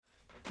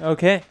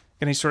Okay. Got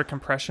any sort of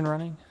compression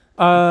running?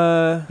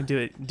 Uh, Do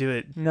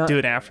it No. do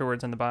it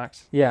afterwards in the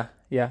box. yeah.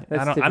 I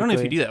don't know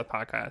if you do that with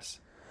podcasts.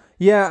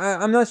 Yeah,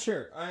 I'm not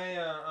sure.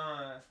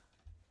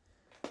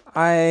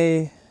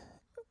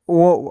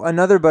 Well,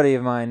 another buddy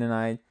of mine and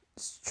I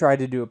tried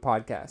to do a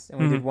podcast, and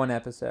we did one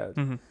episode,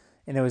 Mm-hmm.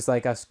 and it was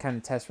like us kind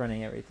of test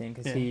running everything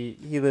because Yeah.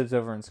 he lives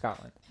over in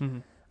Scotland. Mm-hmm.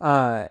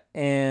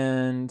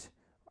 And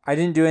I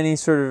didn't do any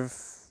sort of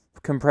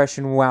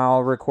compression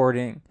while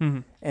recording, Mm-hmm.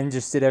 and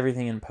just did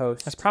everything in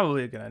post. That's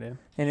probably a good idea.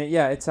 And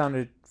it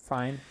sounded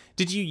fine.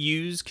 Did you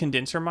use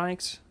condenser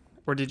mics,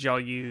 or did y'all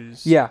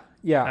use? Yeah.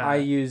 I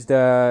used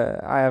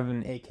I have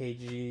an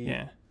AKG.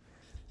 Yeah.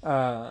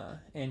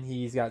 And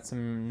he's got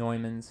some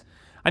Neumanns.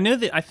 I know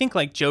that. I think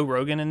like Joe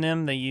Rogan and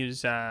them, they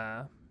use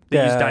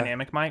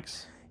dynamic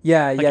mics.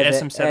 Yeah, Like the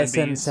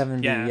SM7Bs.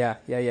 SM7B.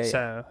 Yeah.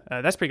 So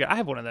that's pretty good. I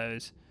have one of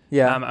those.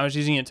 Yeah. I was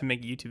using it to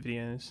make YouTube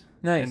videos.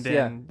 Nice. And Yeah.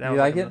 then that You was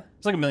like it? It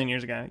was like a million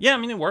years ago. Yeah, I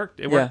mean it worked.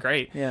 It worked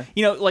great. Yeah.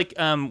 You know, like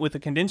with a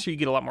condenser, you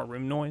get a lot more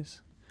room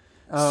noise.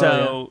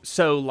 Oh,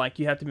 So like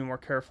you have to be more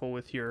careful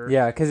with your.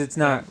 yeah, because it's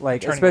not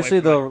like, turning especially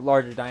away from the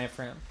larger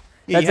diaphragm.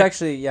 Yeah, That's you have-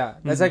 actually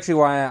that's actually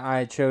why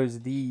I chose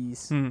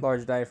these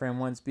large diaphragm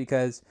ones,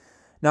 because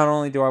not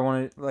only do I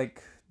want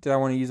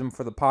to use them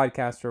for the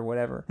podcast or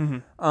whatever,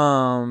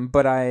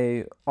 but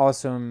I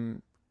also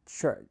am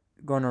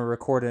going to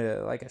record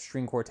a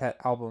string quartet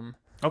album.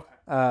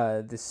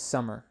 Okay. This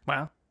summer.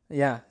 Wow.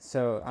 Yeah.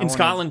 So In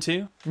Scotland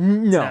too.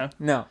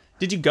 No.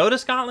 Did you go to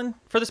Scotland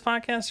for this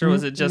podcast, or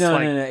was it just no?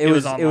 it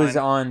was online? It was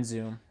on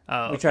Zoom.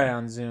 Oh, okay. We tried it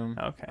on Zoom.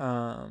 Okay.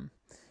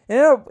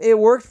 And it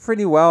worked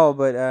pretty well,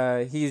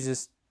 but he's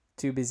just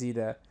too busy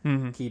to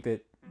keep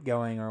it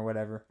going or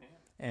whatever.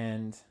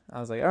 And I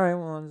was like, all right,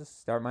 well, I'll just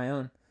start my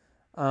own.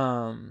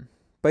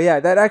 But yeah,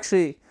 that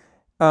actually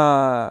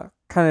kind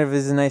of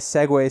is a nice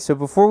segue. So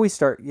before we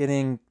start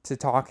getting to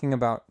talking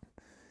about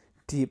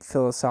deep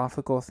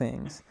philosophical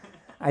things,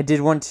 I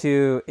did want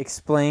to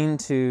explain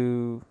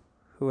to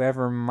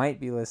whoever might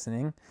be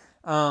listening,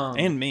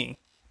 And me.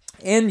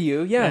 and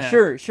you, yeah.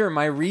 Sure,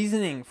 my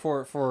reasoning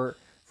for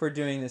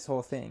doing this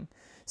whole thing.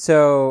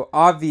 So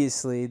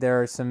obviously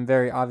there are some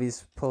very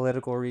obvious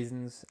political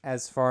reasons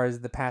as far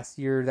as the past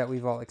year that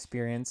we've all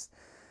experienced,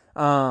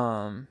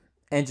 and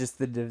just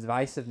the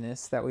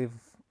divisiveness that we've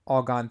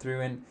all gone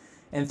through,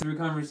 and through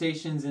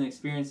conversations and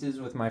experiences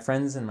with my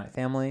friends and my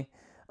family,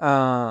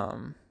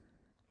 and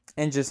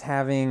just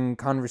having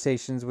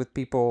conversations with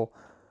people,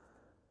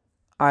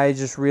 I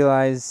just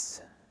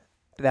realized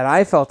that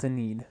I felt a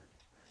need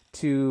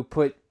to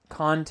put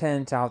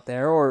content out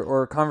there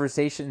or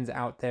conversations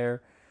out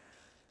there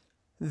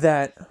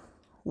that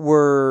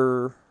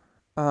were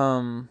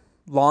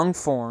long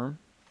form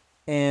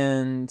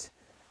and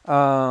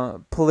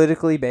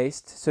politically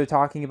based. So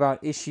talking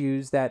about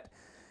issues that,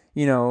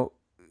 you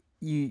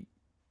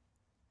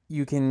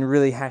can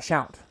really hash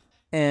out.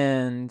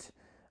 And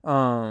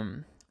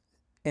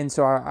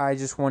so I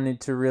just wanted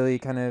to really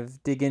kind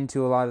of dig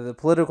into a lot of the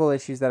political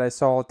issues that I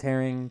saw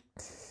tearing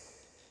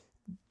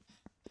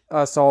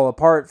us all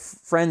apart,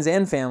 friends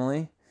and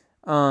family,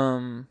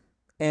 and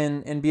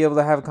be able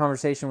to have a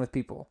conversation with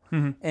people,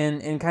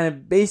 and kind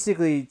of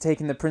basically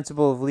taking the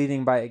principle of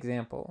leading by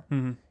example,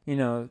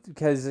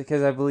 because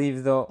I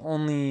believe the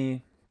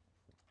only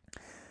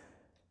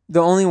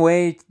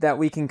way that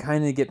we can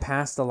kind of get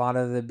past a lot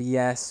of the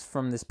BS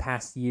from this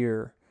past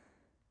year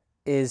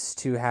is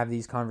to have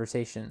these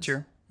conversations.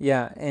 Sure.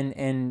 Yeah,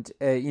 and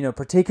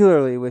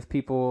particularly with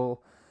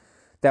people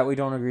that we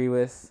don't agree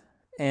with,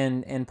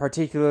 and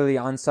particularly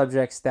on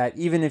subjects that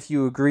even if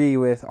you agree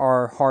with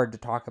are hard to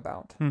talk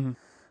about.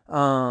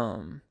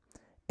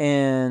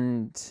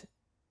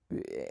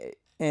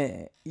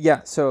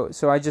 So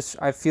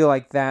I feel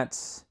like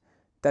that's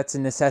a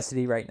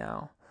necessity right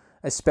now,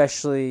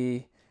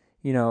 especially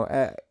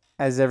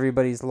as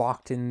everybody's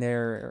locked in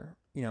their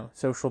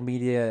social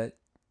media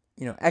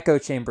echo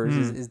chambers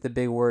is the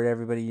big word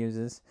everybody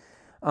uses.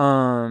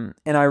 And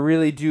I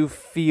really do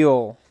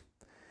feel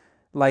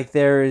like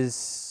there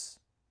is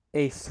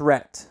a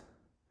threat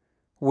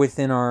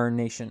within our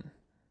nation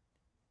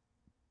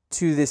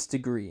to this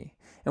degree.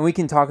 And we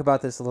can talk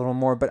about this a little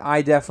more, but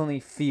I definitely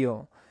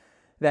feel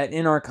that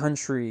in our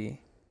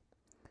country,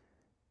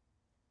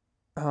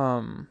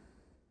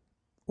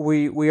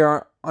 we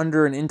are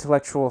under an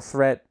intellectual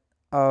threat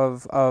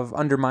of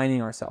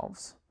undermining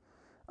ourselves,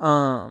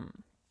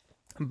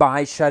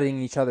 by shutting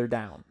each other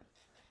down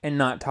and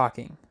not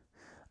talking,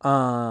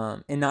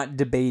 and not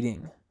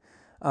debating.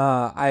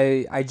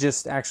 I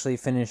just actually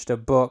finished a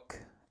book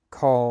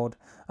called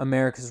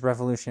America's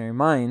Revolutionary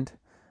Mind,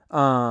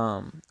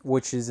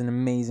 which is an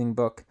amazing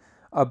book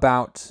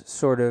about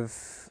sort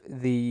of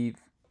the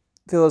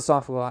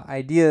philosophical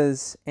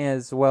ideas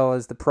as well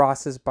as the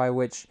process by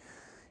which,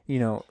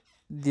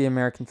 the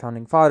American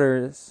founding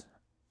fathers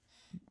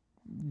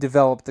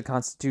developed the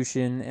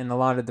Constitution and a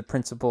lot of the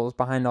principles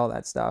behind all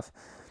that stuff.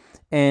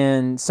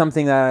 And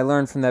something that I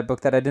learned from that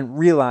book that I didn't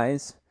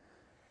realize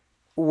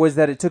was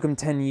that it took them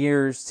 10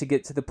 years to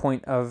get to the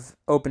point of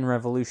open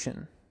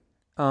revolution.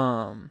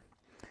 And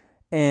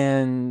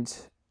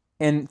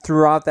and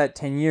throughout that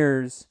 10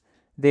 years,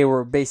 they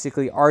were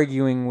basically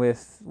arguing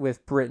with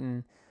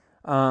Britain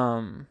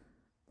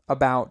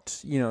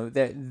about,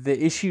 the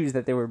issues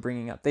that they were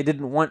bringing up. They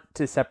didn't want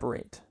to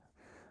separate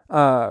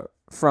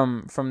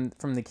from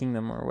the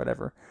kingdom or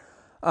whatever.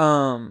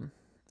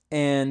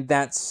 And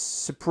that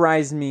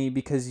surprised me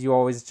because you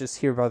always just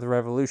hear about the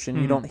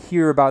revolution. You don't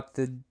hear about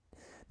the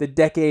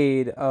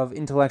decade of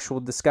intellectual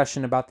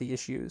discussion about the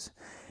issues.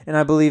 And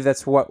I believe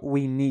that's what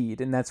we need,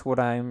 and that's what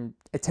I'm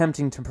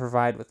attempting to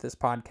provide with this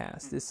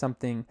podcast, is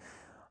something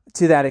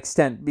to that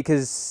extent,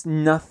 because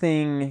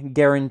nothing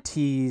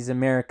guarantees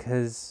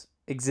America's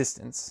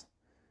existence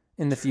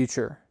in the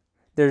future.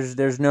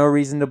 There's no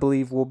reason to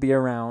believe we'll be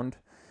around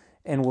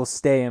and we'll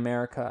stay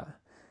America.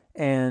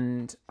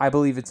 And I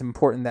believe it's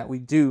important that we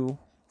do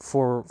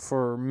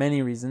for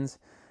many reasons.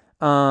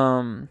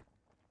 And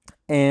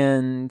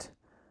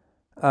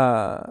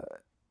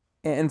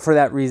for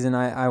that reason,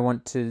 I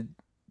want to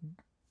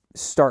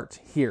start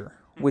here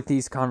with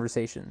these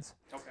conversations.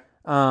 Okay.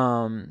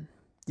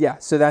 Yeah,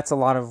 so that's a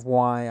lot of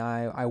why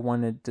I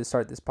wanted to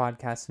start this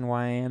podcast and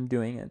why I am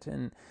doing it,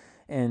 and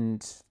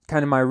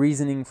kind of my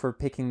reasoning for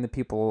picking the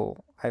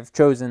people I've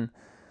chosen,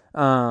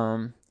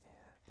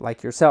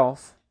 like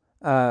yourself,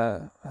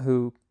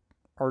 who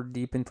are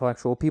deep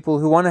intellectual people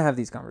who want to have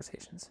these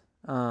conversations,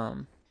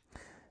 and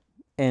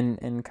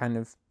kind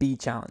of be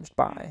challenged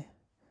by.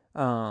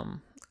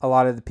 A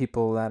lot of the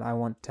people that I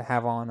want to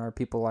have on are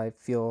people I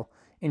feel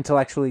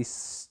intellectually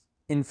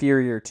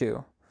inferior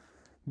to,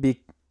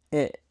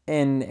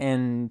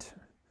 and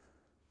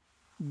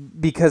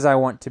because I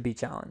want to be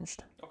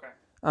challenged. Okay.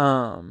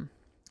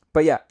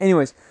 But yeah,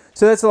 anyways,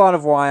 so that's a lot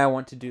of why I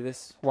want to do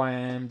this, why I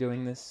am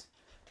doing this.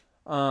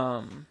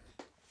 But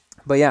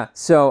yeah,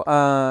 so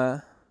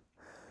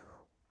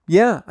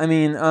yeah, I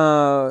mean,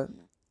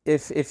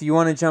 if you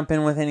want to jump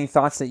in with any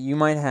thoughts that you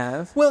might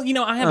have. Well,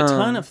 I have a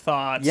ton of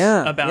thoughts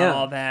about yeah.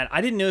 all that.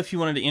 I didn't know if you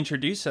wanted to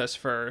introduce us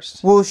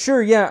first. Well,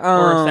 sure, yeah.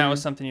 Or if that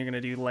was something you're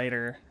going to do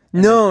later.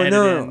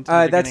 No.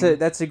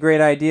 That's a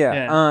great idea.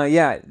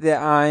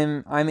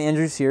 Yeah. I'm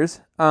Andrew Sears.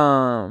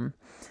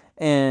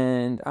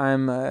 And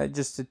I'm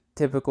just a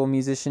typical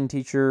musician,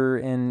 teacher,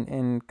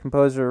 and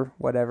composer,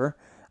 whatever.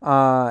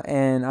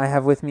 And I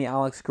have with me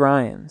Alex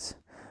Grimes.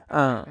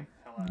 Hello.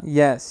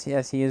 Yes,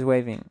 he is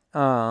waving.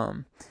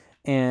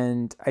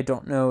 And I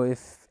don't know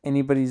if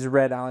anybody's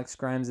read Alex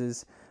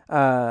Grimes's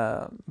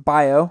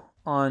bio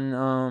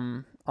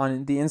on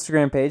the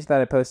Instagram page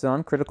that I posted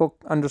on,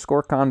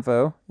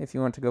 critical_convo, if you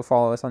want to go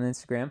follow us on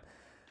Instagram.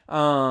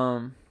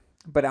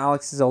 But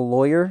Alex is a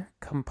lawyer,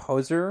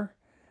 composer,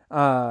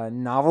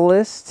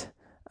 novelist,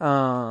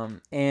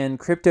 and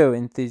crypto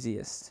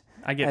enthusiast.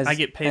 I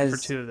get paid for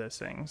two of those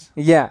things.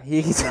 Yeah,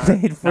 he gets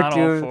paid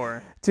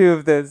for two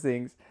of those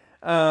things.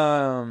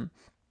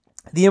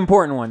 The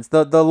important ones,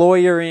 the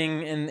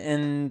lawyering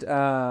and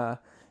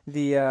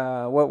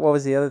what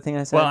was the other thing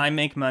I said? Well, I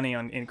make money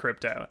in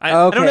crypto. I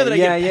don't know that I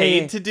get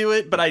paid to do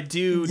it, but I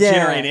do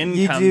generate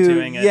income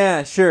doing it.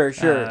 Yeah, sure.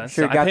 So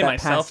I pay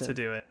myself to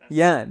do it.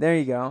 Yeah, there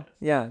you go.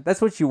 Yeah,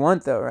 that's what you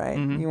want, though, right?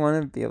 Mm-hmm. You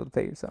want to be able to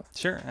pay yourself.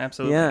 Sure,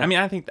 absolutely. Yeah. I mean,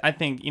 I think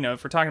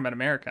if we're talking about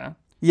America,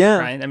 yeah,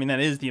 right? I mean, that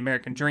is the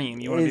American dream.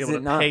 You want to be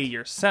able to pay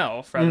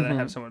yourself rather than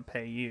have someone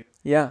pay you.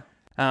 Yeah.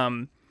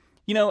 I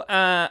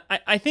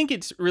think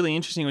it's really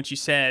interesting what you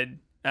said.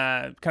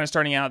 Kind of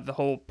starting out, the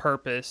whole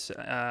purpose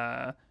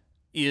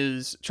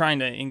is trying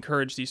to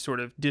encourage these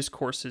sort of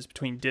discourses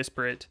between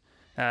disparate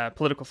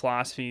political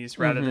philosophies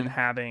rather than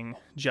having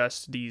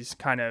just these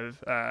kind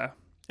of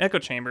echo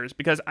chambers.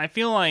 Because I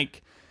feel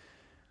like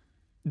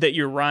that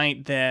you're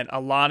right that a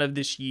lot of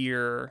this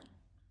year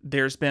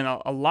there's been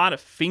a lot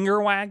of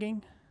finger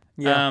wagging.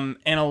 Yeah.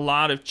 And a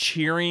lot of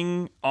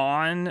cheering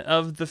on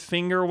of the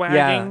finger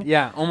wagging.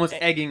 Yeah, almost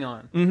egging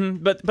on. Mm-hmm.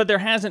 But there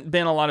hasn't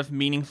been a lot of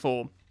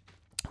meaningful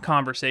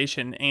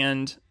conversation.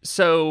 And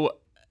so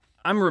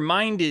I'm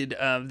reminded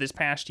of this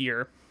past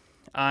year.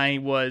 I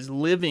was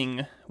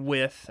living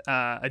with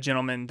a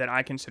gentleman that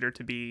I consider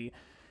to be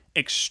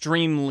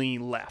extremely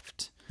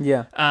left.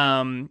 Yeah.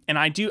 And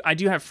I do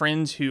have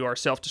friends who are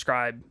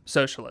self-described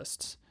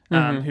socialists.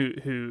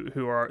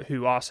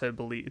 Who also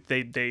believe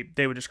they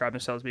would describe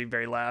themselves as being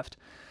very left.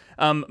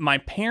 My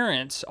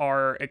parents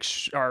are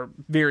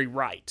very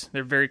right.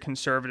 They're very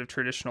conservative,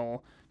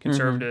 traditional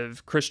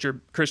conservative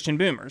Christian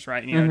boomers,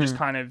 right? Just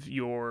kind of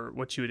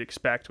what you would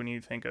expect when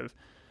you think of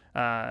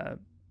a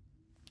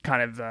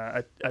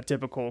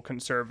typical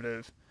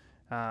conservative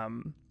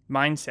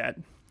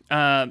mindset.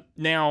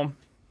 Now,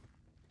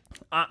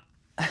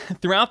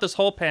 throughout this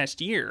whole past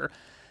year,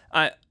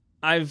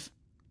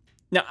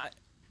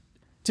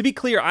 to be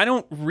clear, I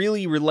don't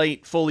really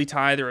relate fully to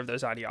either of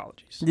those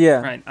ideologies.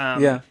 Yeah.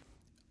 Right.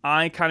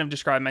 I kind of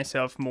describe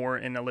myself more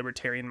in a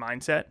libertarian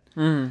mindset.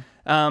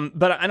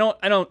 But I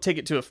don't take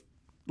it to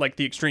like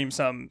the extreme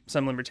some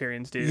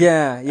libertarians do.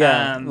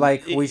 Yeah.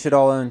 We should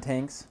all own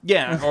tanks.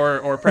 Yeah.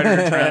 Or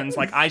predator trends.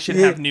 Like I should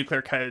have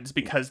nuclear codes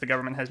because the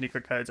government has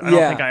nuclear codes. I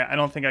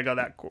don't think I go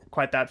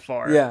quite that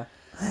far. Yeah.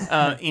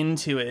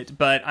 Into it,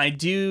 but I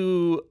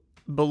do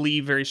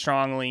believe very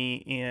strongly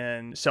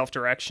in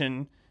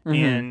self-direction,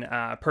 in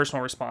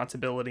personal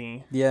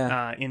responsibility,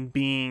 in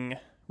being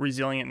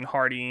resilient and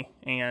hardy,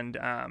 and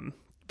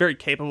very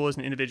capable as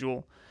an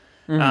individual,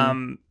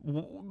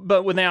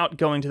 but without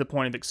going to the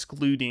point of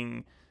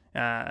excluding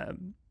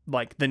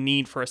like the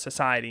need for a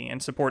society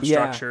and support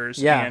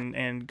structures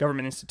and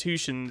government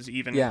institutions,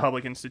 even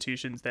public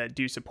institutions that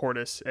do support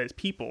us as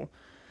people,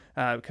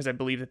 because I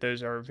believe that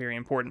those are very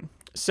important.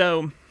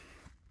 So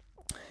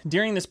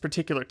during this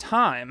particular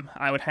time,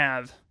 I would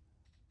have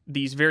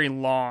these very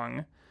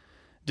long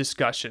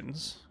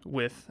discussions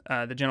with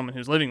the gentleman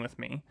who's living with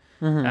me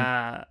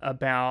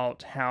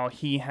about how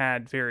he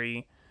had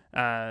very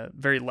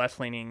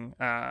left-leaning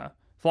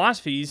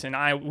philosophies,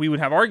 and we would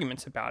have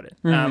arguments about it,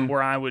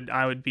 where I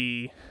would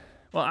be,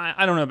 well,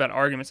 I don't know about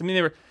arguments. I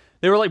mean,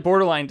 they were like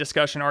borderline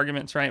discussion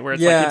arguments, right? Where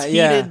it's like it's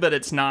heated, but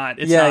it's not.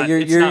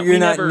 You're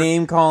not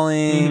name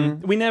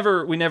calling. We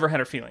never had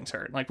our feelings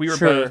hurt. Like we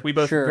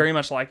both very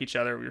much like each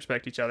other. We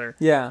respect each other.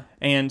 Yeah.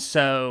 And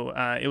so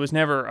it was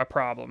never a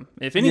problem.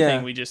 If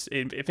anything,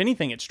 if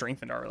anything, it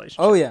strengthened our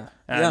relationship. Oh yeah.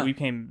 We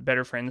became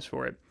better friends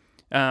for it.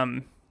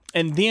 And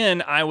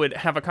then I would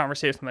have a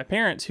conversation with my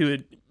parents who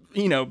would,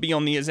 be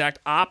on the exact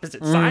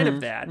opposite side of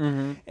that,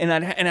 and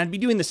I'd be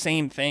doing the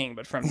same thing,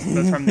 but from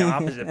the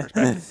opposite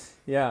perspective.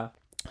 Yeah.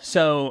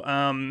 So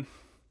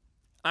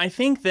I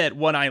think that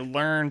what I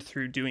learned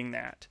through doing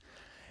that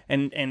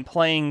and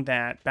playing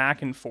that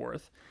back and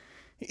forth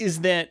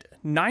is that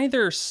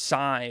neither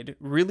side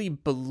really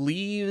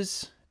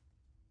believes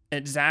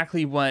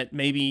exactly what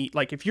maybe,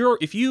 like if you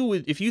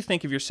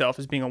think of yourself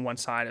as being on one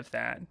side of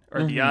that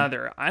or the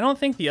other, I don't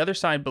think the other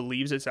side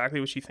believes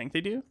exactly what you think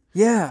they do.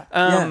 Yeah.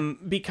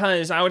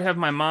 Because I would have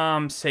my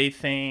mom say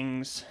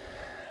things,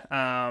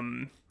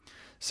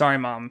 sorry,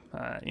 Mom,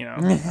 I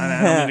don't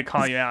need to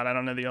call you out. I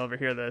don't know that you'll ever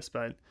hear this,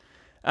 but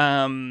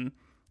I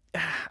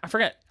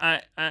forget.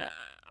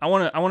 I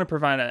want to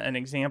provide an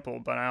example,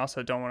 but I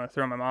also don't want to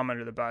throw my mom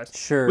under the bus.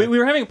 Sure. We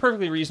were having a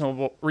perfectly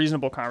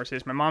reasonable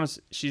conversation. My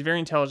she's a very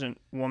intelligent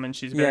woman.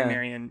 She's very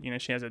married,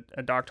 and she has a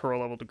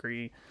doctoral level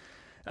degree.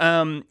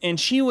 And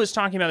she was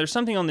talking about, there's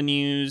something on the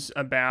news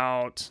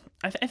about,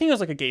 I think it was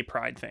like a gay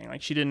pride thing.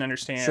 Like she didn't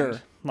understand,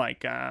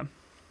 like,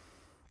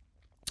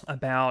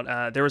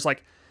 about, there was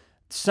like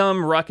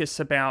some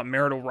ruckus about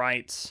marital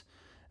rights.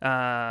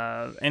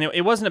 And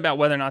it wasn't about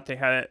whether or not they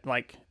had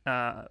like,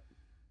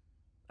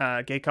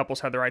 gay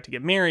couples had the right to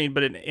get married,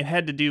 but it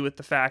had to do with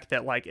the fact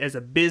that, like, as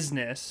a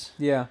business,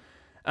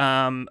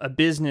 a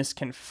business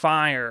can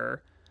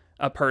fire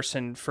a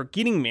person for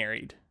getting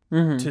married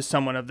to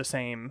someone of the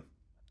same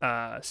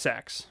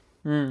sex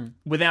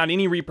without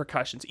any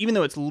repercussions, even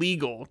though it's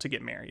legal to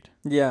get married.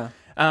 Yeah.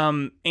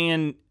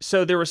 And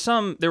so there was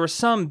some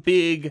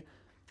big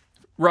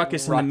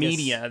ruckus in the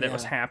media that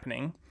was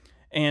happening.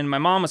 And my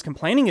mom was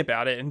complaining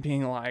about it and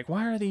being like,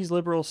 why are these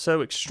liberals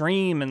so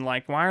extreme? And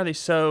like, why are they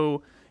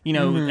so,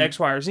 X,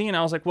 Y, or Z? And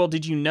I was like, well,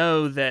 did you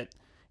know that,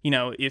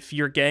 if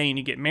you're gay and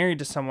you get married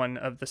to someone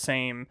of the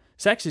same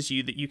sex as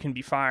you, that you can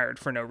be fired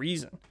for no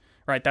reason,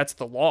 right? That's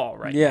the law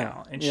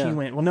now. And she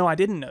went, well, no, I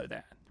didn't know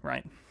that,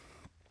 right?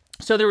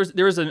 So there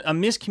was a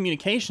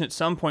miscommunication at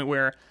some point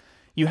where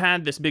you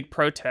had this big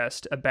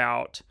protest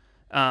about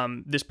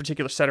this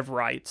particular set of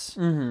rights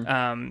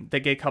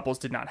that gay couples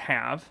did not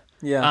have.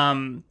 Yeah.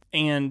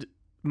 And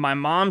my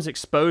mom's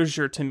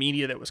exposure to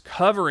media that was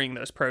covering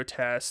those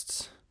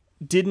protests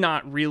did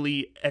not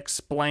really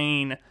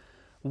explain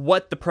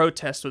what the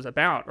protest was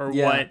about or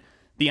what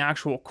the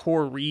actual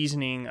core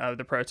reasoning of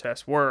the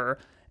protests were.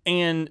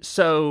 And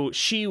so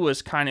she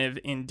was kind of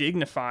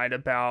indignified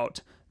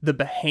about the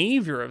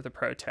behavior of the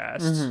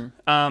protests.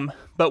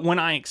 But when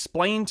I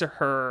explained to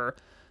her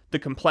the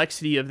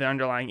complexity of the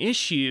underlying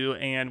issue,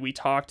 and we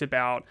talked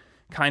about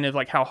kind of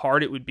like how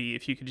hard it would be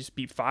if you could just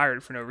be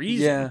fired for no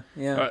reason.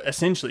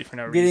 Essentially for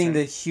no reason. Getting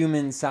the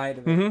human side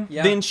of it.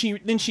 Yeah. Then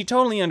she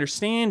totally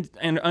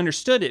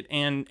understood it,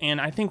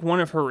 and I think one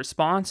of her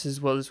responses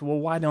was, well,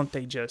 why didn't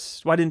they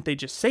just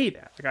say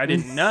that? Like, I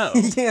didn't know.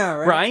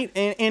 Right?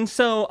 And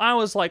so I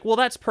was like, well,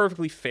 that's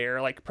perfectly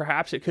fair. Like,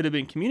 perhaps it could have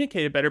been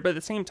communicated better, but at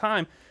the same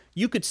time,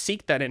 you could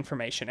seek that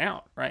information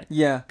out, right?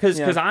 Yeah. Because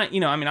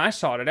I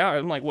sought it out.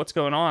 I'm like, what's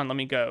going on? Let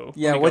me go.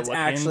 What's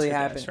actually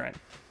happening? Right.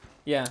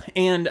 Yeah.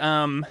 And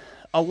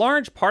a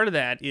large part of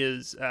that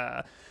is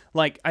I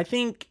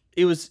think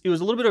it was a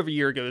little bit over a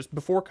year ago. It was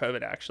before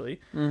COVID,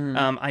 actually.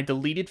 I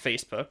deleted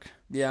Facebook.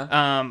 Yeah.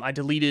 I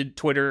deleted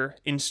Twitter,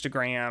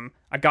 Instagram.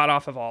 I got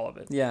off of all of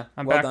it. Yeah.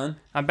 Done.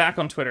 I'm back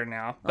on Twitter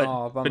now,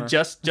 but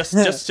just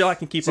so I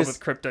can keep up with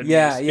crypto news.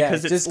 Yeah.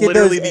 Because it's just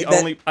literally the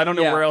only. I don't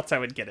know where else I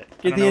would get it.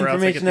 Get the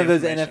information of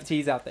those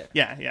NFTs out there.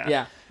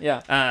 Yeah.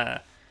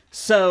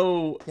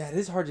 So it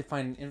is hard to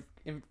find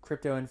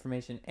crypto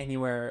information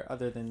anywhere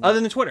other than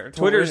Twitter.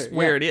 Twitter's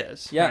where it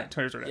is. Yeah, right,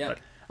 Twitter's where it is. But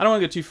I don't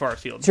want to go too far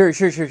afield. Sure.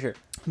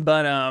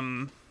 But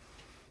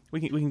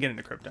we can get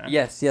into crypto.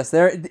 Yes,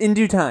 there in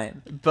due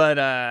time. But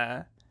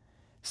and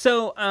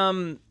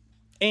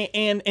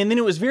then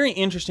it was very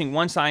interesting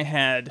once I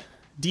had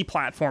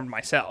deplatformed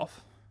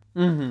myself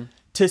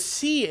to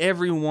see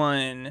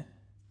everyone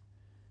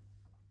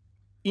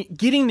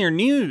getting their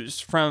news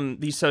from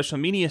these social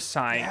media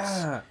sites.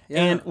 Yeah.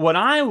 And what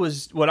I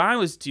was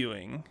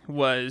doing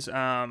was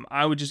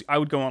I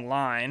would go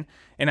online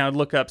and I would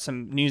look up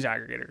some news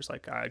aggregators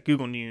like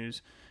Google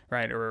News,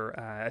 right, or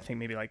I think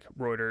maybe like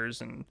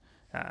Reuters and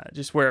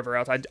just wherever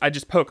else. I'd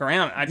just poke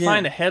around. I'd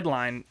find a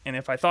headline, and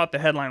if I thought the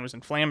headline was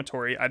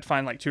inflammatory, I'd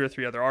find like 2 or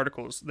 3 other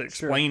articles that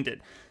explained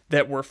it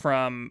that were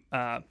from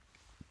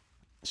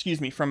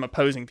from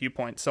opposing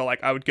viewpoints. So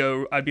like I'd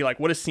be like,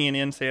 what does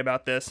CNN say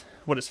about this?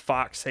 What does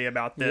Fox say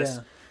about this?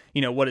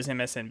 What does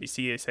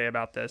MSNBC say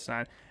about this?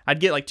 And I'd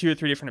get like 2 or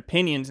 3 different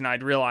opinions, and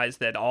I'd realize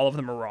that all of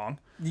them are wrong.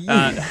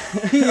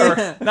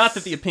 Or not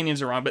that the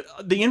opinions are wrong, but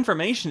the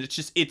information, it's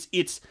just,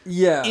 it's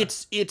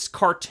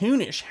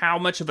cartoonish how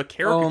much of a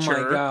caricature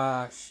oh my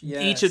gosh,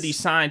 yes. each of these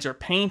sides are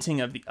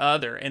painting of the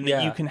other, and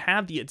that you can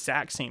have the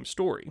exact same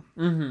story.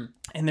 Mm-hmm.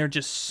 And they're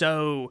just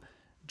so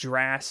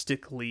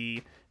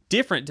drastically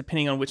different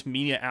depending on which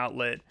media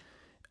outlet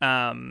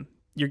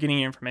you're getting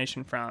your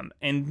information from.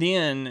 And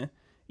then,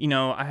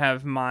 I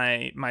have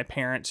my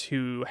parents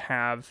who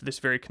have this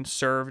very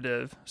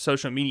conservative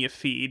social media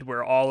feed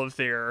where all of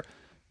their,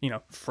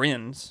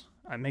 friends,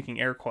 I'm making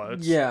air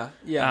quotes,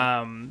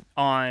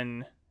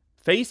 on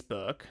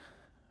Facebook,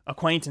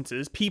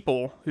 acquaintances,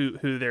 people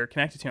who they're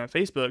connected to on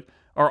Facebook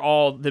are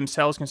all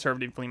themselves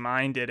conservatively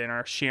minded and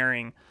are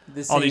sharing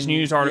all these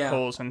news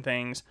articles and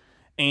things,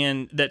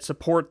 and that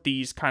support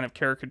these kind of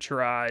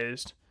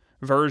caricaturized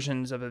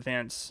versions of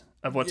events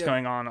of what's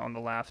going on the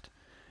left.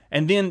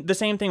 And then the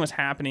same thing was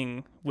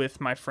happening with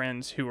my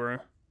friends who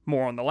were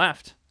more on the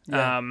left,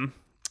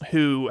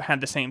 who had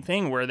the same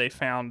thing where they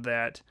found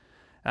that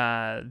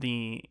where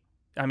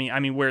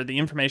the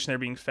information they're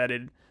being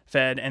fed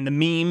and the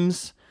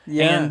memes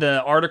and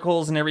the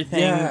articles and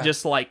everything,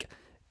 just like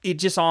it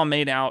just all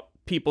made out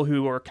people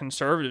who are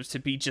conservatives to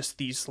be just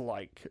these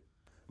like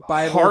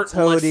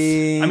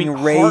Bible-toting,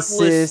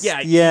 racist,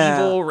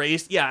 evil,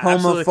 race,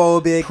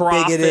 homophobic,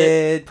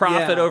 bigoted,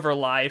 profit over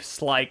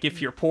life. Like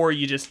if you're poor,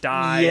 you just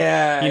die.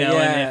 And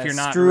if you're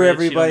not screw rich,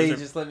 everybody,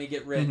 just let me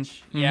get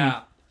rich.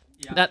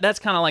 Mm-hmm. That's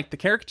kind of like the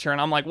caricature,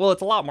 and I'm like, well,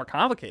 it's a lot more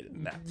complicated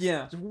than that.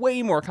 It's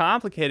way more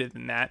complicated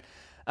than that.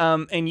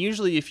 And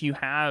usually, if you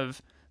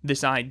have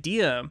this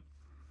idea,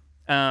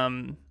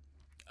 of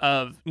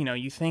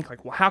you think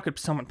like, well, how could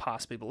someone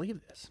possibly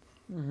believe this?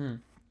 Mm-hmm.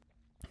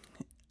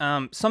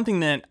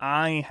 Something that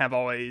I have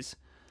always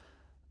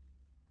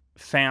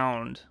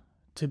found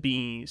to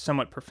be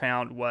somewhat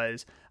profound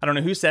was, I don't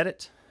know who said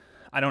it,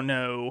 I don't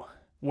know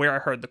where I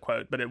heard the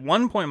quote, but at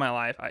one point in my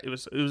life, it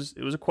was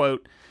a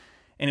quote,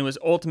 and it was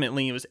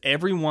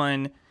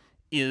everyone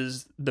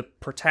is the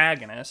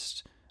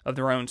protagonist of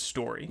their own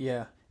story.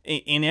 Yeah.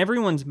 In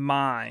everyone's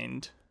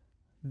mind,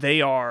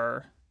 they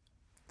are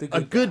a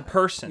good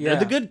person. They're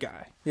the good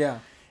guy. Yeah.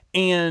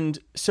 And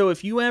so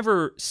if you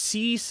ever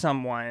see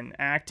someone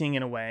acting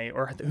in a way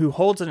or who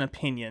holds an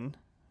opinion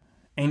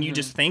and you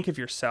just think of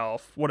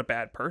yourself, what a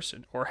bad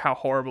person or how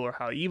horrible or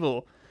how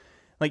evil,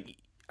 like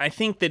I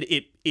think that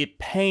it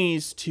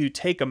pays to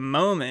take a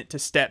moment to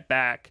step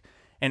back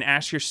and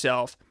ask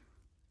yourself,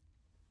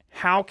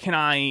 how can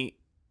I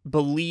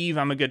believe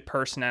I'm a good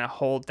person and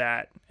hold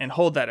that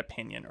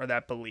opinion or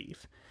that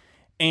belief?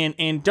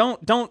 And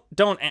don't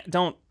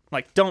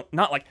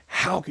not like,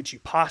 how could you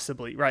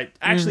possibly, right?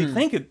 Actually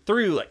think it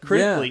through, like,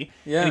 critically.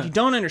 And if you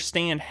don't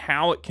understand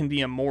how it can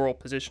be a moral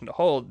position to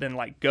hold, then,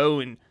 like, go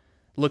and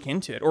look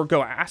into it or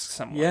go ask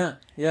someone.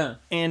 Yeah.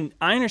 And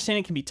I understand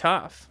it can be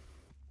tough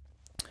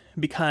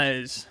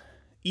because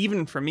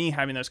even for me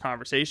having those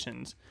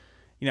conversations,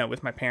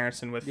 with my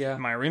parents and with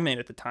my roommate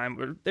at the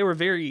time, they were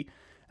very,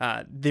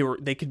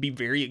 they could be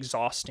very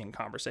exhausting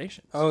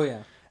conversations. Oh,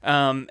 yeah.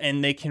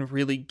 And they can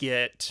really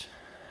get,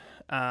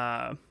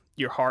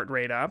 your heart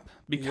rate up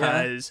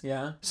because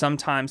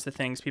sometimes the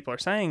things people are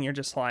saying, you're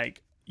just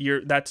like,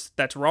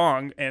 that's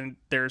wrong, and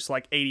there's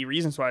like 80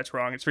 reasons why it's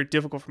wrong. It's very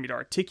difficult for me to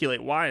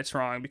articulate why it's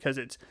wrong because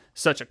it's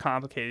such a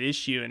complicated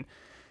issue, and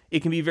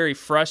it can be very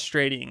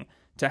frustrating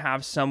to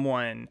have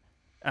someone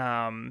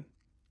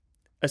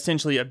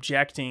essentially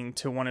objecting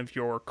to one of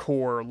your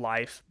core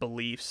life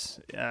beliefs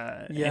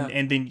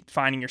and then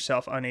finding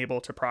yourself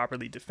unable to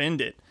properly defend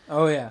it.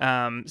 Oh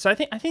yeah. So I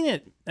think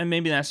that, and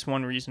maybe that's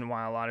one reason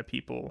why a lot of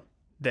people,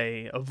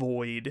 they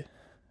avoid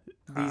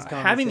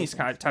having these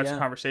types of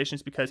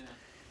conversations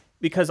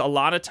because a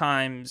lot of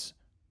times,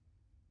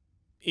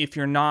 if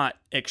you're not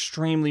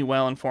extremely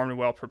well informed and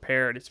well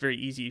prepared, it's very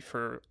easy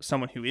for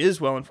someone who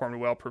is well informed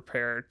and well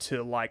prepared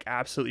to like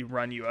absolutely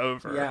run you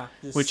over.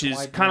 Which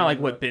is kind of like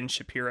what Ben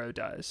Shapiro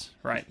does,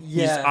 right?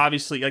 Yeah. He's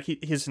obviously like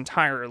his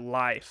entire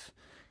life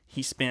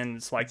he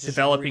spends like just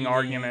developing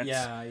arguments,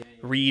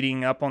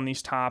 reading up on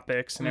these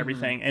topics and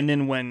everything. And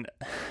then when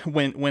a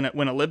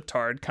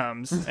libtard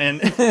comes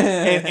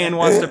and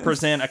wants to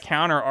present a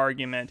counter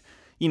argument,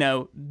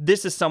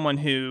 this is someone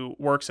who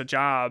works a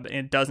job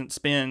and doesn't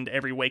spend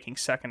every waking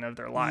second of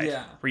their life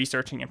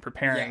researching and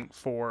preparing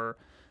for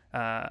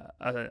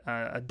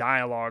a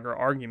dialogue or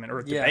argument or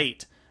a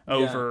debate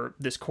over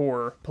this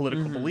core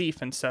political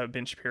belief. And so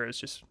Ben Shapiro is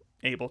just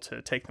able to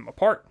take them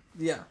apart.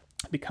 Yeah.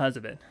 because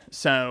of it.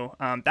 So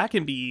that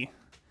can be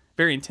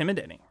very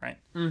intimidating, right?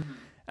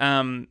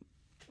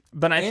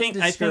 But I think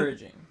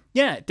discouraging.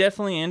 Yeah,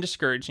 definitely, and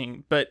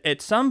discouraging. But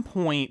at some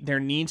point, there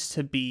needs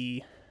to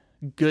be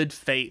good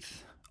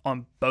faith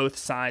on both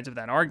sides of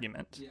that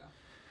argument.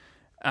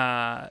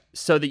 Yeah.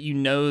 So that you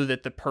know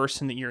that the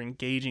person that you're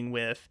engaging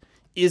with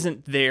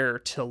isn't there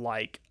to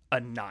like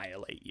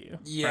annihilate you.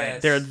 Yes.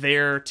 Right? They're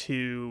there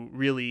to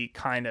really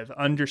kind of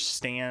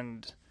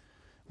understand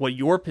what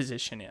your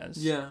position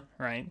is. Yeah.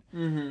 Right?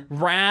 Mm-hmm.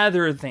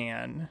 Rather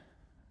than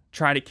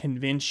try to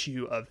convince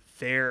you of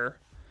their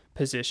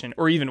position,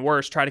 or even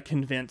worse, try to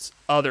convince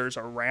others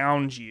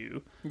around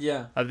you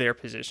of their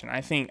position.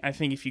 I think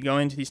if you go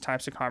into these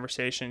types of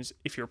conversations,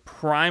 if your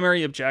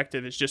primary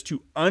objective is just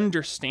to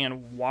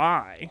understand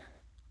why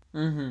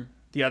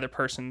the other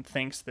person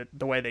thinks that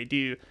the way they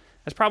do,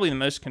 that's probably the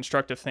most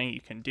constructive thing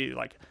you can do.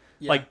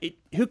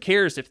 Who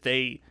cares if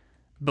they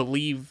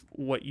believe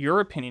what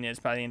your opinion is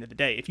by the end of the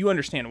day? If you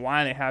understand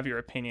why they have your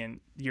opinion,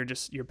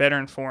 you're better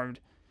informed.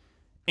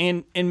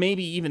 And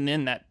maybe even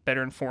then that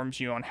better informs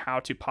you on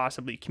how to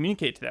possibly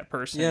communicate to that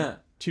person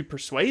to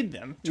persuade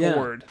them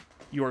toward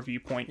your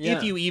viewpoint,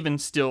 if you even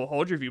still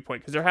hold your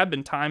viewpoint. Because there have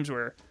been times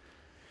where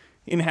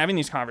in having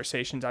these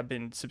conversations, I've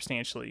been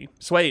substantially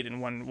swayed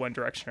in one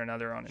direction or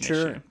another on an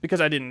issue because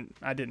I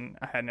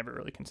had never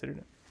really considered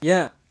it.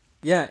 Yeah.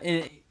 Yeah.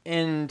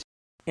 And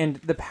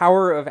the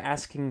power of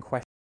asking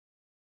questions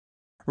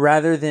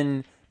rather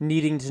than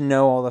needing to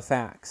know all the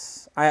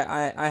facts.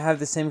 I have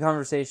the same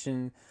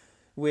conversation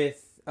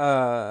with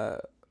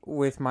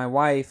my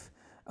wife,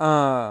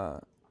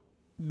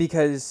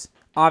 because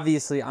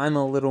obviously I'm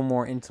a little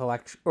more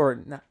intellectual,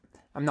 or not,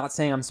 I'm not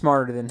saying I'm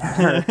smarter than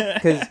her,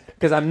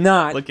 because I'm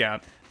not. Look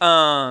out.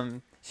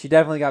 She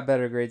definitely got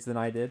better grades than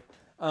I did.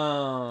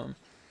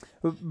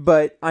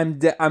 But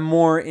I'm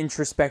more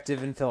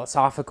introspective and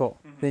philosophical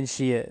than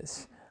she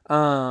is.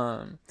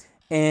 And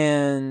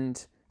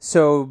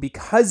so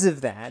because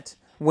of that,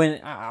 when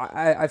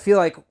I feel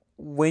like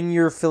when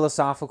you're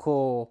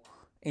philosophical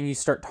and you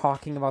start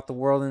talking about the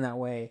world in that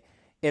way,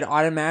 it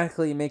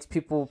automatically makes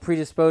people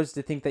predisposed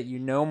to think that you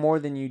know more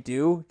than you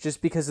do,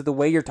 just because of the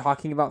way you're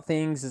talking about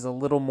things is a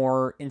little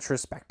more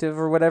introspective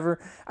or whatever.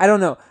 I don't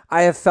know.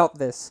 I have felt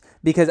this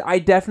because I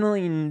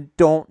definitely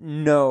don't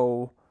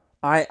know.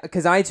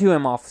 Because I too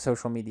am off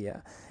social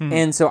media.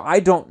 And so I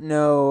don't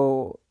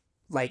know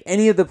like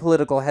any of the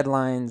political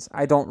headlines.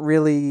 I don't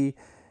really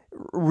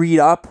read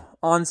up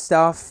on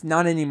stuff.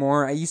 Not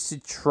anymore. I used to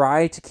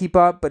try to keep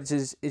up, but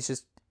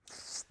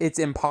it's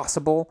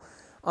impossible.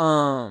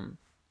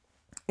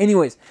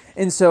 Anyways,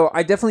 and so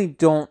I definitely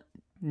don't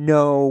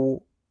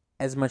know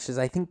as much as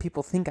I think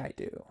people think I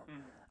do.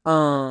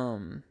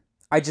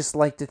 I just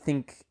like to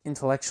think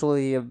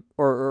intellectually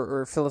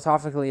or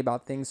philosophically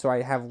about things, so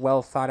I have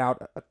well thought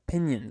out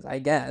opinions, I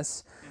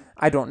guess.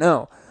 I don't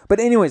know. But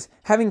anyways,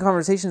 having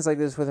conversations like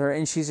this with her,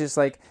 and she's just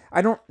like,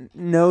 I don't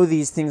know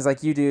these things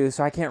like you do,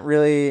 so I can't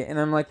really, and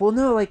I'm like, well,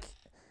 no, like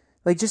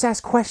just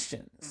ask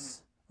questions.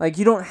 Like,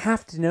 you don't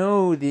have to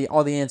know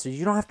all the answers.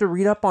 You don't have to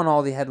read up on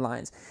all the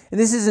headlines. And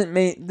this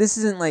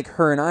isn't like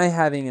her and I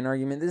having an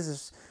argument. This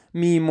is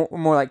me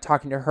more like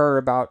talking to her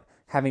about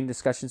having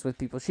discussions with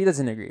people she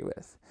doesn't agree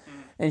with.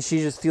 And she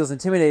just feels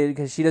intimidated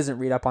because she doesn't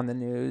read up on the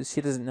news.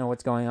 She doesn't know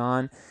what's going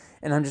on.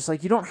 And I'm just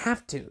like, you don't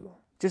have to.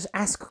 Just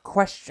ask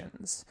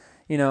questions.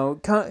 You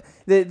know,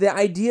 the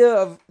idea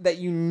of that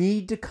you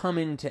need to come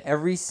into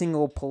every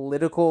single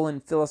political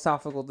and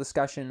philosophical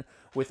discussion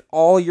with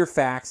all your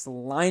facts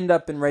lined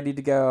up and ready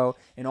to go,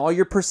 and all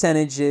your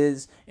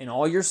percentages and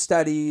all your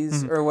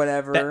studies or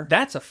whatever.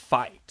 That's a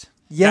fight.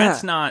 Yeah,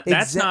 that's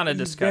not a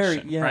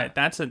discussion, right?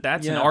 That's an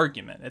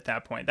argument at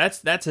that point.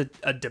 That's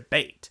a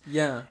debate.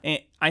 Yeah, and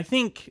I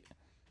think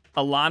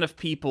a lot of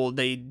people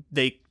they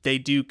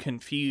do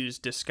confuse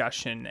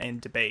discussion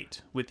and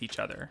debate with each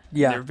other.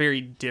 Yeah, they're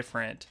very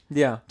different.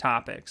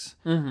 Topics.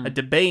 Mm-hmm. A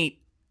debate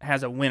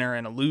has a winner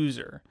and a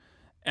loser.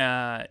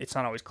 It's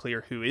not always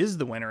clear who is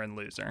the winner and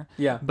loser.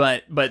 Yeah.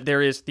 But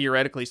there is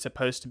theoretically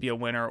supposed to be a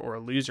winner or a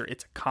loser.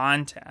 It's a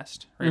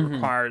contest. Right? It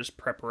requires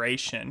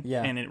preparation.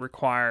 Yeah. And it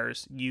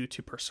requires you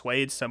to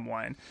persuade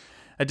someone.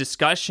 A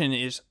discussion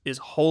is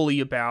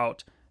wholly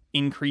about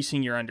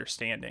increasing your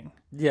understanding.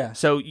 Yeah.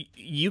 So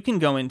you can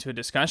go into a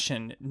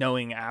discussion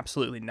knowing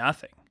absolutely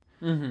nothing.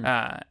 Mm-hmm.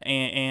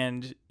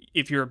 And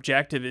if your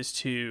objective is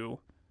to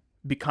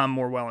become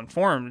more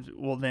well-informed,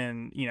 well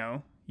then,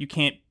 you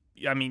can't,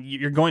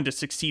 you're going to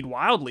succeed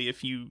wildly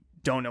if you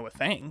don't know a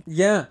thing.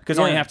 Yeah. Because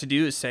all you have to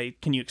do is say,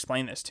 can you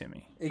explain this to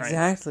me?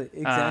 Exactly. Right?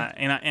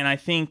 Exactly. And I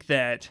think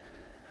that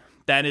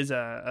is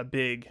a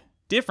big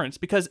difference,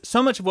 because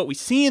so much of what we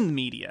see in the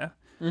media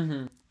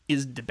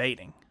is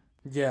debating.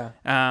 Yeah.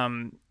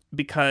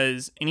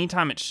 Because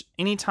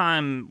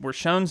anytime we're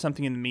shown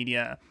something in the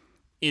media,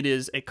 it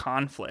is a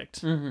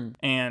conflict.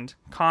 And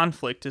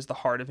conflict is the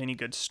heart of any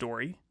good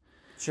story.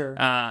 Sure.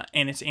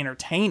 And it's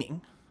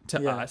entertaining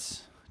to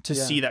us to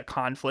see that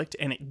conflict,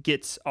 and it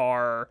gets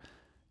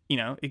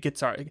we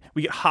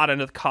get hot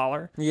under the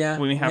collar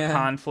when we have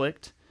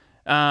conflict.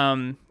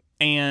 And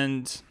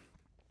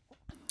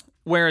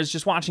Whereas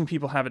just watching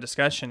people have a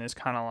discussion is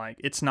kind of like,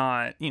 it's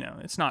not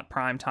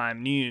primetime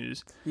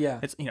news.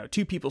 Yeah. It's,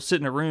 two people sit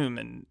in a room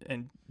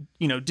and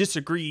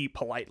disagree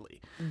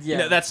politely.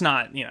 Yeah. That's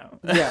not, Yeah.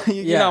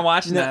 you're not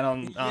watching that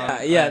on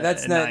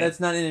that's not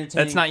entertaining.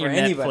 That's not for your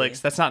anybody.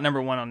 Netflix. That's not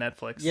number one on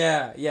Netflix.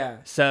 Yeah.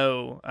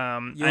 So You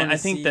want I to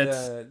think see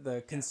that's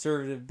the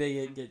conservative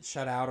bigot get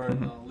shut out, or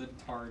the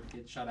libtard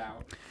get shut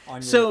out on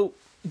your so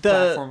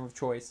platform of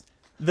choice.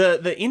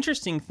 The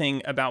interesting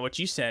thing about what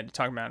you said,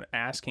 talking about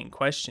asking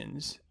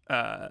questions,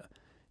 and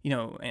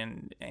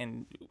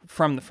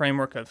from the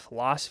framework of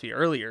philosophy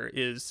earlier,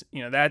 is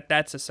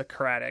that's a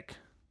Socratic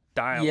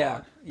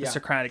dialogue. Yeah. The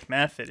Socratic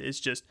method is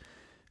just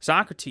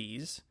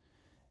Socrates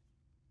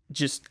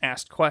just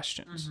asked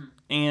questions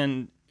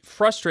and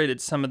frustrated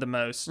some of the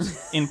most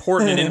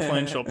important and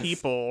influential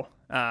people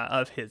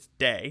of his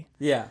day.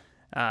 Yeah.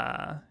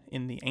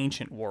 In the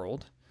ancient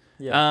world.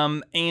 Yeah.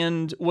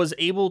 And was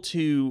able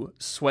to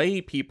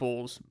sway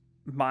people's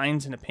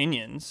minds and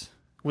opinions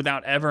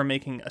without ever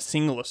making a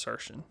single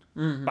assertion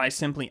by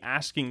simply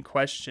asking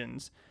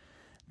questions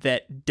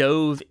that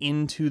dove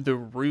into the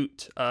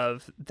root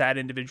of that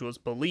individual's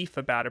belief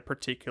about a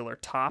particular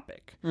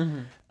topic.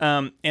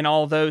 And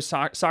although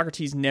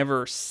Socrates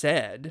never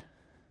said,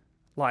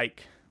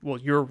 like, well,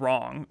 you're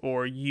wrong,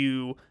 or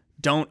you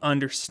don't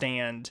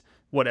understand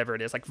whatever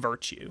it is, like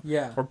virtue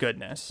or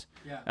goodness.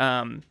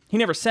 Yeah. He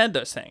never said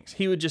those things.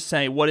 He would just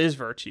say, what is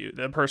virtue?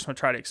 The person would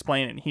try to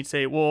explain it, and he'd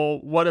say, well,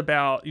 what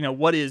about,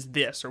 what is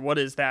this, or what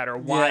is that, or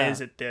why is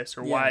it this,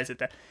 or why is it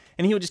that?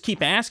 And he would just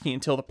keep asking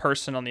until the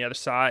person on the other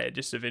side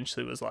just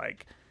eventually was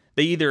like,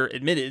 they either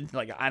admitted,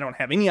 like, I don't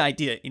have any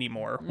idea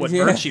anymore what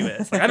virtue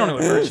is. Like, I don't know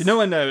what virtue. No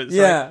one knows.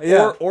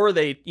 Or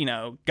they,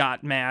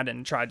 got mad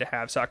and tried to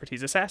have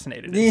Socrates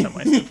assassinated in some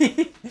way.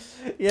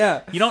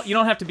 Yeah. You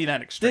don't have to be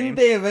that extreme. Didn't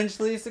they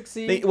eventually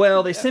succeed?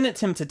 They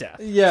sentenced him to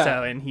death. Yeah.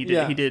 So, and he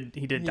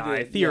did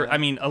die. I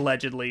mean,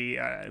 allegedly.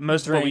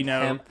 Most of what we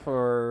know.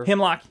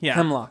 Hemlock. Yeah.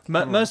 Hemlock.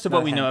 Most of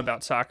what we know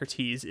about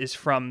Socrates is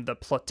from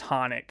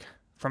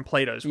from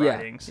Plato's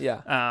writings.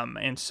 Yeah.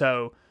 And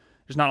so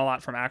there's not a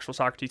lot from actual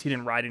Socrates. He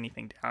didn't write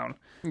anything down.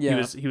 Yeah. He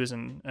was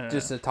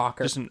just a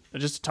talker.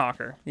 Just a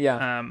talker.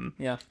 Yeah.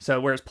 So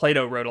whereas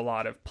Plato wrote a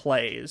lot of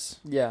plays.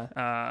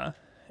 Yeah.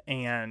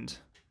 And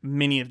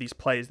many of these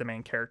plays, the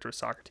main character is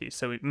Socrates.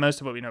 So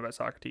most of what we know about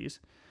Socrates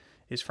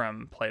is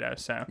from Plato.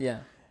 So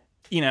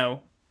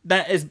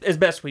that is as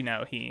best we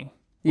know. He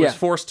was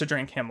forced to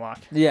drink hemlock.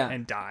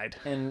 And died.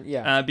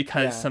 And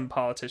because some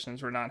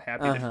politicians were not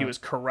happy that he was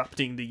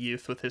corrupting the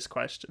youth with his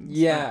questions.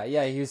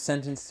 He was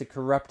sentenced to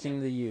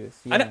corrupting the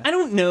youth. Yeah. I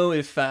don't know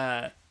if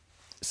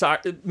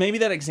maybe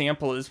that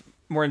example is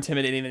more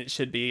intimidating than it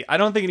should be. I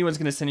don't think anyone's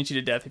going to sentence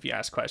you to death if you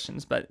ask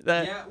questions, but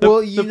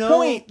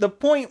the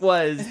point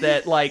was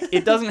that, like,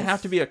 it doesn't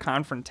have to be a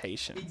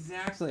confrontation.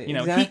 Exactly.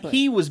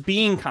 He was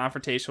being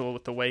confrontational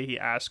with the way he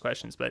asked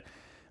questions, but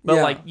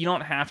like, you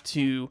don't have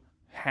to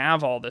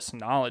have all this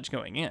knowledge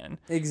going in.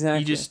 Exactly.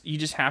 You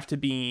just have to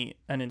be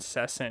an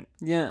incessant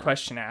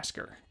question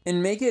asker.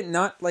 And make it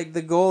not like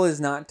the goal is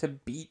not to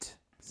beat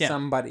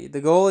somebody. The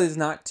goal is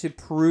not to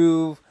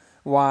prove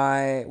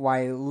why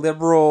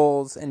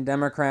liberals and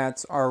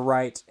Democrats are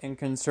right and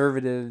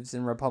conservatives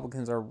and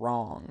Republicans are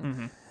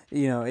wrong.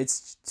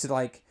 It's to,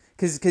 like,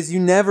 because you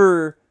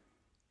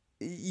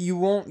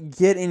won't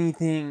get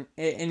anything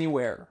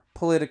anywhere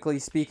politically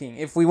speaking.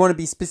 If we want to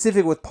be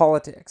specific with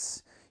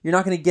politics, you're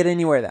not going to get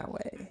anywhere that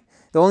way.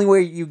 The only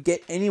way you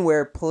get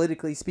anywhere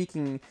politically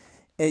speaking,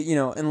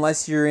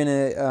 unless you're in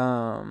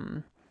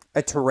a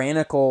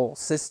tyrannical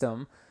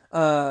system,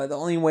 the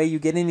only way you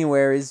get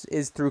anywhere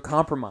is through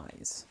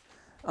compromise.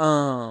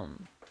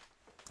 And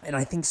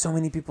I think so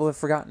many people have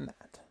forgotten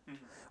that,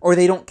 or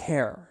they don't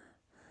care,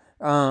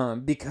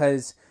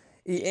 because,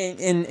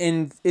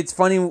 and it's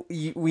funny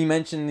we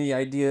mentioned the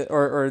idea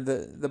or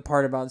the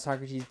part about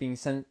Socrates being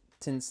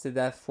sentenced to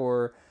death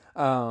for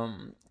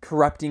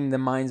corrupting the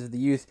minds of the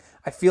youth.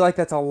 I feel like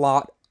that's a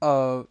lot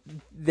of,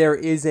 there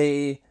is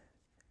an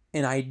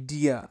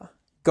idea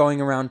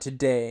going around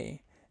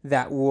today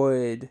that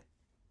would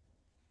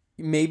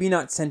maybe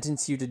not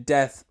sentence you to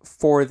death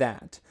for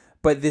that,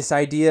 but this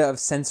idea of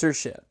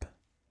censorship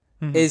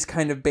is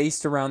kind of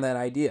based around that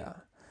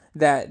idea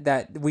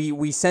that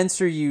we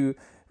censor you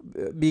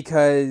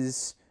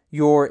because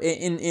you're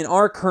in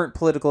our current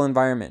political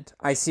environment.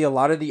 I see a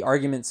lot of the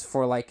arguments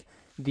for, like,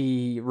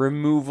 the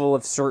removal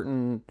of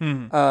certain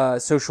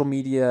social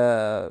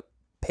media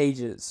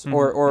pages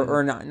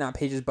or not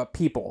pages but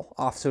people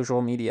off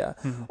social media,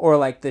 or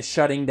like the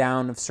shutting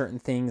down of certain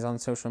things on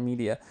social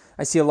media.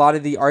 I see a lot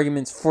of the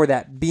arguments for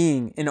that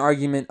being an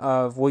argument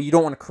of, well, you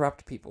don't want to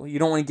corrupt people, you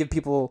don't want to give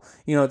people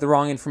the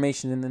wrong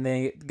information and then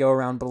they go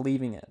around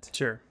believing it.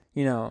 Sure.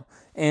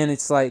 And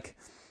it's like,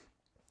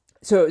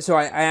 so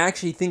I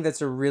actually think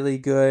that's a really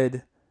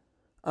good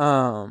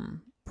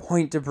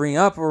point to bring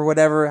up, or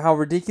whatever, how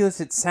ridiculous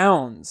it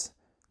sounds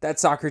that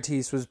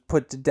Socrates was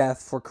put to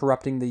death for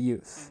corrupting the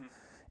youth.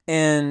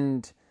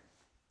 And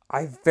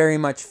I very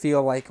much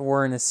feel like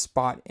we're in a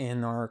spot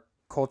in our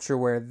culture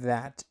where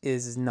that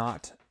is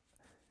not,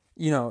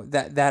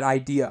 that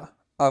idea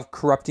of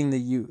corrupting the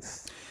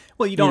youth.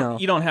 Well, you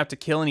don't have to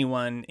kill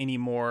anyone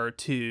anymore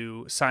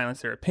to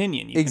silence their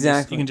opinion. You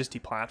can just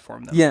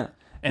deplatform them. Yeah.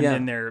 And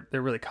then they're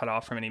really cut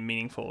off from any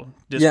meaningful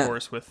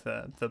discourse with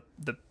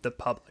the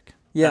public.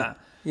 Yeah.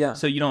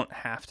 So you don't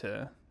have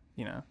to,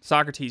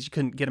 Socrates, you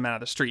couldn't get him out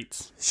of the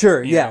streets.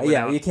 Sure. You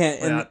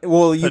can't.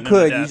 You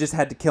could. You just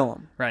had to kill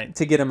him. Right.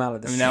 To get him out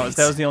of the streets.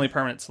 That was the only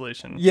permanent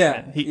solution.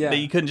 Yeah.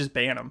 You couldn't just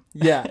ban him.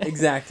 Yeah.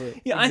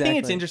 Exactly. I think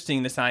it's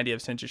interesting, this idea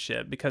of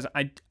censorship, because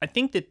I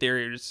think that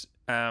there's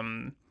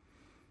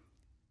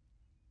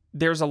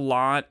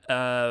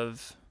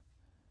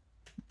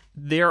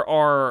there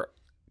are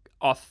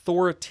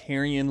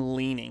authoritarian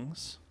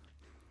leanings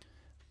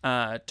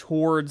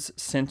towards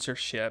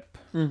censorship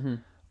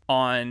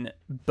on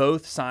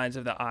both sides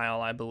of the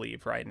aisle, I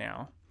believe, right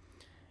now.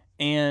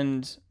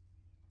 And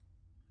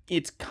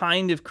it's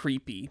kind of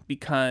creepy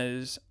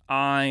because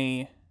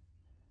I'm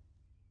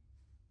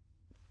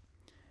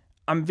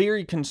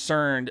very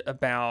concerned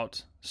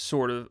about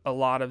sort of a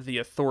lot of the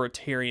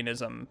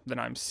authoritarianism that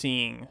I'm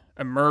seeing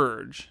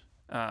emerge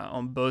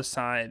on both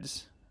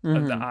sides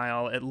of the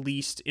aisle, at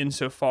least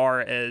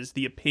insofar as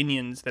the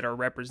opinions that are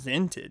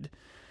represented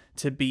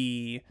to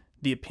be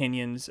the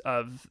opinions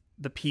of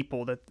the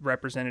people that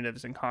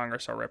representatives in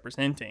Congress are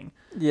representing.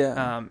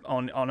 Yeah.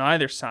 On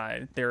either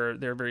side, there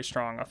are very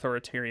strong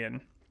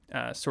authoritarian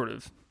sort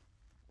of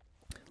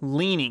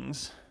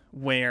leanings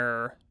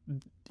where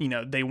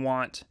they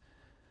want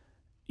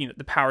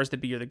the powers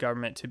that be or the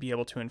government to be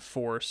able to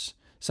enforce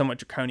somewhat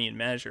draconian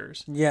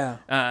measures.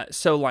 Yeah.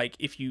 So like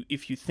if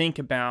you think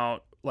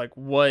about like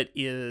what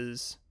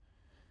is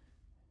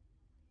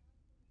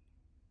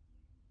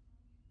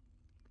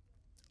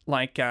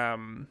like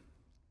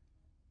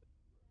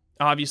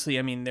obviously,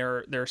 I mean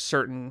there are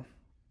certain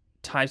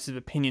types of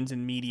opinions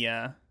in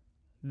media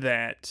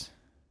that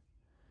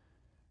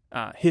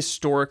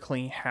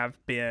historically have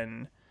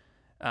been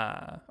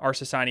our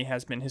society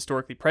has been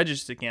historically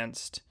prejudiced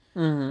against.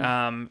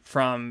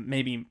 From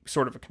maybe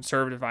sort of a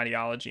conservative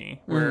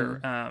ideology where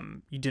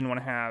you didn't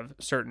want to have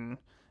certain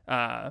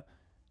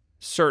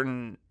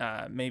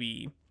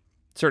maybe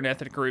certain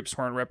ethnic groups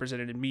weren't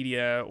represented in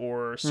media,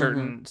 or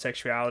certain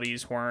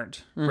sexualities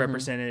weren't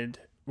represented,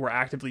 were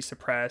actively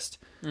suppressed,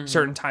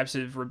 certain types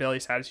of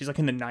rebellious attitudes, like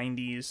in the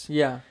 90s.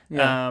 Yeah.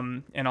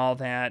 And all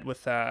that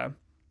with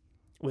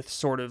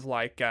sort of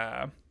like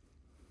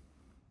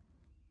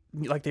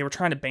they were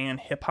trying to ban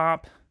hip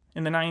hop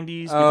in the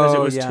 90s because it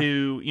was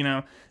too,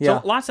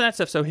 so lots of that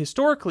stuff. So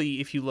historically,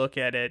 if you look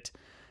at it,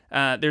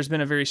 there's been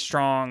a very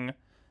strong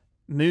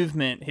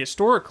movement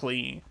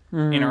historically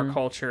in our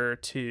culture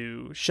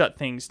to shut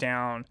things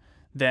down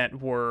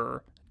that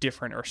were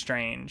different or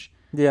strange.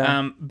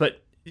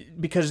 But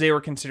because they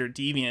were considered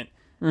deviant.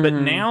 But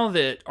now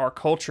that our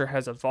culture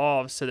has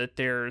evolved so that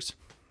there's,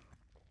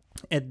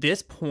 at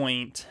this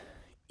point,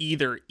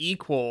 either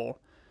equal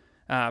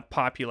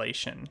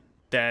population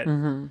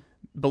that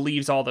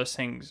believes all those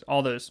things,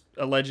 all those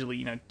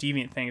allegedly,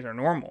 deviant things are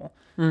normal.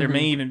 There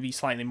may even be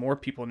slightly more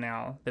people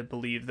now that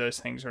believe those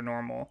things are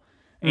normal.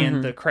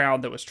 And the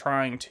crowd that was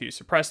trying to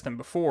suppress them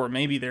before,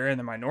 maybe they're in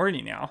the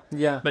minority now.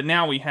 Yeah. But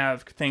now we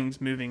have things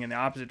moving in the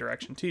opposite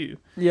direction too.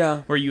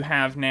 Yeah. Where you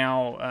have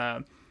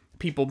now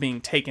people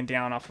being taken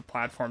down off of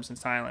platforms and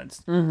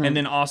silenced. And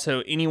then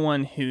also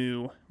anyone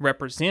who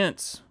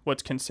represents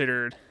what's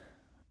considered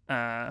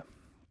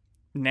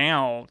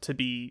now to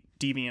be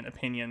deviant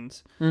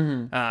opinions,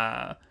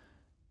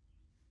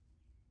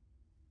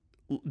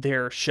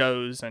 their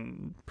shows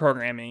and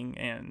programming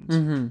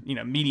and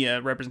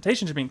media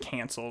representations are being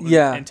canceled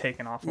and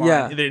taken offline.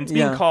 Yeah. It's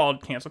being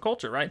called cancel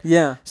culture, right?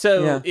 Yeah.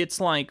 So it's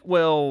like,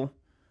 well,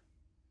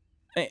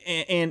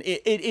 and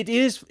it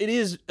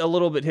is a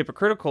little bit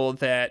hypocritical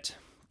that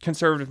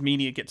conservative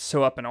media gets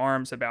so up in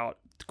arms about,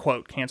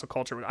 quote, cancel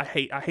culture. I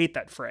hate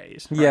that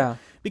phrase. Right? Yeah.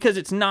 Because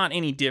it's not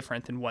any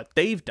different than what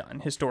they've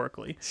done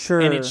historically.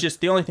 Sure. And it's just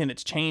the only thing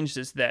that's changed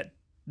is that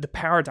the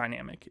power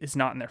dynamic is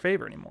not in their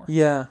favor anymore.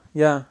 Yeah.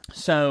 Yeah.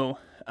 So,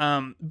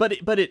 but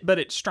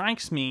it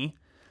strikes me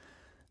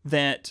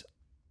that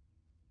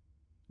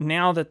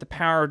now that the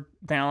power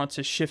balance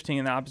is shifting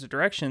in the opposite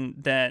direction,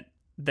 that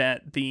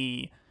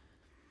the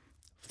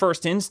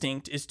first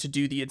instinct is to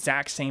do the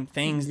exact same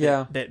things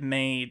that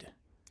made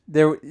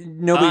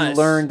nobody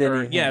learned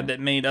anything. Yeah, that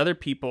made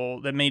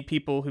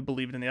people who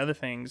believed in the other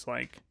things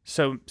like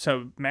so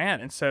mad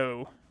and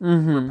so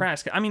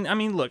repressed. I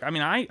mean, look,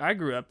 I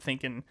grew up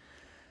thinking,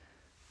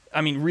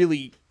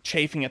 really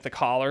chafing at the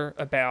collar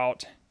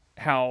about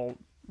how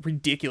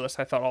ridiculous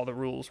I thought all the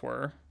rules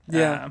were.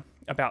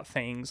 About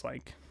things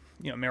like,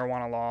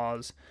 marijuana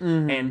laws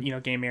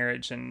and, gay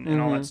marriage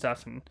and all that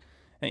stuff and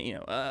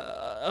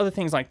other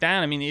things like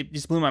that. I mean, it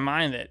just blew my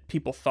mind that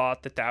people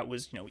thought that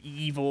was,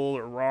 evil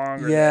or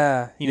wrong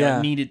or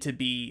needed to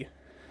be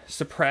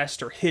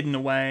suppressed or hidden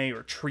away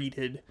or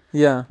treated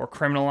or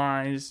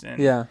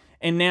criminalized.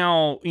 And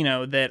now,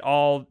 that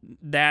all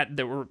that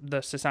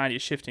the society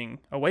is shifting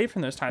away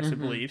from those types of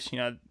beliefs,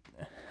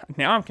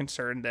 now I'm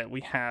concerned that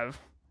we have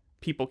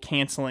people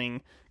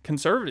canceling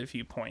conservative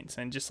viewpoints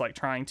and just like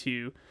trying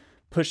to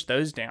push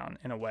those down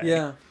in a way.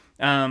 Yeah.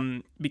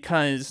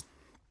 Because,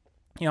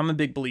 I'm a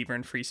big believer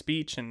in free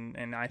speech,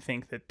 and I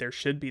think that there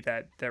should be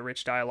that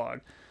rich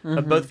dialogue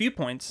of both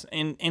viewpoints.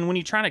 And when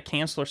you try to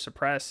cancel or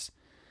suppress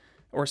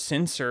or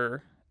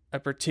censor a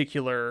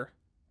particular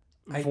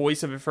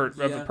voice of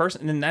a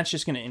person, then that's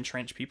just going to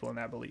entrench people in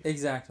that belief.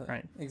 Exactly.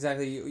 Right.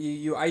 Exactly.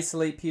 You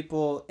isolate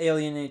people,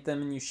 alienate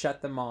them, and you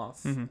shut them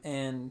off,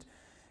 and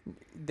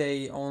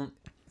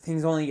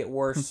things only get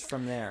worse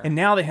from there. And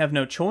now they have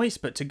no choice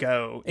but to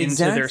go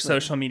into their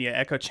social media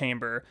echo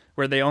chamber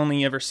where they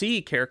only ever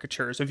see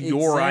caricatures of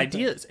your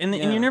ideas, and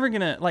you're never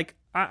gonna like.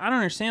 I don't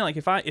understand. Like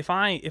if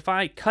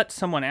I cut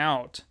someone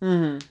out,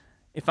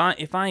 if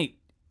I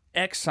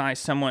excise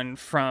someone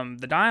from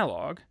the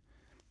dialogue,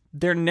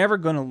 they're never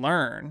going to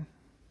learn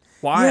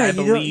why I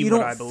believe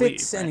what I believe. You don't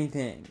fix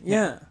anything.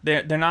 Yeah.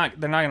 They're not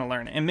going to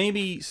learn. And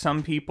maybe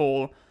some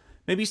people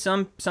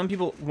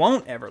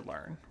won't ever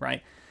learn,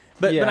 right?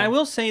 But I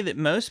will say that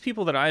most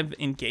people that I've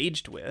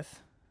engaged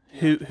with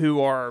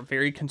who are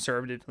very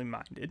conservatively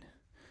minded,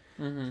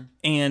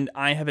 and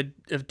I have a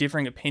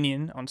differing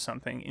opinion on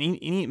something,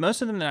 and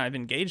most of them that I've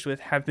engaged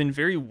with have been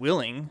very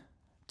willing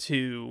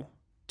to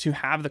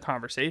have the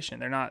conversation.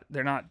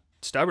 They're not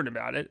stubborn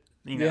about it.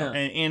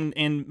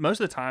 And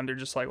most of the time they're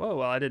just like,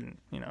 well, I didn't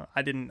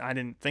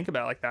think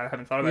about it like that. I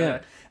haven't thought about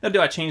that. Now,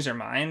 do I change their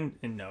mind?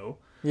 And no.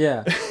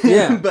 Yeah.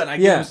 But I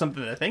give them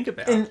something to think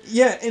about. And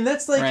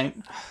that's like, right?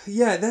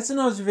 That's an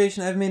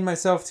observation I've made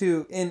myself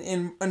too.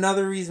 And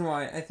another reason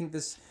why I think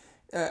this,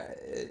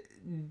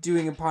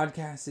 doing a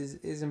podcast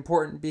is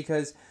important,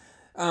 because,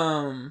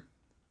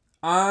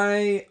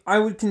 I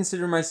would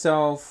consider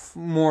myself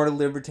more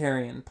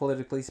libertarian,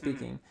 politically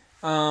speaking.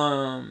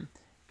 But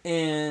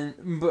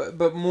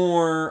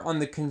more on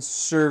the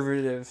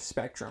conservative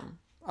spectrum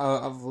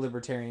of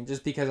libertarian,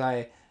 just because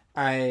I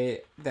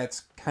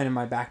that's kind of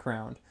my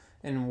background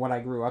and what I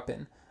grew up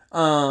in.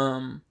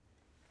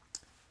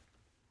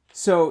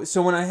 So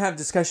when I have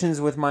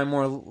discussions with my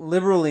more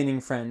liberal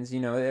leaning friends,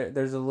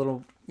 there's a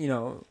little,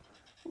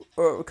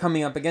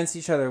 coming up against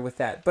each other with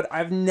that. But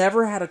I've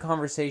never had a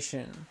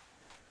conversation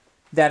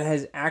that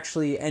has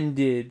actually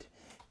ended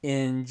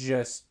in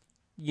just,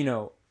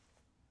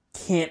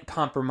 can't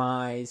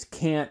compromise,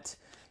 can't,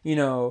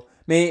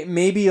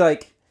 maybe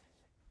like,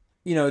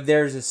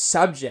 there's a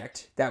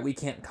subject that we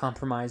can't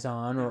compromise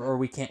on or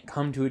we can't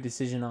come to a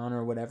decision on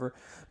or whatever.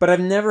 But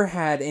I've never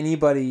had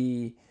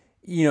anybody,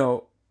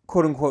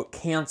 quote unquote,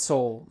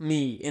 cancel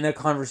me in a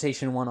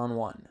conversation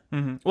one-on-one.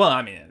 Well,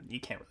 I mean, you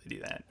can't really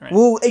do that, right?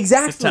 Well,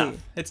 exactly.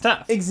 It's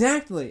tough.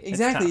 Exactly.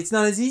 It's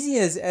not as easy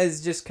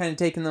as just kind of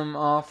taking them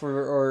off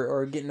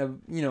or getting a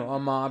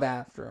mob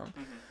after them.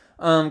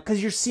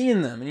 Because you're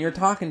seeing them and you're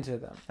talking to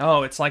them.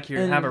 Oh, it's like you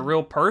have a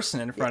real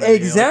person in front of you.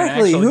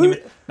 Exactly.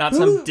 Like not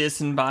some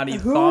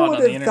disembodied thought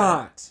on the internet. Who would have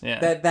thought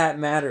that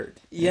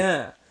mattered?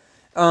 Yeah.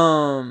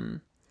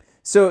 So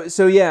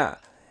yeah.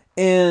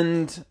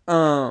 And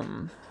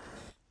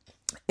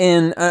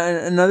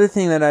another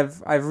thing that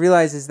I've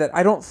realized is that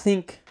I don't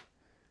think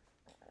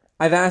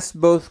I've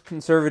asked both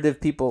conservative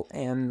people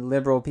and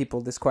liberal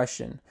people this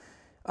question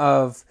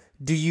of,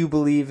 do you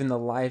believe in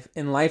life,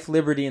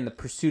 liberty, and the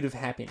pursuit of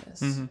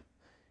happiness?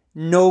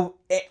 No,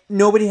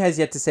 nobody has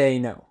yet to say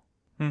no,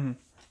 and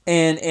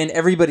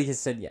everybody has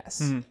said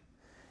yes,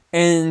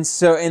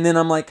 and then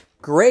I'm like,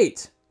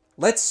 great,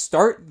 let's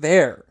start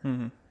there.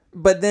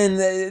 But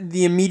then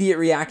the immediate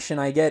reaction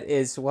I get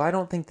is, well, I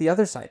don't think the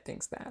other side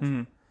thinks that,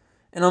 and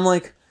I'm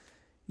like,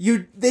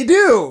 they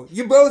do,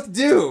 you both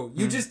do,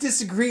 you just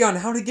disagree on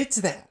how to get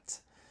to that,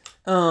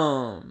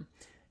 and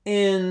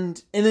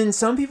then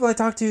some people I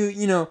talk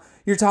to,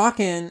 you're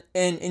talking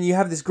and you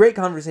have this great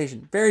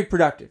conversation, very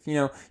productive.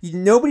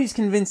 Nobody's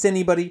convinced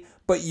anybody,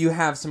 but you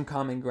have some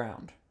common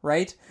ground,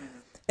 right?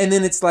 And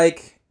then it's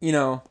like,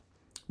 shrug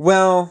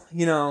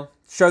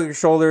your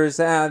shoulders.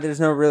 There's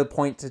no real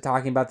point to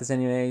talking about this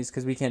anyways,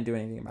 because we can't do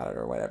anything about it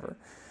or whatever.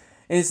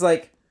 And it's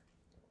like,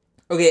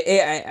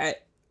 okay,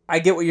 I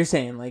get what you're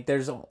saying. Like,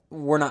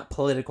 we're not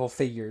political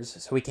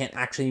figures, so we can't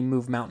actually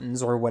move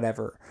mountains or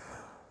whatever.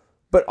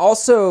 But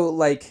also,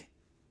 like,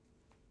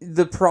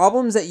 the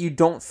problems that you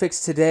don't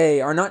fix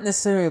today are not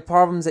necessarily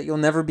problems that you'll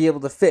never be able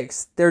to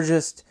fix. They're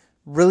just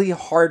really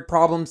hard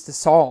problems to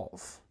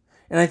solve.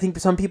 And I think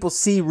some people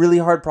see really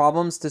hard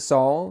problems to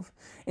solve.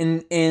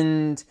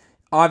 And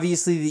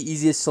obviously the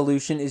easiest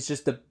solution is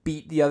just to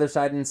beat the other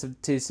side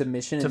into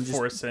submission. To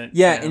force it.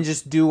 Yeah, and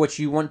just do what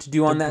you want to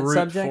do on that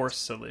subject. The brute force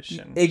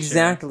solution.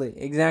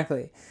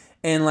 Exactly.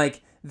 And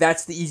like,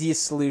 that's the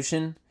easiest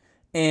solution.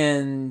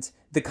 And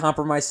the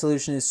compromise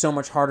solution is so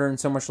much harder and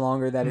so much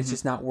longer that it's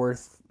just not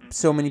worth.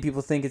 So many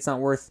people think it's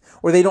not worth,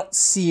 or they don't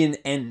see an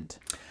end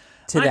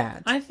to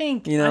that. I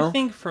think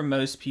for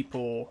most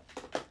people,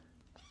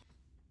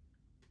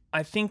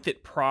 I think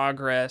that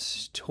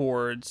progress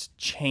towards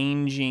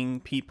changing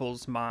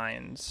people's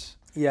minds,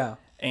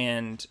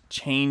 and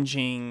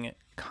changing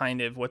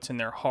kind of what's in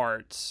their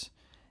hearts,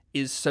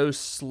 is so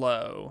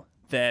slow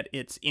that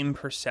it's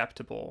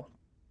imperceptible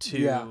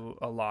to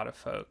a lot of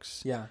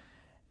folks. Yeah.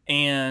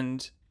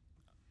 And,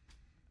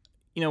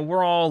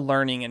 we're all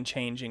learning and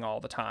changing all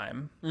the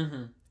time.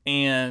 Mm-hmm.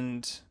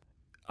 And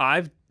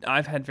I've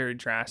had very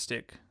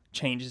drastic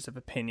changes of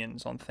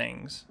opinions on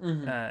things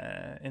in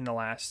the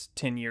last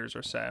 10 years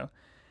or so.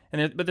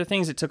 But they're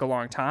things that took a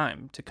long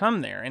time to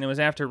come there. And it was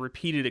after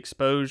repeated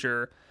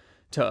exposure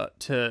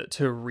to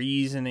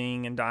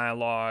reasoning and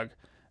dialogue,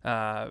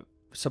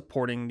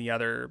 supporting the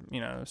other,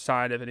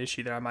 side of an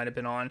issue that I might have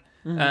been on,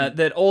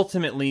 that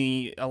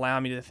ultimately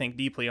allowed me to think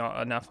deeply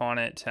enough on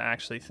it to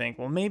actually think,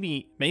 well,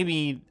 maybe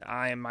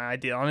my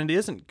idea on it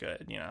isn't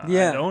good.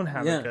 I don't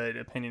have a good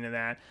opinion of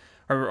that,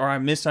 or I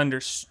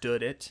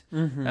misunderstood it.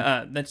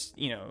 That's,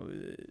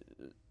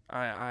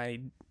 I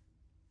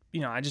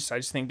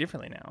just think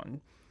differently now.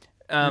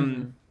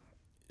 And,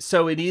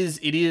 so it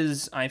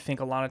is, I think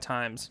a lot of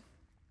times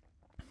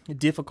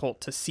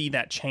difficult to see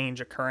that change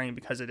occurring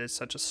because it is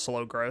such a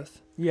slow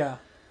growth. Yeah.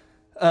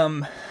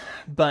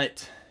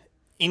 But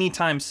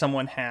anytime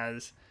someone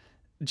has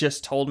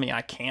just told me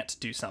I can't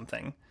do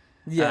something,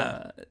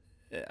 I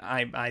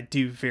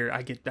get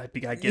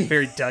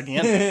very dug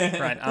in,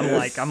 right?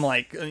 I'm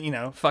like,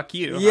 fuck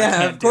you.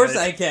 Yeah, of course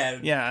I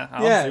can. Yeah,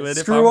 I'll do it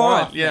if I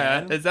want.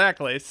 Yeah,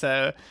 exactly.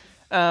 So,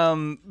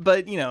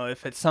 but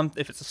if it's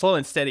a slow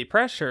and steady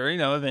pressure,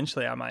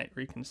 eventually I might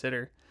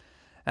reconsider.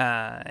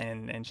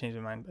 And change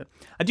my mind. But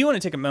I do want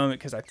to take a moment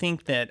because I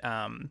think that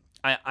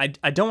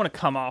I don't want to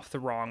come off the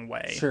wrong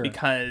way. Sure.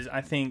 Because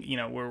I think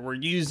we're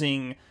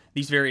using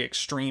these very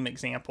extreme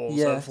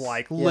examples of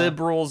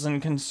liberals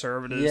and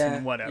conservatives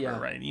and whatever,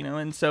 right?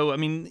 And so I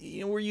mean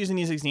we're using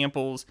these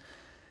examples.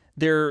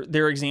 They're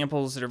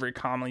examples that are very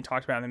commonly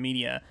talked about in the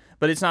media,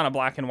 but it's not a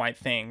black and white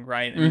thing,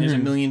 right? I mean, there's a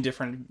million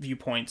different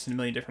viewpoints and a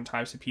million different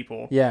types of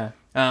people. Yeah.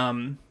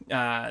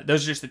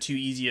 Those are just the two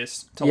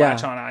easiest to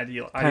latch on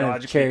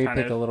ideologically, cherry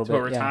pick a little bit,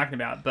 what we're talking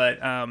about.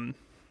 But I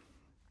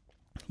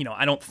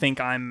don't think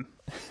I'm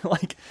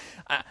like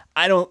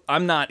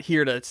I'm not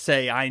here to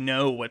say I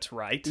know what's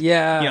right.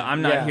 Yeah.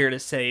 I'm not here to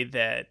say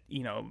that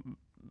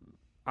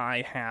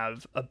I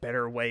have a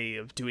better way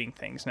of doing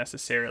things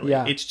necessarily.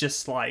 Yeah. It's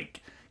just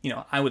like,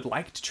 I would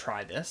like to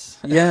try this.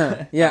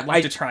 Yeah. Yeah. I'd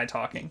like to try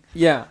talking.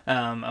 Yeah.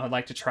 I would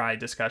like to try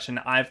discussion.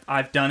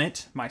 I've done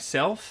it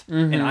myself,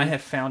 and I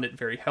have found it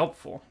very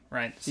helpful.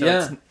 Right.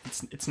 So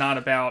it's not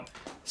about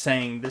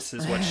saying this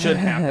is what should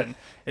happen.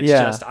 It's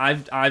just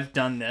I've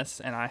done this,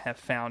 and I have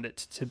found it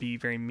to be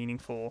very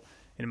meaningful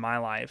in my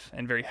life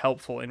and very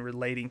helpful in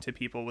relating to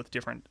people with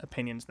different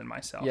opinions than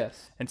myself.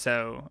 Yes. And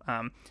so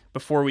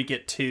before we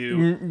get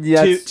too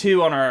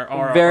on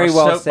our very our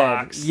well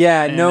soapbox, said.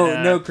 Yeah. and,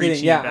 No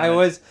kidding. Yeah. I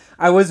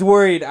was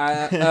worried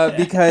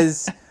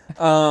because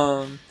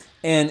and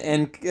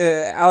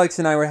Alex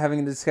and I were having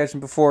a discussion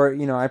before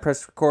I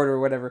pressed record or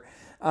whatever.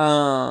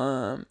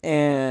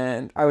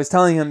 And I was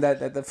telling him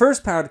that the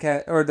first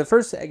podcast, or the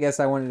first guest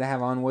I wanted to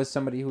have on, was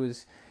somebody who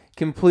was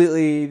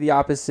completely the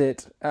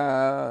opposite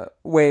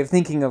way of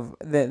thinking of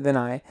than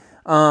I.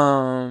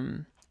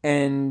 And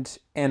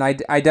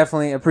I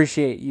definitely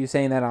appreciate you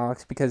saying that,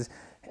 Alex, because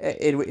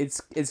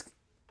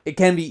it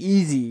can be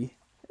easy.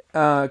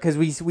 Because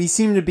we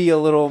seem to be a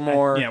little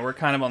more we're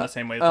kind of on the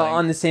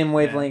same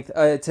wavelength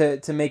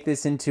to make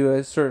this into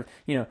a sort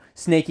of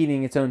snake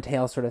eating its own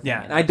tail sort of thing.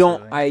 And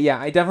absolutely.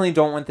 I definitely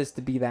don't want this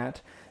to be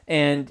that,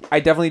 and I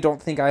definitely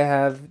don't think I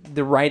have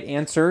the right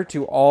answer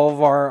to all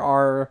of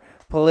our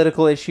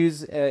political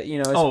issues.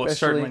 Especially,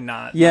 certainly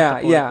not. Yeah,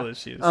 not the political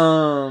issues.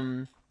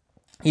 And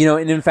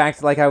in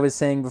fact, like I was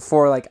saying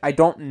before, like I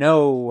don't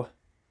know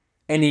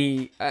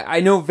I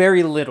know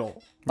very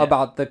little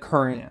about the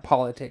current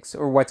politics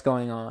or what's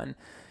going on.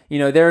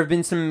 There have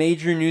been some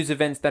major news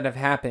events that have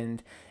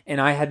happened,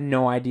 and I had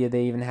no idea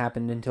they even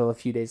happened until a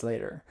few days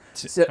later.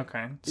 So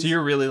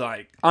you're really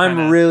like...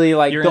 I'm really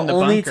like...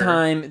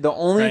 The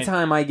only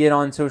time I get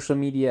on social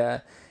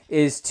media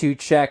is to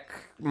check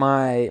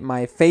my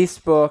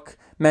Facebook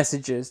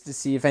messages to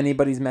see if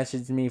anybody's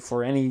messaged me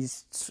for any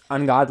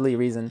ungodly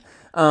reason.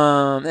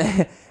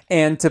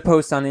 And to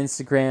post on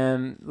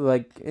Instagram,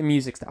 like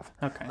music stuff.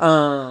 Okay.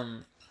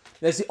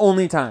 That's the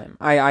only time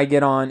I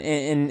get on,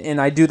 and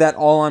I do that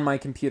all on my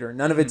computer.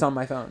 None of it's on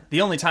my phone.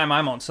 The only time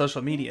I'm on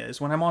social media is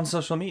when I'm on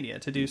social media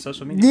to do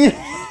social media.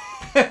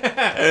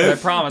 I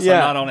promise I'm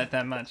not on it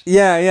that much.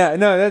 Yeah.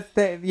 No,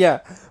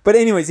 But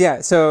anyways,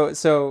 So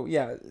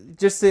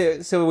just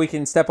so we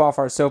can step off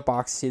our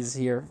soapboxes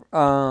here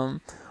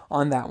on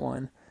that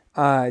one.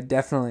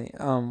 Definitely.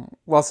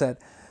 Well said.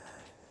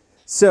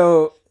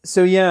 So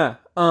yeah.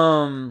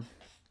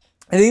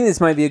 I think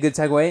this might be a good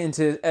segue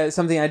into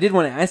something I did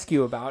want to ask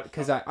you about,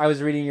 because I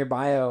was reading your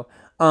bio,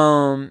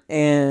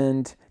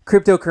 and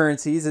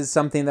cryptocurrencies is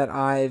something that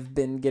I've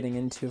been getting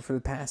into for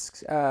the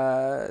past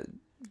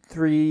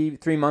 3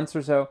 months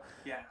or so.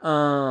 Yeah.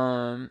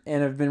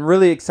 And I've been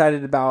really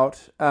excited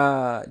about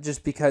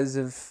just because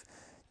of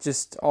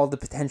just all the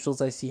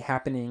potentials I see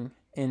happening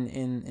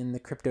in the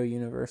crypto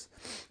universe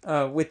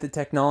with the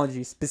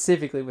technology,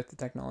 specifically with the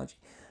technology.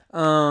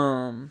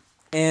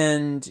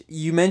 And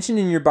you mentioned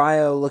in your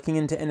bio looking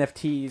into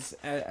NFTs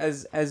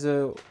as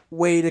a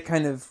way to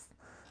kind of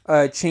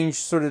change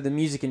sort of the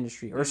music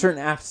industry or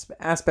certain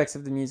aspects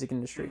of the music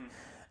industry.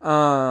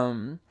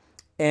 And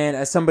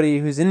as somebody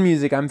who's in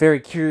music, I'm very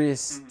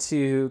curious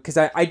because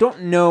I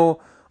don't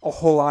know a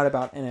whole lot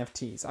about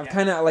NFTs. I've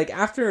kind of, like,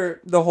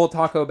 after the whole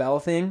Taco Bell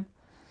thing.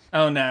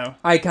 Oh no!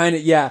 I kind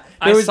of that. Yeah,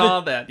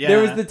 there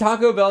was the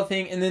Taco Bell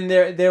thing, and then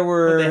there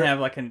were. Did they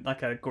have like a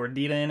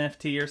Gordita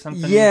NFT or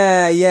something?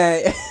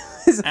 Yeah.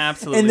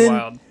 Absolutely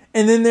wild.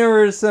 And then there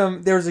was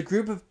a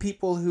group of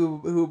people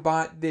who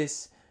bought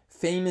this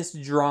famous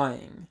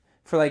drawing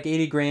for like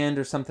 $80,000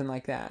 or something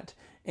like that,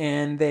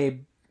 and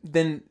they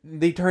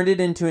turned it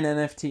into an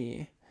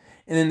NFT,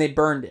 and then they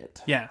burned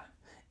it. Yeah.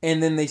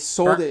 And then they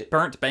sold it.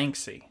 Burnt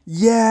Banksy.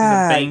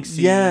 Yeah. It was a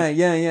Banksy. Yeah.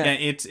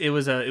 It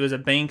was a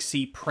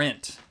Banksy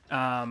print.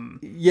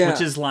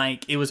 Which is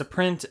like, it was a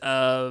print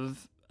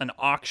of an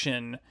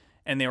auction,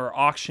 and they were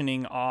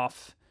auctioning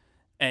off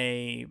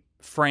a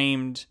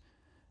framed.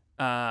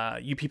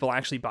 You people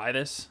actually buy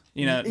this?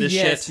 You know, this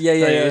shit. Yeah.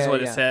 Is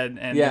what it said,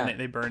 and then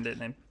they burned it.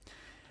 And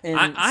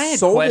I had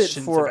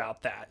questions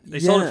about that. They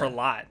sold it for a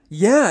lot.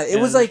 Yeah, it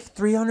was like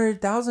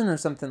 300,000 or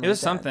something. It was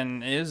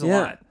something. It was a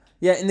lot.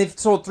 Yeah, and they've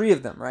sold 3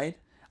 of them, right?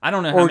 I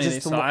don't know how many they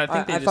sold. I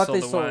think they just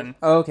sold the one.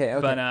 Oh, okay.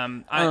 But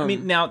I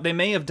mean, now they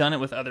may have done it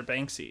with other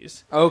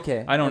Banksies.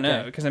 Okay. I don't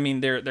know, because I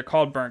mean they're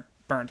called burnt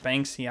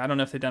Banksy. I don't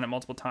know if they've done it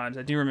multiple times.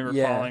 I do remember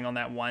following on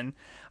that one.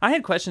 I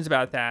had questions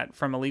about that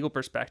from a legal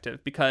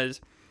perspective because,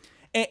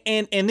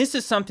 and this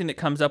is something that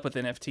comes up with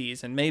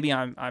NFTs, and maybe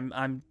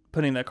I'm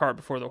putting the cart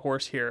before the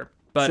horse here,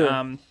 but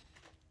sure.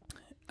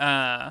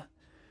 I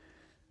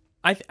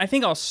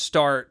think I'll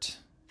start.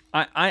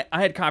 I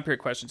had copyright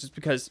questions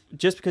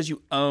just because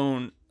you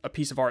own a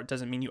piece of art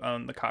doesn't mean you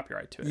own the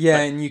copyright to it. Yeah,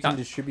 and you can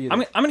distribute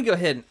it. I'm going to go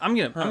ahead and I'm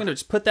going to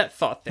just put that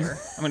thought there.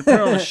 I'm going to put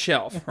it on the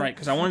shelf, right?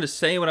 Because I wanted to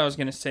say what I was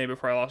going to say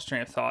before I lost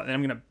train of thought, and I'm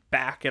going to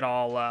back it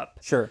all up.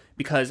 Sure.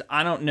 Because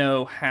I don't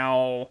know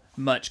how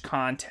much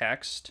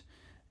context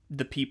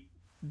the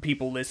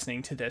people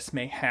listening to this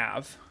may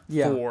have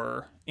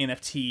for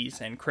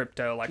NFTs and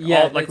crypto, like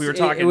we were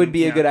talking. It would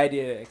be a good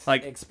idea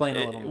to explain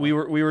a little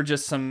more. We were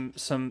just some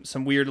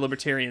weird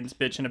libertarians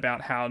bitching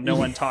about how no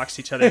one talks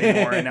to each other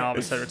anymore, and now all of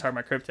a sudden we're talking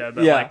about crypto.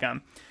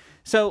 But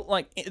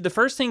so the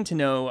first thing to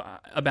know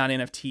about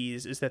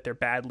NFTs is that they're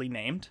badly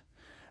named.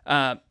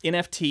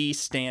 NFT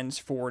stands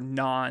for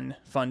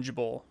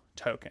non-fungible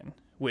token,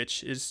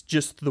 which is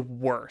just the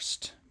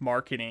worst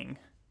marketing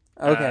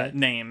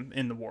name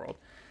in the world.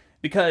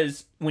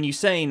 Because when you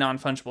say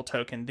non-fungible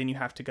token, then you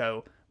have to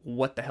go,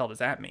 what the hell does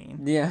that mean?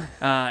 Yeah.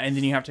 And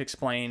then you have to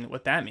explain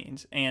what that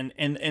means. And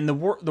the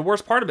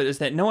worst part of it is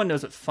that no one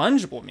knows what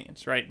fungible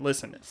means, right?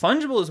 Listen,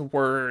 fungible is a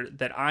word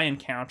that I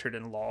encountered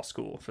in law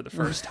school for the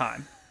first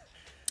time.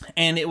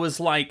 And it was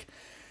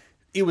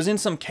in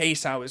some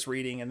case I was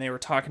reading, and they were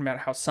talking about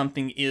how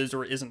something is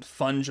or isn't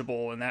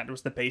fungible, and that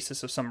was the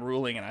basis of some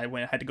ruling, and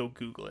I had to go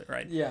Google it,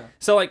 right? Yeah.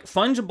 So, like,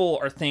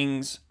 fungible are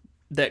things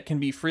that can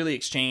be freely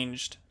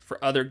exchanged for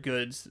other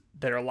goods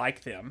that are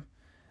like them,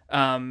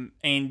 and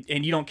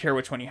you don't care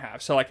which one you have.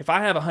 So, like, if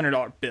I have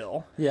 $100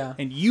 bill,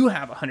 and you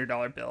have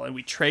 $100 bill, and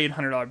we trade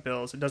 $100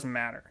 bills, it doesn't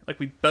matter. Like,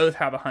 we both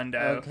have a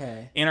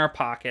hundo in our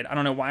pocket. I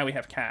don't know why we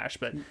have cash,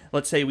 but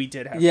let's say we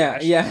did have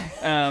cash.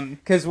 Yeah.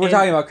 Because we're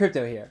talking about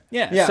crypto here.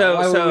 Yeah.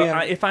 So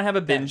if I have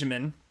a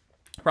Benjamin,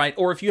 right,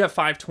 or if you have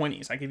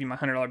 520s, I give you my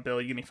 $100 bill,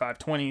 you give me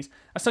 520s,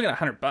 I still get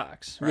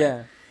 $100,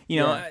 right?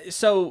 Yeah.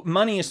 So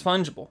money is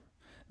fungible.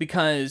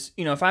 Because,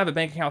 if I have a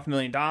bank account with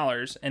 $1 million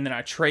and then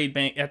I trade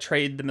the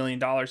 $1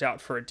 million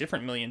out for a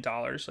different $1 million,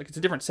 like, it's a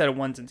different set of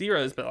ones and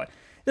zeros, but, like,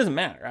 it doesn't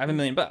matter. I have $1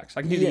 million.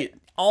 I can do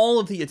all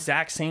of the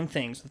exact same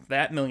things with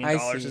that $1 million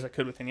as I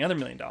could with any other $1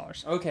 million.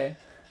 Okay.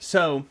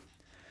 So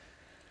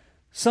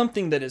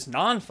something that is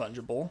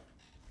non-fungible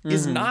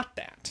is not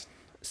that.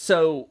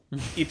 So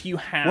if you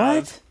have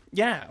what?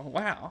 Yeah,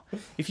 wow.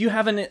 If you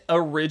have an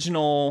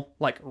original,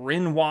 like,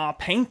 Renoir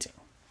painting.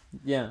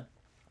 Yeah.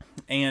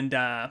 And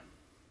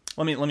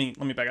Let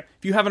me back up.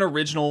 If you have an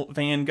original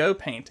Van Gogh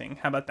painting,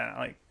 how about that?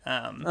 Like,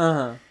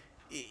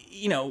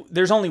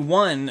 there's only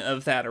one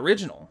of that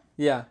original.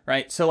 Yeah.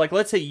 Right. So, like,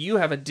 let's say you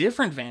have a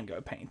different Van Gogh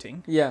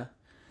painting. Yeah.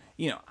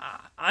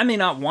 I may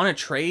not want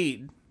to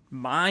trade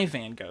my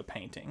Van Gogh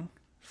painting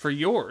for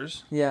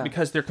yours. Yeah.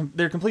 Because they're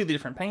completely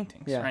different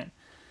paintings. Yeah. Right.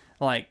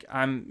 Like,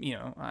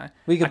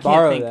 we could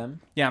borrow them.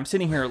 Yeah, I'm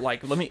sitting here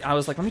like, let me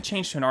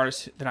change to an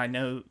artist that I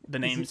know the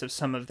names of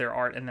some of their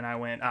art, and then I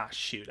went,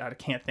 shoot, I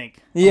can't think.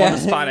 Yeah. On the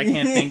spot, I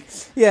can't think.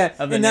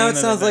 And now it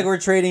sounds like we're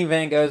trading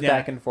Van Goghs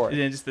back and forth.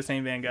 It's just the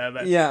same Van Gogh,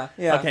 but yeah.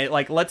 Okay,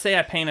 like, let's say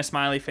I paint a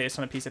smiley face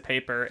on a piece of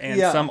paper,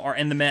 and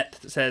and the Met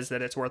says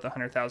that it's worth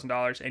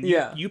 $100,000,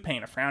 and you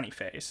paint a frowny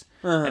face,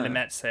 and the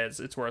Met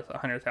says it's worth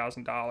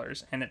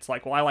 $100,000, and it's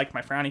like, well, I like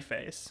my frowny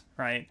face,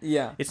 right?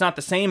 Yeah. It's not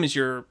the same as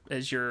your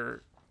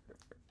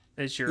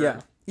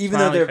even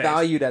though they're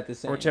valued at the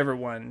same, or whichever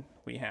one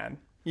we had.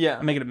 Yeah.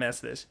 I'm making a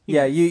mess of this. You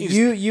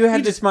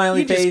had the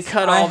smiley face. You just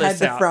cut all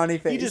this out. I had the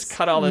frowny face. You just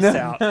cut all this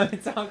out. No,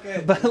 it's all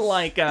good. But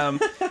like,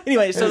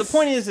 anyway, so the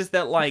point is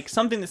that like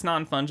something that's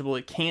non-fungible,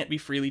 it can't be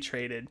freely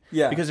traded.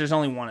 Yeah. Because there's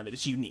only one of it.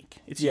 It's unique.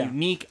 It's a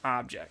unique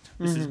object.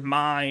 This is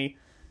my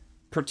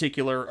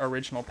particular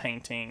original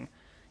painting.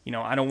 You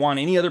know, I don't want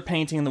any other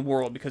painting in the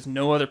world because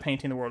no other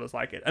painting in the world is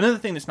like it. Another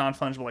thing that's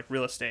non-fungible, like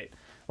real estate,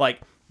 like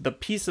the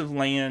piece of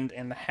land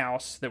and the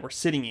house that we're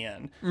sitting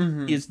in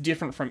is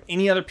different from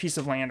any other piece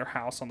of land or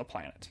house on the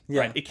planet.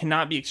 Yeah. Right? It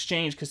cannot be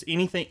exchanged because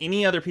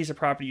any other piece of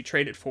property you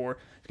trade it for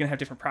is going to have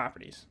different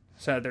properties.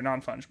 So they're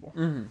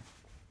non-fungible.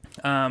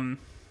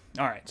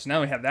 All right, so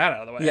now we have that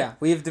out of the way. Yeah,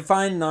 we have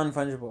defined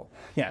non-fungible.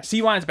 Yeah,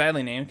 see why it's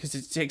badly named? Because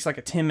it takes like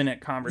a 10-minute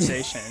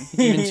conversation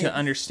even to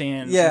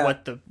understand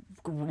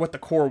what the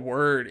core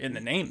word in the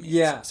name means.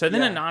 Yeah. So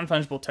then a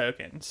non-fungible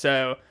token.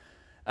 So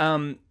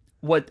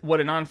what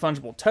a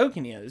non-fungible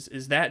token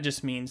is that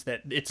just means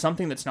that it's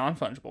something that's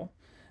non-fungible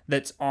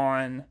that's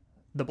on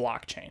the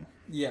blockchain.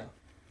 Yeah.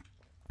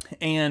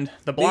 And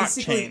the blockchain...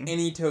 Basically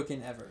any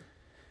token ever.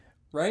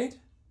 Right?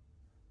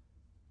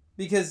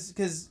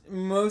 Because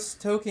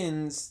most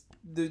tokens,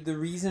 the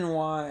reason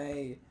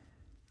why...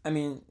 I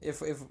mean,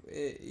 if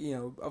you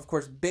know, of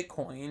course,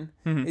 Bitcoin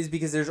is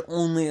because there's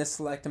only a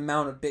select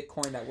amount of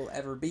Bitcoin that will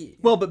ever be.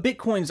 Well, but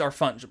Bitcoins are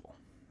fungible,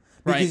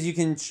 right? Because you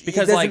can.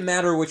 Because it doesn't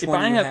matter which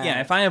one you have.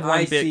 Yeah, if I have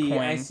one Bitcoin,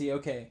 I see.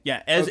 Okay.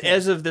 Yeah,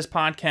 as of this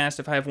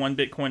podcast, if I have one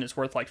Bitcoin, it's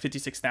worth like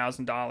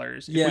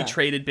 $56,000. If we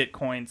traded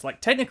Bitcoins,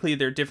 like technically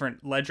they're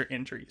different ledger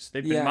entries.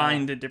 They've been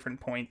mined at different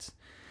points.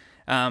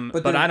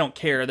 But I don't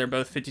care. They're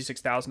both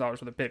 $56,000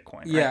 worth of Bitcoin.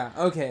 Right? Yeah.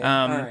 Okay.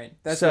 All right.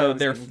 That's so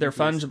they're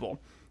fungible.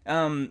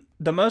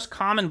 The most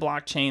common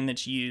blockchain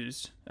that's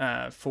used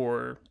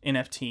for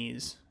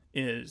NFTs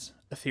is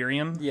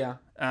Ethereum.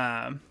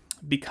 Yeah.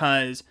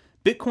 Because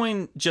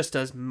Bitcoin just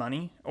does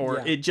money,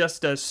 or it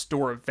just does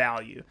store of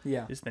value.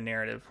 Yeah. Is the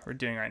narrative we're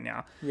doing right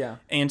now. Yeah.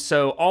 And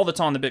so all that's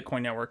on the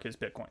Bitcoin network is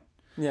Bitcoin.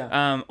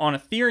 Yeah. On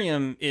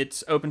Ethereum,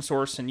 it's open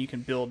source and you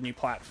can build new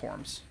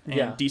platforms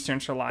and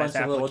decentralized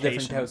applications. Little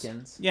different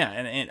tokens. Yeah,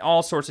 and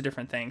all sorts of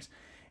different things.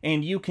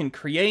 And you can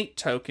create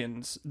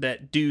tokens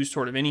that do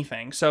sort of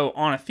anything. So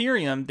on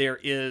Ethereum, there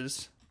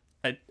is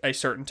a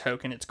certain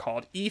token. It's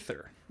called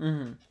Ether.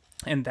 Mm-hmm.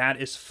 And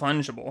that is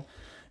fungible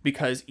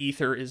because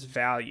Ether is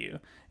value.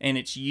 And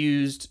it's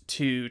used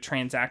to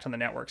transact on the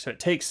network. So it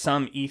takes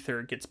some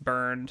Ether, gets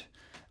burned,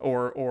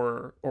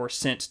 or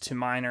sent to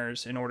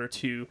miners in order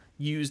to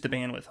use the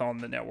bandwidth on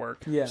the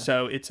network. Yeah.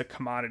 So it's a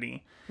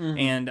commodity. Mm-hmm.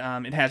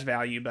 And it has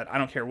value, but I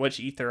don't care which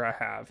Ether I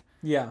have.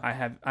 Yeah.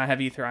 I have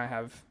Ether, I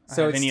have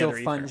so it's any still other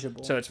Ether.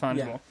 Fungible. So it's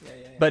fungible.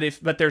 Yeah.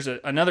 But there's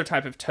another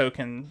type of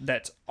token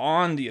that's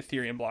on the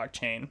Ethereum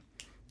blockchain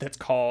that's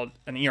called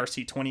an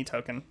ERC20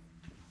 token.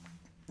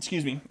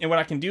 Excuse me. And what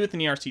I can do with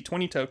an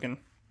ERC20 token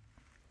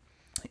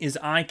is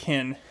I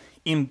can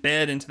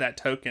embed into that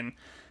token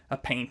a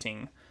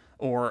painting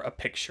or a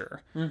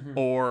picture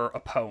or a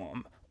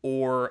poem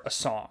or a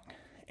song.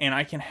 And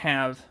I can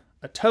have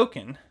a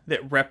token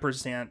that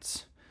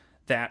represents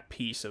that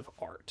piece of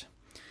art.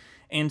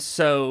 And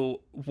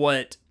so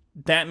what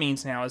that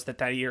means now is that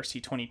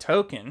ERC20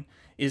 token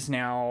is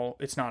now,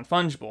 it's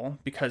non-fungible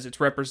because it's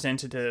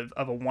representative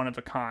of a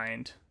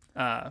one-of-a-kind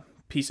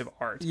piece of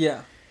art.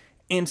 Yeah.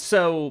 And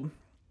so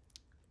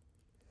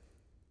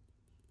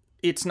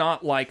it's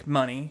not like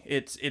money.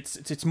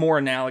 It's more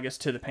analogous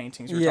to the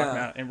paintings we're talking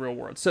about in real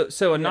world. So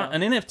an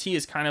NFT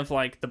is kind of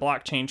like the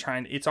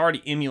blockchain it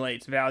already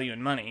emulates value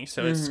in money.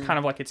 So it's kind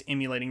of like it's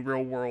emulating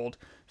real world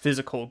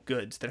physical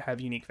goods that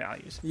have unique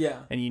values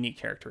and unique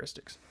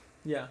characteristics.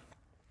 Yeah.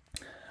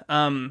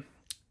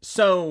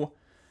 So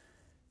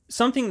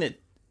something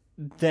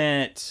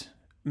that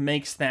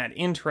makes that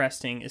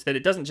interesting is that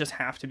it doesn't just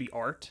have to be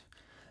art.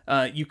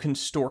 You can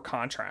store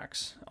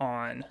contracts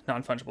on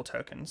non-fungible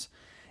tokens.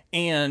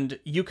 And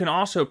you can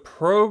also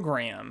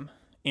program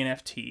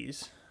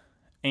NFTs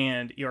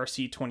and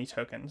ERC20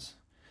 tokens.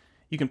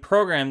 You can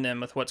program them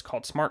with what's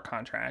called smart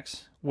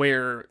contracts,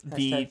 where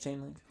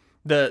the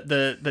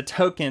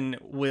token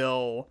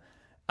will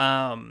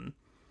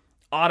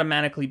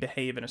automatically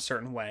behave in a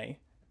certain way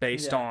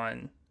based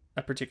on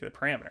a particular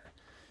parameter.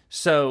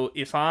 So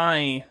if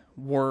I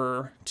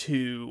were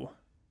to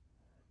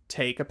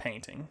take a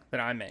painting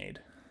that I made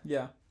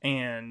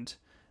and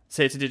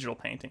say it's a digital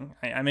painting.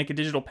 I make a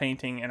digital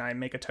painting and I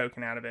make a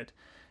token out of it,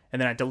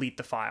 and then I delete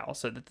the file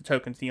so that the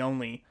token's the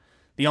only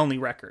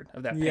record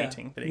of that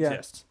painting that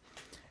exists.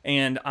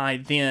 And I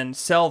then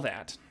sell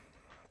that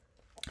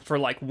for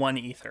like 1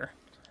 Ether.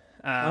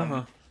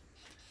 And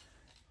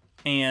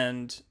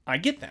I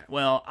get that.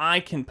 Well, I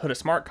can put a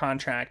smart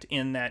contract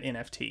in that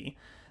NFT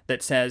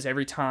that says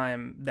every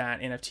time that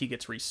NFT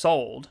gets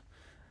resold,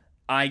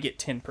 I get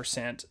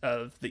 10%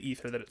 of the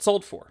Ether that it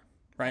sold for.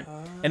 Right?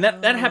 And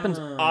that happens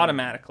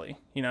automatically.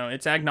 You know,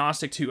 it's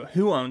agnostic to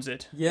who owns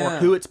it or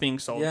who it's being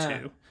sold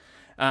to.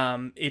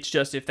 It's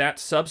just if that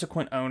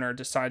subsequent owner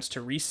decides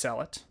to resell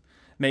it,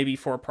 maybe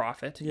for a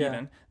profit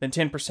even, then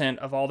 10%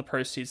 of all the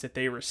proceeds that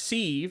they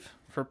receive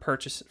for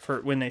purchase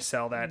for when they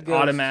sell that Goes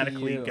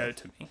automatically to you. go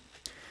to me.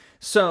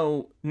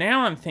 So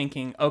now I'm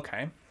thinking,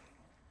 okay,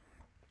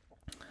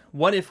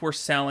 what if we're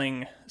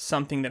selling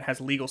something that has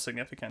legal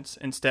significance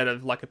instead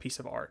of like a piece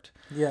of art?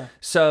 Yeah.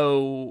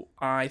 So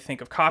I think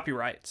of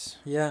copyrights,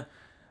 Yeah.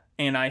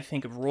 and I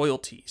think of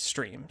royalty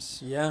streams,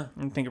 Yeah.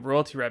 and think of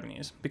royalty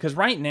revenues. Because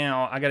right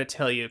now, I got to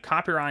tell you,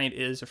 copyright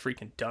is a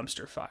freaking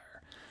dumpster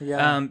fire.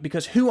 Yeah.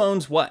 Because who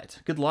owns what?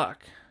 Good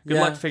luck. Good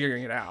Yeah. luck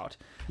figuring it out.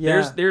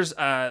 Yeah. There's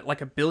like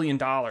 $1 billion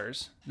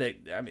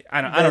that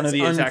I don't know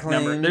the exact number.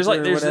 unclaimed There's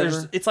like or there's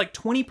whatever. it's like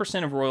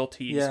 20% of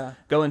royalties Yeah.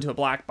 go into a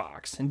black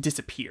box and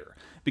disappear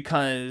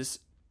because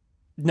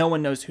no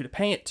one knows who to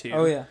pay it to.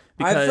 Oh yeah.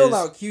 Because I filled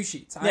out Q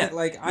sheets. Yeah.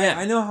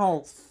 I know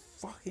how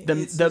fucking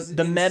the it's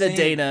insane.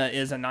 metadata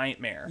is a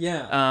nightmare.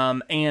 Yeah.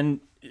 And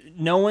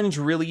no one's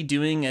really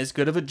doing as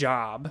good of a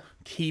job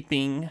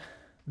keeping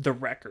the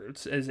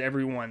records as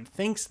everyone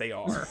thinks they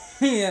are.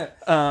 Yeah.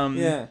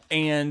 Yeah.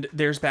 And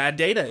there's bad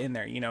data in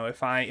there. You know,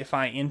 if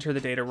I enter the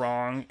data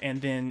wrong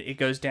and then it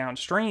goes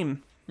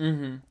downstream.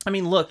 Mm-hmm. I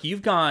mean, look,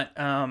 you've got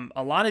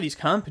a lot of these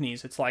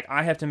companies. It's like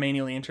I have to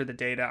manually enter the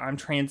data. I'm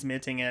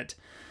transmitting it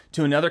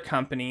to another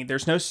company.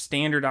 There's no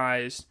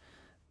standardized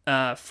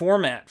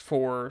format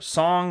for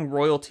song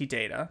royalty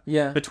data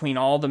Yeah. between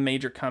all the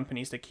major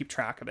companies that keep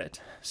track of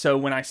it. So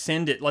when I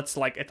send it,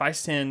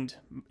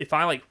 if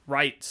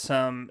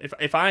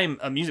I'm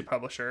a music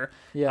publisher,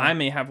 Yeah. I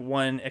may have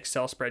one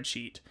Excel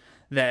spreadsheet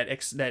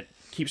that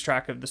keeps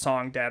track of the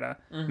song data,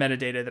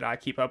 metadata that I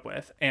keep up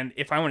with. And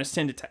if I want to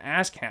send it to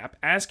ASCAP,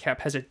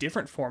 ASCAP has a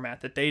different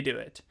format that they do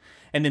it.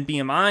 And then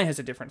BMI has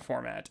a different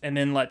format. And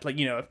then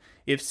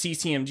if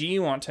CCMG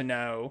want to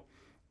know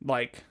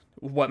like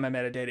what my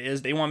metadata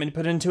is, they want me to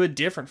put it into a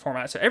different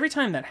format. So every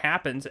time that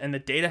happens and the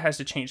data has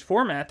to change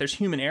format, there's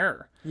human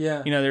error.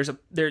 Yeah. You know,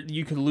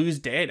 you could lose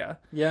data.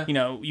 Yeah. You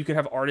know, you could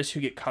have artists who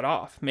get cut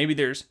off. Maybe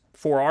there's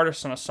 4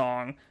 artists on a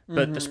song,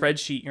 but the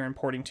spreadsheet you're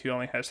importing to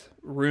only has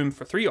room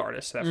for 3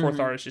 artists. So that 4th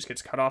artist just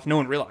gets cut off. No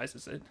one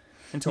realizes it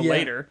until Yeah.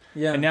 later.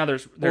 Yeah. And now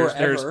there's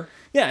ever.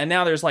 and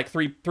now there's like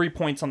three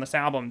points on this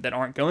album that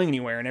aren't going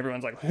anywhere, and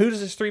everyone's like, who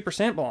does this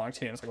 3% belong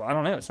to? And it's like, well, I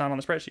don't know. It's not on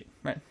the spreadsheet,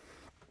 right?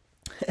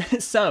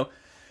 So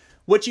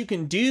what you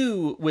can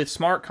do with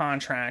smart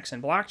contracts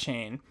and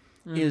blockchain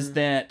is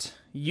that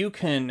you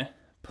can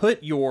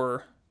put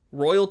your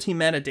royalty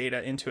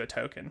metadata into a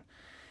token.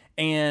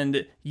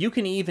 And you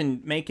can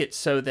even make it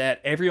so that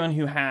everyone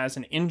who has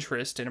an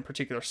interest in a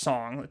particular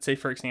song, let's say,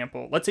 for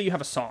example, let's say you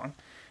have a song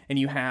and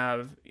you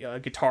have a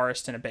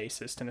guitarist and a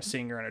bassist and a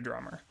singer and a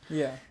drummer.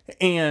 Yeah.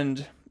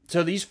 And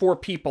so these 4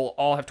 people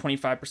all have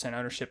 25%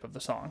 ownership of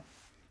the song.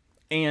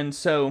 And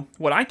so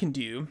what I can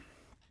do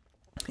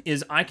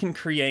is I can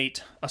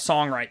create a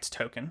song rights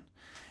token,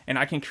 and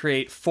I can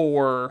create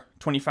 4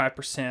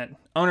 25%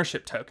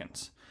 ownership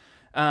tokens.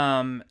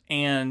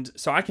 And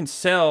so I can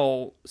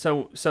sell.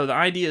 So the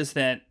idea is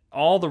that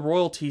all the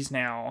royalties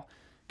now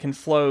can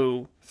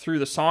flow through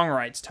the song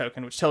rights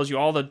token, which tells you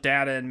all the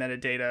data and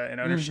metadata and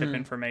ownership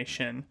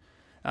information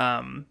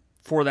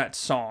for that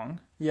song.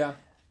 Yeah.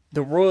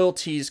 The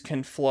royalties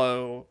can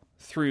flow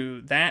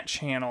through that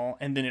channel,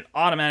 and then it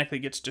automatically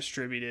gets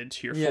distributed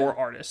to your 4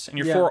 artists, and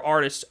your 4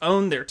 artists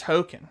own their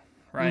token,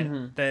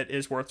 right? That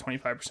is worth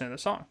 25% of the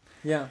song.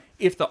 Yeah.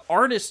 If the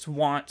artist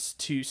wants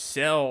to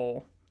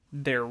sell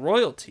their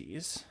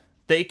royalties,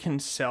 they can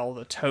sell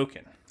the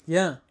token.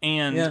 Yeah.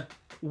 And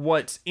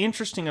what's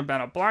interesting about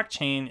a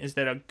blockchain is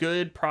that a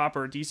good,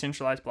 proper,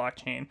 decentralized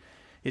blockchain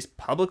is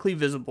publicly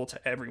visible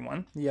to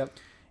everyone. Yep.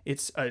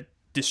 It's a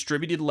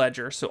distributed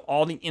ledger, so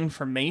all the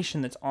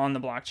information that's on the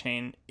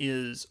blockchain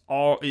is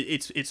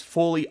it's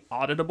fully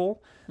auditable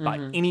by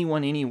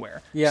anyone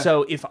anywhere. Yeah.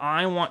 So if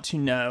I want to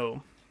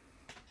know,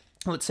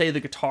 let's say the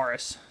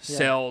guitarist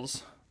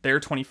sells their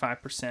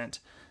 25%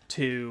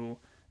 to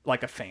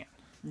like a fan,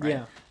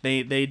 right?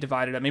 Yeah. They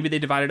divide it up. Maybe they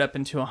divide it up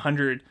into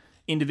 100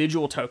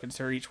 individual tokens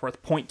that are each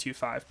worth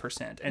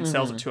 0.25% and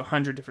sells it to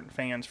 100 different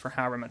fans for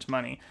however much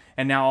money.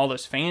 And now all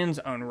those fans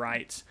own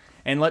rights.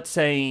 And let's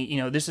say,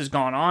 this has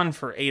gone on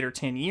for 8 or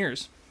 10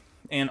 years,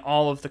 and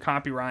all of the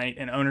copyright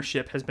and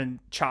ownership has been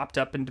chopped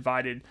up and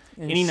divided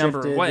And any number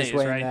of shifted ways, this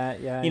way and right?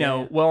 that,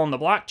 yeah. Well, on the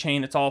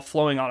blockchain, it's all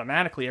flowing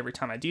automatically every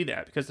time I do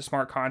that because the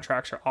smart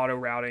contracts are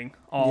auto-routing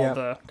all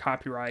the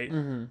copyright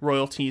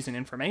royalties and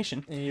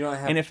information. And you don't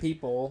have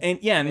people. And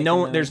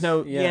there's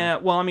no.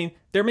 Well, I mean,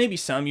 there may be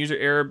some user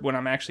error when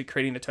I'm actually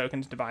creating the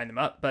tokens, dividing them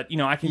up, but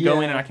I can go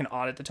in and I can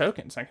audit the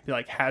tokens. I can be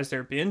like, has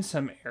there been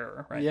some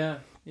error, right? Yeah.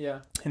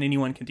 Yeah. And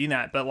anyone can do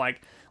that. But like,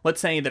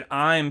 let's say that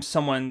I'm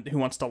someone who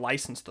wants to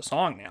license the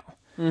song now,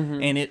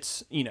 and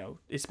it's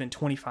it's been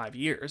 25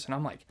 years, and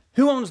I'm like,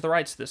 who owns the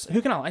rights to this? Who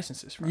can I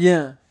license this from?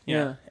 Yeah.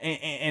 Yeah.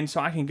 And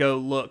so I can go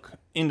look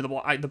into the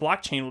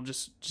blockchain will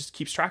just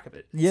keeps track of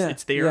it.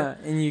 It's there. Yeah.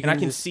 And I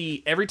can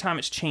see every time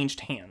it's changed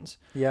hands.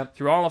 Yep.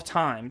 Through all of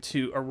time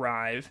to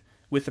arrive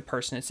with the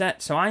person it's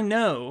at. So I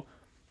know,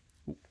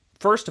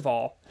 first of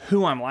all,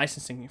 who I'm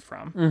licensing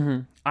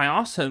from. I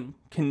also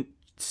can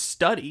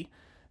study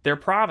their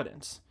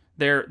provenance,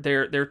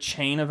 their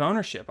chain of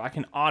ownership. I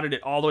can audit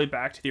it all the way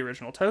back to the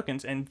original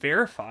tokens and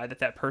verify that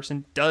that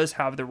person does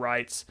have the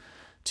rights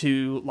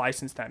to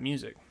license that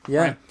music. Yeah.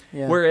 Right?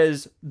 Yeah.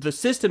 Whereas the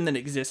system that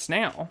exists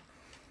now,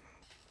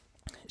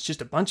 it's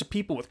just a bunch of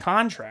people with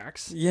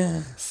contracts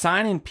Yeah.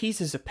 signing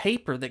pieces of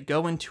paper that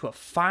go into a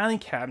filing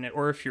cabinet,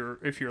 or if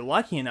you're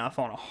lucky enough,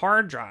 on a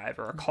hard drive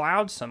or a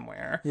cloud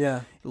somewhere,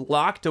 Yeah.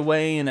 locked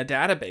away in a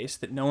database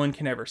that no one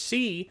can ever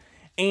see.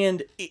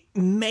 And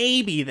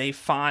maybe they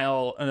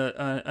file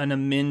an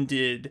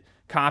amended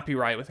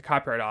copyright with the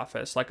Copyright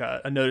Office, like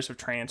a notice of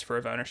transfer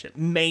of ownership.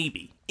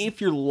 Maybe, if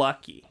you're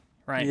lucky,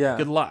 right? Yeah.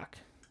 Good luck.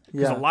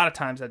 Because Yeah. a lot of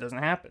times that doesn't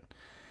happen.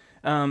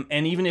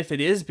 And even if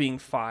it is being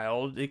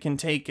filed, it can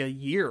take a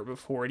year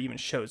before it even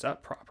shows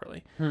up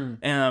properly.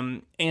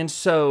 And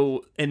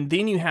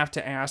then you have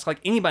to ask, like,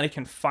 anybody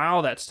can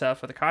file that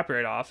stuff with the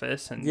Copyright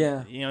Office, and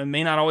Yeah. it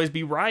may not always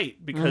be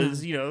right because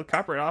the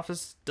Copyright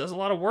Office does a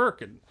lot of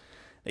work, and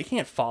they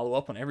can't follow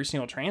up on every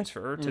single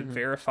transfer to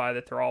verify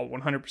that they're all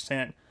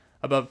 100%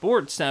 above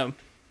board. So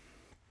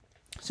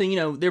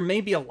there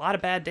may be a lot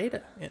of bad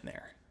data in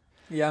there.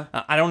 Yeah.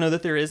 I don't know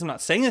that there is. I'm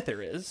not saying that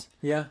there is.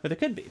 Yeah. But there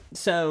could be.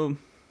 So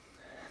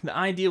the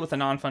idea with a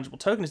non-fungible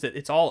token is that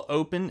it's all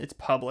open, it's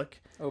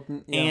public,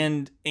 Open. Yeah.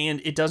 and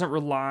it doesn't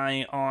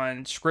rely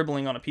on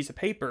scribbling on a piece of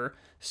paper,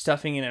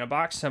 stuffing it in a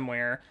box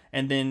somewhere,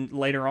 and then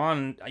later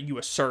on you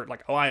assert,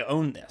 like, oh, I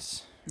own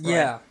this. Right?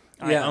 Yeah.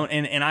 I Yeah. own,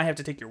 and I have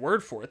to take your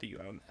word for it that you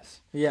own this.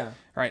 Yeah.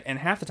 Right? And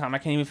half the time I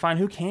can't even find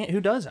who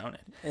does own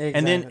it.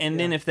 Exactly.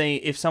 Then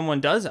if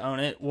someone does own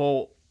it,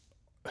 well,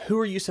 who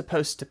are you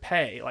supposed to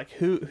pay? Like,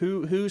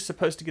 who's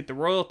supposed to get the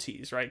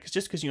royalties, right? Because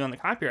just because you own the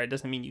copyright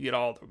doesn't mean you get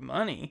all the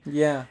money.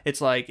 Yeah. It's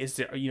like, is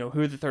there,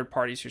 who are the third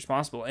parties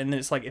responsible? And then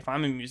it's like, if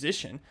I'm a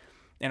musician,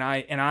 and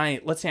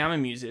I let's say I'm a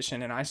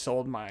musician and I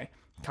sold my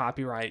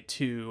copyright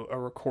to a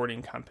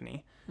recording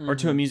company or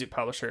to a music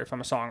publisher. If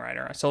I'm a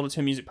songwriter, I sold it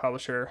to a music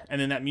publisher,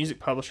 and then that music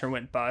publisher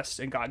went bust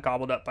and got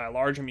gobbled up by a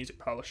larger music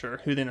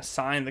publisher, who then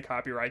assigned the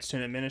copyrights to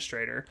an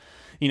administrator,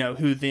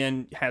 who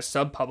then has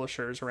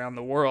sub-publishers around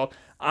the world.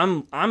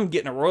 I'm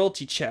getting a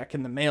royalty check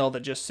in the mail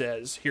that just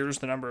says, here's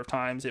the number of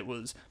times it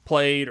was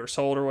played or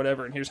sold or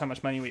whatever, and here's how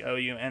much money we owe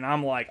you. And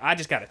I'm like, I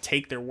just got to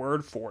take their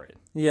word for it.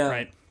 Yeah.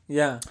 Right?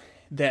 Yeah.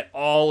 That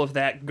all of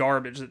that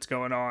garbage that's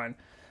going on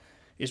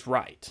is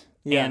right.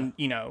 Yeah. And,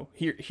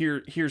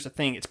 here's the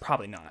thing. It's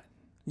probably not.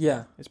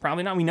 Yeah. It's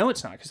probably not. We know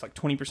it's not, because like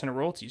 20% of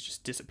royalties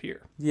just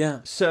disappear.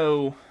 Yeah.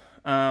 So,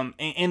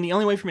 and the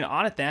only way for me to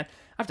audit that,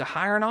 I have to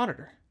hire an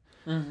auditor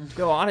to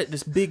go audit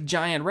this big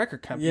giant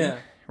record company. Yeah.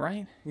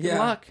 Right? Good Yeah.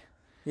 luck.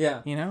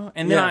 Yeah.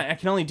 And then I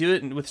can only do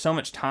it with so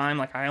much time.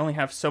 Like, I only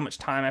have so much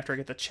time after I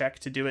get the check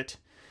to do it.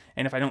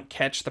 And if I don't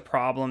catch the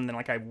problem, then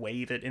like I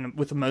waive it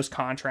with the most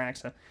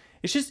contracts.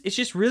 It's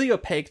just really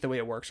opaque the way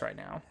it works right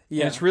now.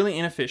 Yeah. And it's really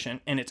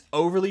inefficient, and it's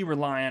overly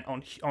reliant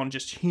on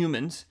just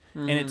humans.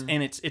 And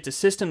it's a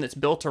system that's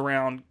built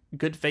around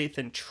good faith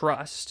and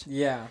trust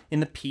Yeah.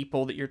 in the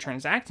people that you're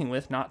transacting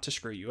with, not to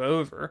screw you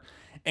over.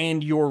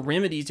 And your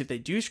remedies, if they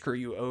do screw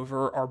you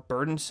over, are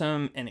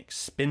burdensome and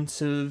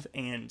expensive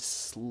and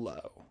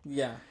slow.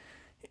 Yeah.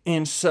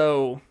 And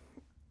so,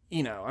 I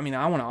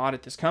want to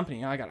audit this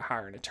company. I got to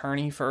hire an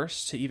attorney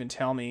first to even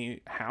tell me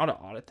how to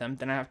audit them.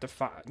 Then I have to,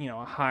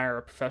 hire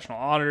a professional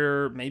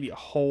auditor, maybe a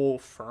whole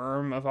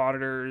firm of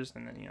auditors,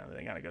 and then,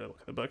 they got to go look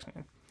at the books.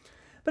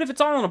 But if it's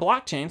all on a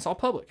blockchain, it's all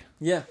public.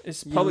 Yeah.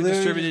 It's You public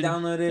literally distributed. just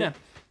download it. Yeah.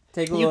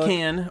 Take a You look.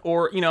 can,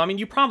 or,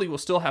 you probably will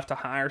still have to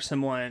hire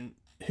someone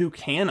who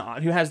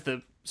who has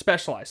the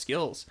specialized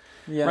skills,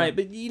 Yeah. right?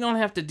 But you don't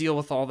have to deal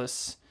with all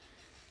this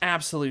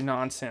absolute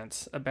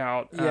nonsense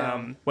about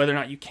Yeah. whether or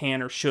not you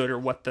can or should, or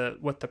what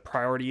the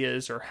priority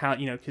is, or how,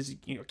 because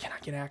can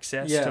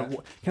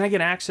I get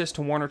access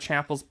to Warner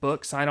Chappell's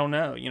books? I don't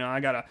know.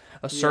 I gotta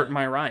assert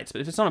my rights.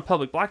 But if it's on a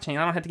public blockchain,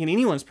 I don't have to get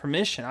anyone's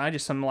permission.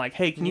 I'm like,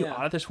 hey, can you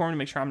audit this for me to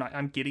make sure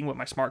I'm getting what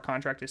my smart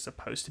contract is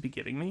supposed to be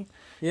giving me,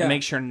 Yeah. and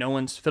make sure no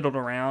one's fiddled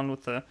around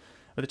with the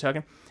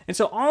token. And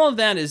so all of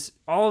that is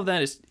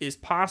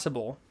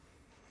possible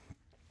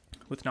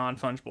with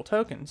non-fungible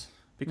tokens,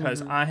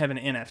 because I have an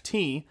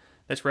NFT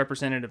that's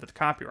representative of the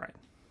copyright.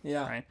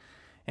 Yeah. Right.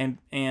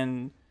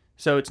 And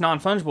so it's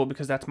non-fungible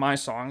because that's my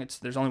song.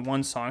 There's only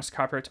one song. It's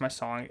copyright to my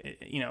song.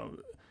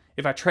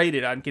 If I trade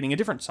it, I'm getting a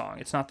different song.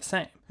 It's not the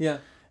same. Yeah.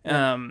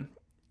 And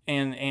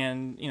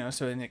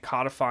so then it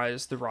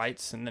codifies the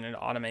rights, and then it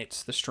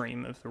automates the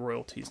stream of the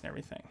royalties and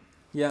everything.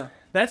 Yeah.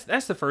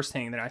 That's the first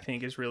thing that I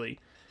think is really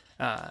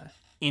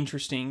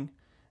interesting,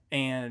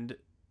 and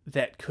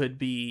that could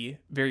be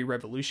very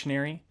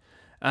revolutionary.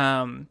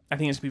 I think it's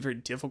going to be very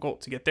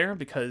difficult to get there,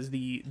 because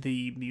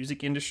the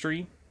music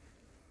industry,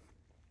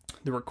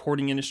 the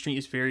recording industry,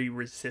 is very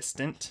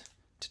resistant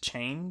to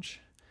change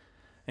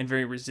and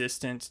very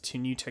resistant to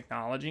new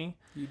technology.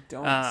 You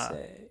don't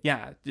say.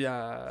 Yeah,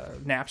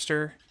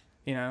 Napster,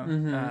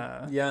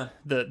 Yeah.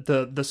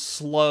 the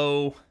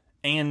slow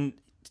and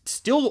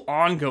still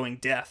ongoing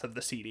death of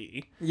the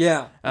CD.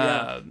 Yeah.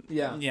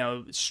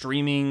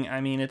 Streaming.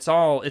 I mean, it's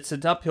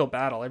an uphill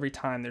battle every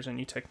time there's a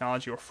new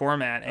technology or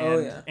format,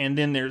 and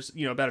then there's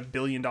about $1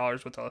 billion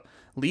worth of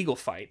legal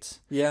fights.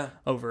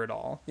 Over it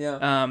all.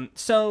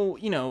 So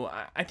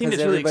I think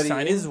it's really exciting.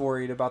 Everybody is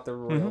worried about the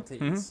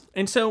royalties.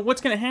 And so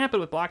what's going to happen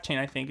with blockchain,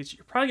 I think, is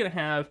you're probably going to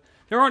have.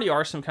 There already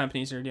are some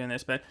companies that are doing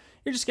this, but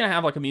you're just going to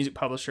have like a music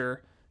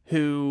publisher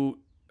who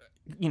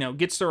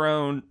gets their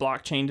own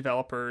blockchain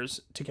developers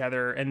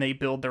together, and they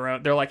build their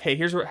own. They're like, hey,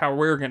 here's how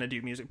we're going to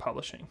do music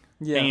publishing.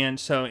 And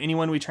so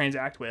anyone we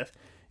transact with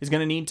is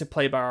going to need to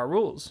play by our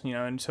rules,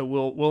 and so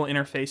we'll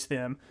interface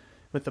them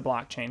with the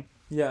blockchain.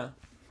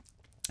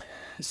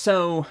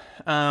 So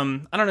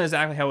I don't know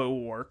exactly how it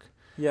will work.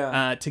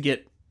 To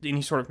get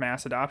any sort of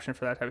mass adoption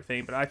for that type of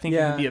thing, but I think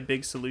it would be a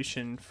big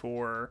solution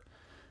for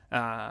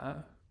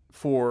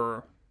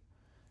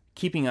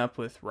keeping up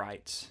with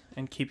rights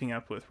and keeping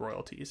up with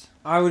royalties.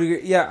 I would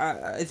agree.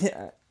 Yeah,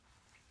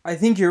 I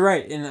think you're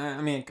right, and I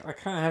mean, I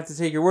kind of have to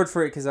take your word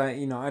for it because I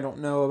don't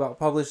know about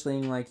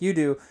publishing like you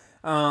do.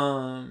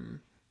 And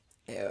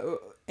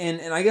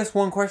I guess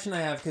one question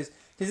I have because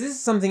this is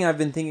something I've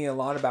been thinking a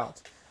lot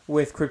about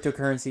with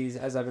cryptocurrencies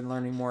as I've been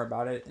learning more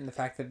about it, and the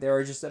fact that there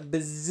are just a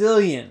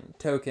bazillion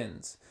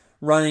tokens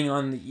running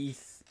on the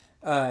ETH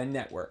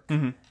network.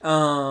 And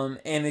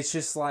it's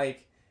just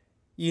like,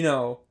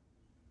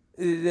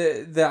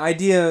 the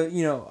idea,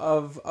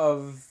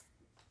 of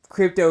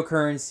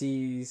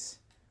cryptocurrencies,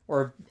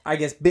 or I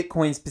guess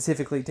Bitcoin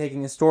specifically,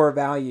 taking a store of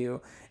value,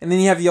 and then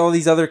you have all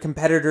these other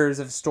competitors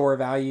of store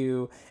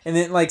value, and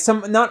then like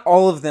not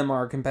all of them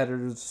are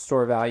competitors of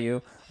store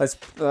value.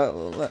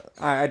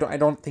 I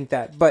don't think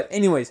that, but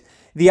anyways,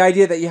 the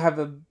idea that you have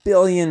a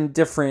billion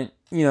different,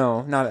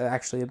 not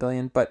actually a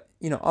billion, but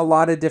a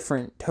lot of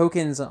different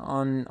tokens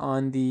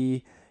on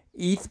the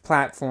ETH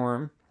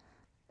platform.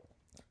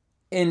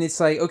 And it's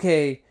like,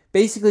 okay,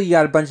 basically you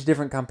got a bunch of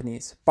different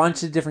companies,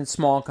 bunch of different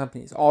small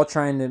companies, all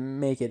trying to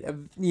make it.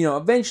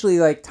 Eventually,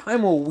 like,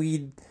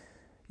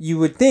 you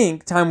would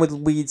think time would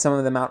weed some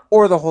of them out,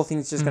 or the whole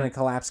thing's just going to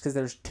collapse because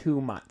there's too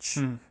much,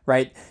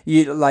 right?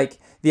 You like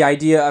the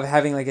idea of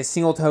having like a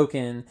single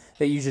token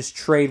that you just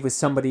trade with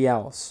somebody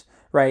else,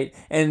 right?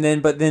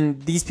 But then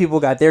these people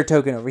got their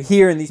token over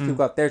here, and these people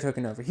got their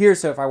token over here.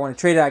 So if I want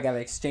to trade it, I got to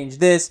exchange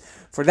this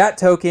for that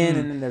token,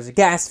 and then there's a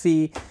gas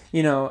fee,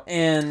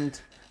 and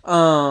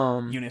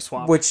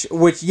Uniswap, which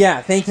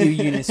thank you,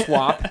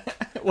 Uniswap.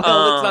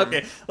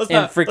 Let's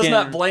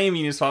not blame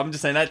Uniswap. I'm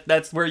just saying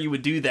that's where you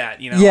would do that.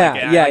 I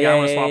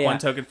want to swap one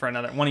token for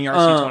another, one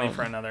ERC20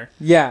 for another.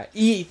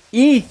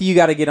 ETH, you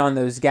got to get on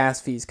those gas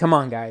fees. Come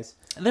on, guys.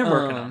 They're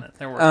working on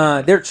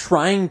it. They're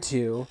trying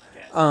to.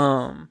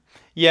 That's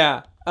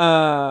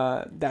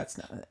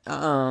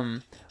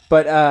not.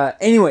 But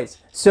anyways,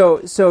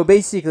 so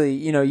basically,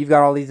 you've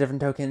got all these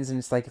different tokens, and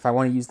it's like, if I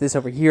want to use this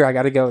over here, I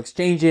got to go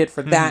exchange it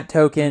for that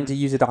token to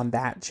use it on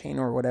that chain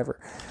or whatever.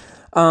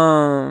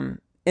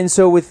 And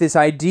so with this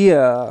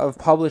idea of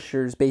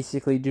publishers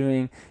basically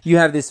you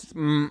have this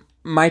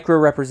micro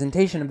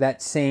representation of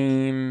that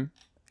same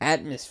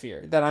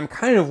atmosphere that I'm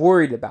kind of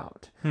worried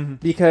about,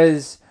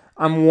 because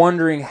I'm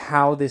wondering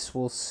how this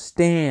will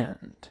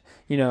stand,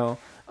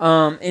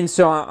 and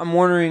so I'm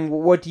wondering,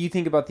 what do you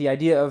think about the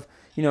idea of,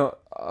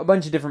 a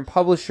bunch of different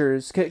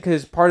publishers?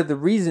 Because part of the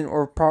reason,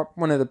 or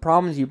one of the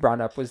problems you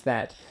brought up, was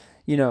that,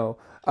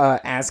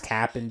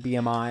 ASCAP and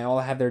BMI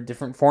all have their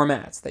different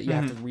formats that you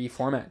have to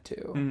reformat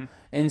to.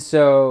 And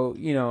so,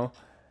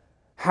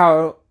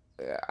 how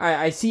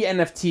I see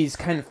NFTs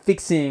kind of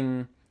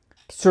fixing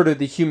sort of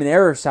the human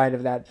error side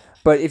of that.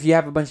 But if you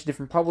have a bunch of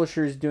different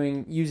publishers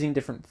using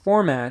different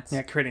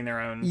formats, creating their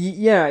own,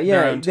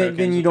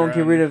 then you don't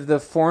get rid of the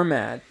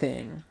format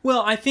thing.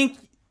 Well, I think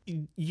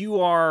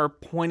you are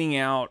pointing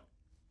out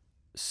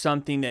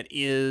something that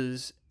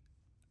is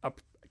a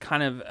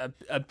kind of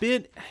a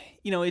bit,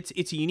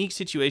 it's a unique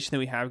situation that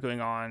we have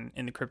going on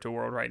in the crypto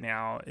world right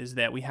now, is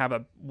that we have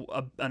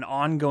an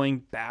ongoing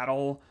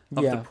battle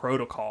of the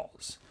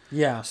protocols.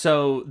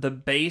 So the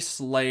base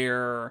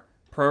layer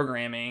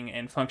programming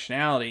and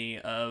functionality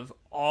of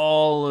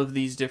all of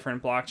these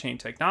different blockchain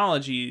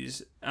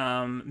technologies,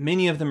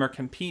 many of them are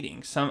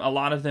competing. A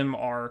lot of them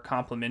are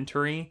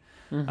complementary.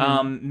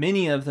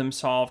 Many of them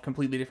solve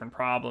completely different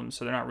problems,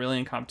 so they're not really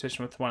in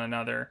competition with one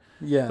another.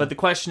 But the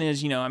question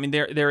is,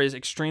 there is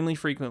extremely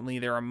frequently,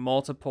 there are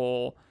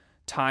multiple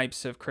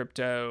types of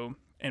crypto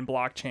and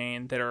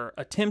blockchain that are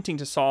attempting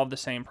to solve the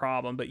same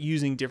problem, but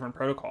using different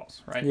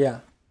protocols,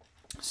 right?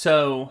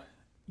 So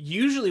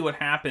usually what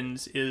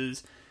happens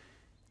is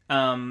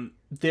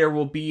there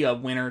will be a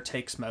winner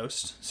takes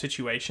most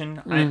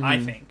situation. I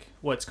think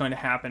what's going to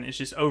happen is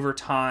just over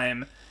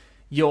time,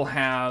 you'll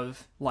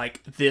have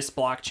like, this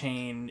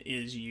blockchain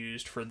is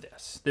used for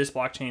this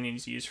blockchain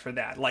is used for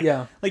that.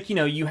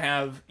 You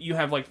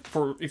have like,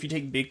 if you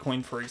take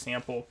Bitcoin, for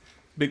example,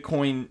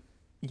 Bitcoin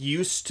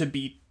used to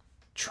be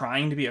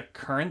trying to be a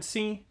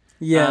currency.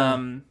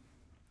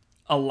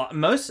 a lot.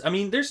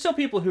 There's still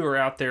people who are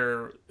out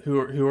there who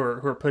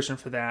are pushing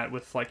for that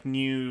with like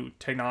new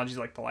technologies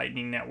like the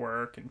Lightning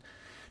Network and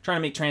trying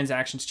to make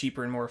transactions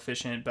cheaper and more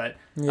efficient. But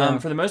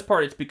for the most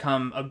part, it's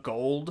become a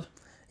gold.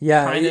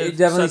 Yeah, kind it of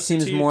definitely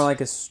seems substitute, more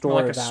like a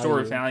store a value. store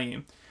of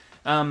value.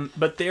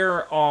 But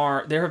there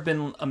have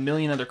been a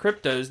million other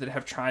cryptos that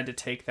have tried to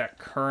take that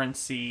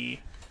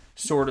currency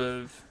sort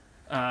of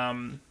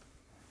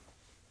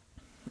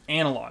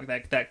analog,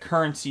 that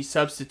currency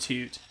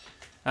substitute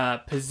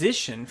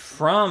position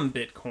from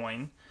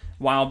Bitcoin,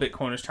 while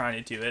Bitcoin was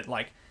trying to do it.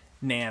 Like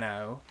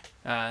Nano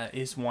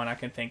is one I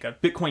can think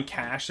of. Bitcoin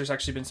Cash, there's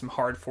actually been some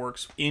hard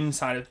forks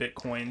inside of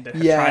Bitcoin that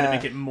have tried to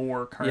make it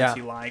more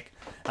currency-like.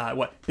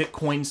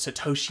 Bitcoin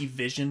Satoshi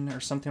Vision or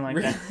something like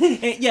that.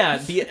 I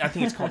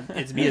think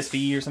it's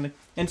BSV or something.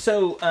 And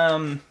so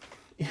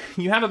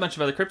you have a bunch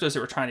of other cryptos that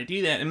were trying to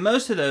do that, and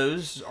most of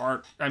those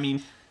aren't.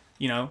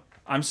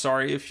 I'm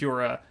sorry if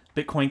you're a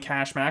Bitcoin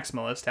Cash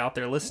maximalist out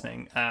there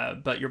listening,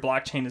 but your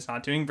blockchain is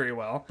not doing very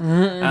well,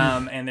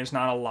 and there's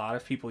not a lot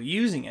of people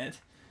using it.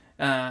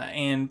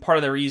 And part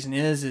of the reason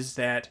is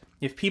that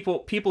if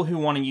people who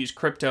want to use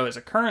crypto as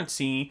a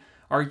currency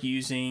are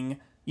using,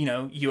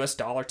 US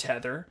dollar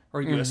Tether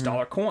or US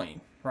dollar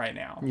coin right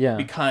now,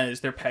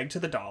 because they're pegged to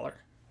the dollar.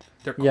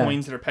 They're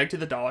coins that are pegged to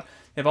the dollar.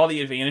 They have all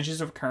the advantages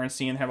of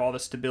currency and have all the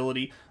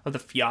stability of the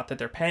fiat that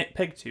they're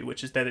pegged to,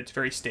 which is that it's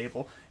very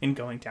stable in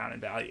going down in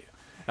value.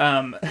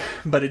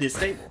 But it is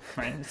stable,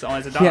 right? It's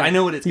always $1. I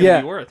know what it's going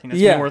to be worth. It's going to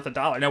be worth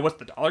 $1. Now, what's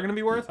the dollar going to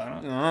be worth? I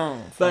don't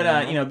know. But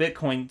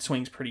Bitcoin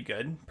swings pretty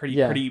good,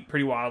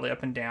 pretty wildly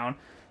up and down.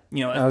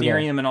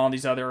 Ethereum and all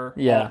these other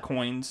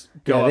altcoins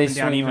go up and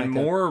down even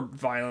more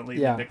violently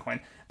than Bitcoin.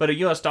 But a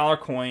US dollar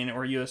coin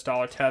or US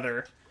dollar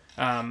tether,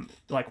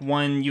 like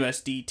one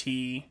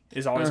USDT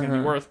is always going to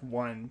be worth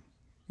 $1.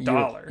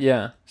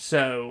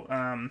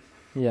 So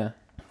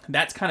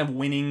that's kind of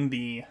winning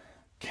the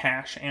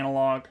cash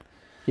analog.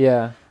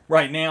 Yeah.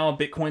 Right now,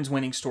 Bitcoin's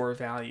winning store of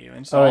value.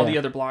 And so all the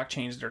other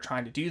blockchains that are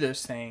trying to do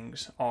those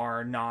things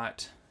are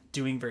not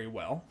doing very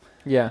well.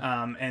 Yeah.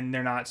 And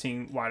they're not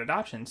seeing wide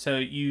adoption. So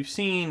you've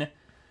seen...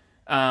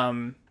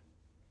 so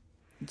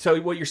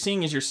what you're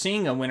seeing is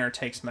a winner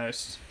takes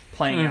most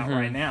playing out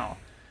right now.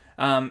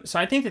 So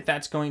I think that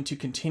that's going to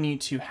continue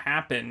to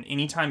happen.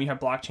 Anytime you have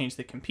blockchains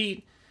that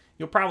compete,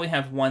 you'll probably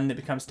have one that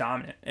becomes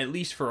dominant, at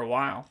least for a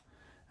while.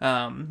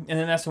 And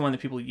then that's the one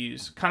that people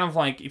use. Kind of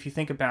like, if you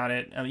think about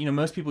it,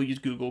 most people use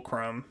Google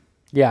Chrome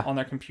on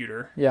their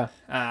computer. Yeah.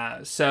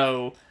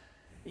 So,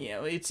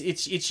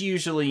 it's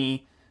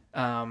usually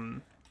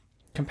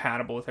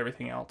compatible with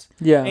everything else.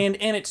 Yeah. And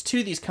it's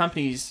to these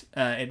companies'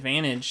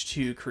 advantage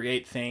to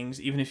create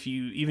things, even if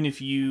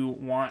you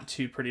want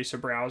to produce a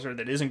browser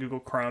that isn't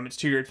Google Chrome, it's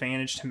to your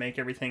advantage to make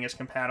everything as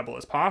compatible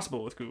as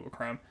possible with Google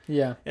Chrome.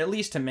 Yeah. At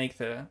least to make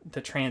the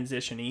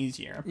transition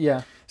easier.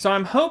 Yeah. So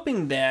I'm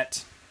hoping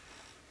that,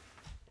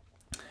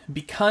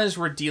 because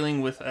we're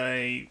dealing with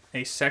a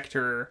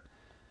sector,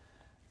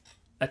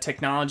 a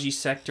technology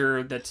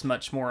sector that's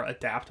much more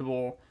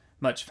adaptable,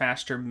 much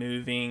faster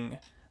moving,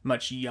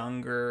 much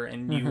younger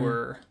and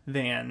newer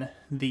than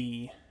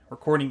the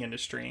recording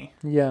industry.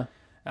 Yeah.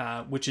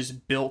 Which is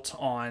built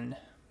on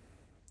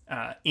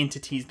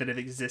entities that have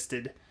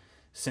existed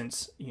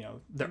since,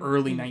 the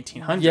early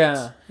 1900s.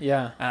 Yeah.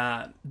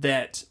 Yeah.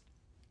 That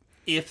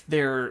if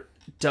there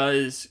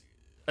does...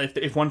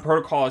 If one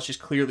protocol is just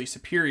clearly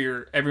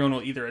superior, everyone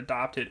will either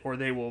adopt it or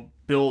they will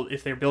build.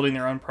 If they're building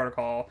their own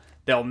protocol,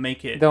 they'll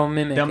make it. They'll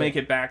mimic. They'll make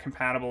it back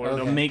compatible, or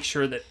they'll make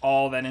sure that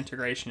all that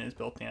integration is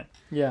built in.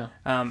 Yeah.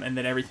 And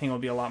that everything will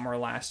be a lot more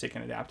elastic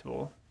and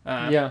adaptable.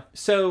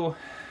 So,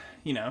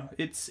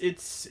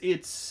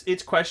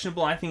 it's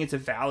questionable. I think it's a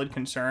valid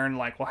concern.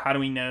 Like, well, how do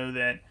we know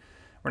that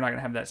we're not going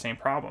to have that same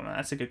problem? And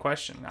that's a good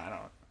question. I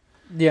don't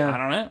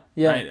know.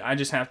 Yeah. I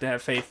just have to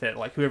have faith that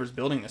like whoever's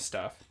building this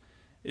stuff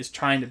is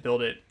trying to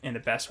build it in the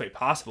best way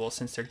possible,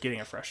 since they're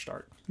getting a fresh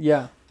start.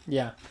 Yeah,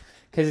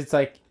 because it's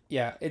like,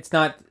 it's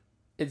not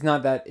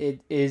that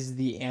it is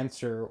the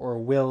answer or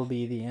will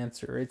be the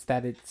answer. It's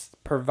that it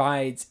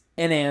provides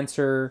an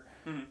answer,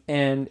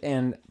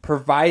 and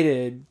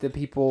provided the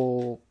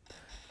people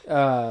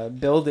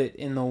build it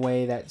in the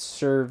way that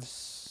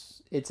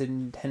serves its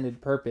intended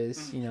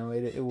purpose,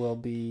 it will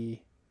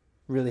be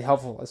really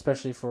helpful,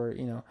 especially for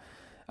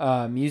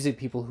music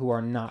people who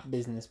are not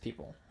business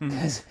people.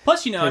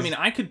 Plus,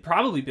 I could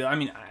probably build. I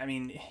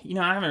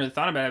haven't really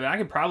thought about it, but I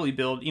could probably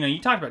build. You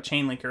talked about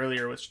Chainlink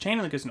earlier, which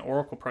Chainlink is an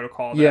Oracle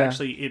protocol that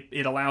actually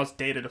it allows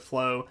data to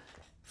flow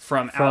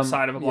from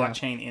outside of a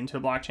blockchain into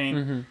a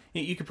blockchain.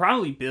 You could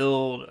probably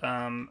build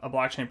a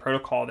blockchain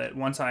protocol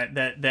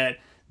that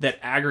that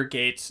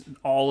aggregates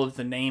all of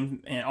the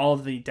name and all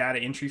of the data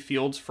entry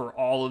fields for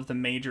all of the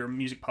major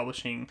music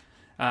publishing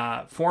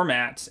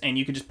formats, and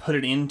you could just put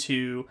it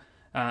into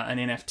an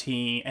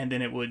NFT, and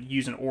then it would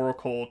use an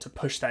oracle to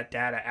push that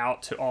data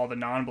out to all the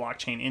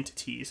non-blockchain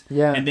entities.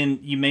 Yeah. And then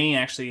you may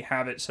actually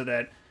have it so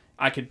that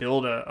I could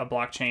build a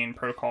blockchain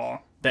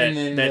protocol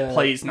that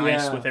plays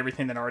nice yeah. with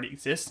everything that already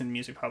exists in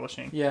music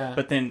publishing. Yeah.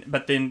 But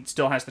then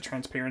still has the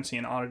transparency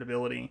and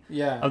auditability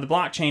Yeah. of the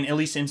blockchain, at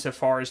least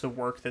insofar as the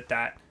work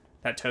that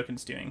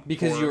token's doing.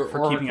 Because your keeping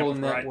up Oracle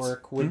with the rights.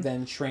 network would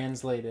then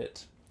translate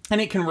it. And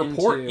it can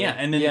report,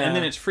 and then yeah.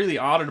 it's freely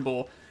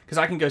auditable because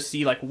I can go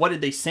see like what did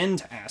they send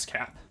to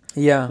ASCAP?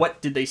 Yeah.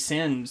 What did they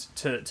send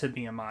to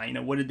BMI? You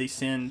know, what did they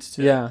send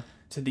to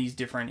these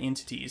different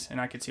entities?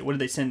 And I could see what did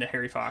they send to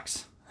Harry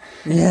Fox?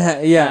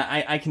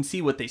 Yeah. I can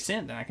see what they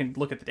sent and I can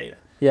look at the data.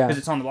 Yeah. Because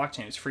it's on the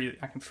blockchain. It's free.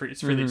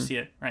 It's freely to see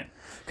it. Right.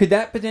 Could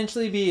that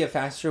potentially be a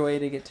faster way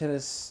to get to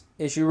this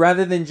issue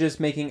rather than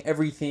just making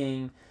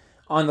everything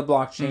on the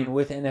blockchain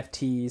with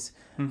NFTs?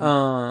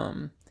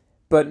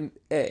 But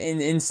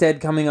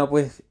instead coming up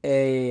with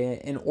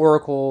an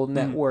Oracle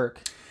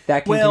network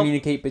that can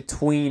communicate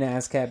between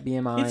ASCAP,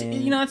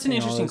 BMI. That's an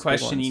interesting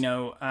question.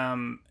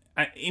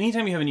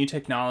 Anytime you have a new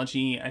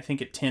technology, I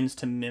think it tends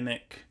to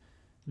mimic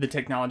the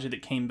technology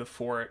that came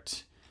before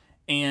it,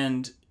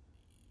 and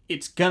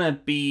it's gonna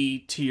be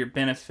to your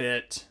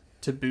benefit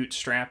to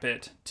bootstrap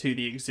it to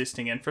the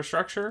existing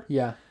infrastructure.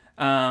 Yeah.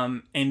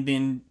 And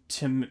then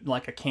to,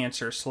 like a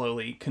cancer,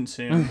 slowly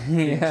consume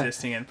the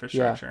existing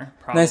infrastructure.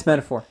 Yeah. Nice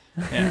metaphor.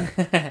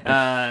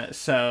 Yeah.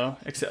 So,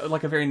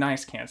 like a very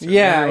nice cancer.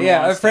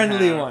 Yeah, a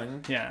friendly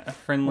one. Yeah, a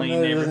friendly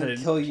neighborhood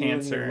kill you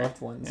cancer. And your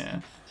loved ones.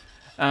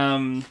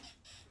 Yeah.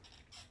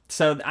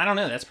 So I don't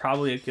know. That's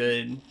probably a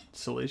good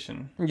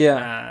solution.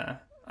 Yeah.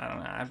 I don't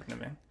know. I've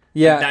been.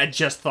 Yeah. I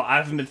just thought I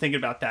haven't been thinking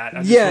about that.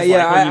 I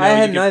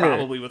had neither.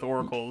 Probably with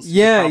oracles.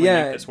 Make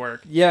this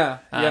work. Yeah.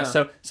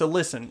 So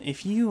listen,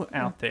 if you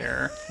out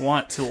there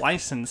want to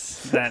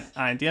license that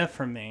idea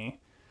from me,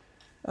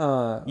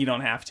 you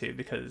don't have to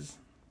because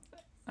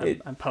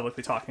I'm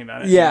publicly talking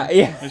about it. Yeah.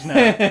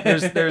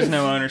 There's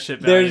no ownership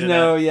There's value to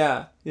no.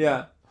 that.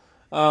 Yeah.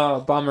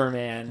 Oh, bummer,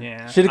 man.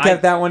 Yeah. Should have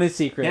kept that one a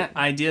secret. Yeah,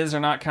 ideas are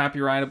not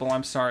copyrightable.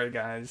 I'm sorry,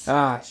 guys.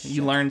 Shit.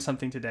 You learned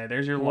something today.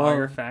 There's your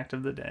lawyer fact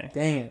of the day.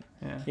 Dang it.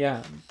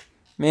 Yeah.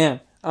 Man.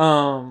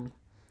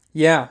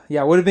 Yeah.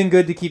 Would have been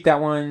good to keep that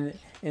one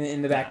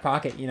in the back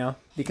pocket,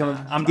 Become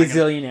a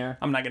gazillionaire.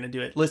 I'm not going to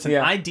do it. Listen,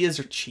 ideas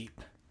are cheap.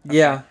 Okay?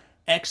 Yeah.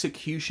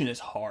 Execution is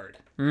hard.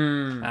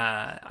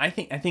 I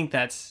think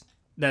that's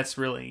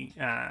really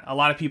a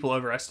lot of people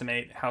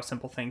overestimate how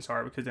simple things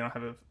are because they don't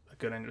have a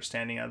good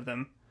understanding of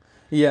them.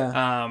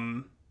 Yeah.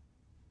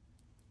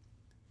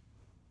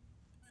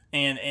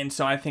 And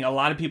so I think a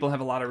lot of people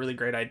have a lot of really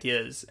great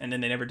ideas and then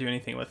they never do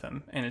anything with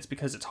them. And it's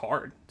because it's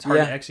hard. It's hard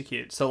to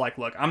execute. So like,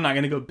 look, I'm not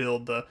going to go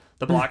build the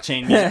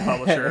blockchain music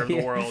publisher of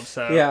the world.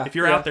 So if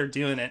you're out there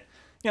doing it,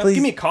 please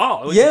give me a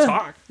call. We can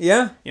talk.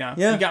 Yeah.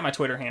 You got my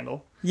Twitter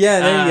handle. Yeah,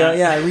 there you go.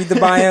 Yeah, read the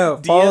bio.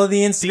 Follow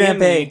the Instagram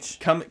page.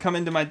 Come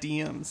into my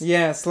DMs.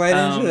 Yeah,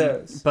 slide into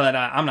those. But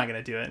I'm not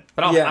going to do it.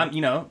 But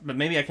but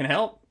maybe I can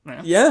help.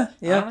 Yeah.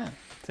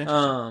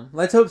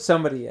 Let's hope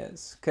somebody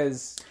is,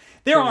 because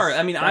there are.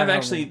 I mean,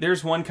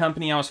 there's one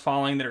company I was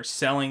following that they're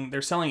selling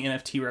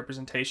NFT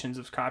representations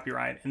of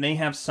copyright, and they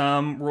have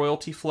some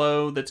royalty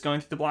flow that's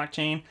going through the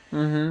blockchain.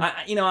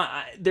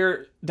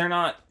 They're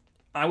not.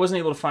 I wasn't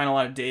able to find a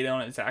lot of data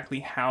on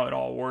exactly how it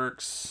all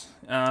works.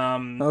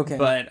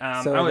 But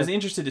I was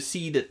interested to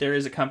see that there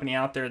is a company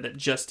out there that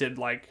just did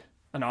like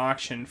an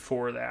auction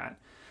for that.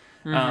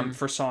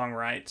 For song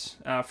rights,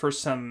 for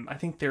some, I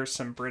think there's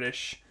some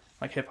British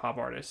like hip hop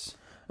artists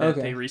that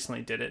they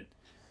recently did it.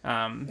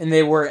 And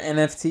they were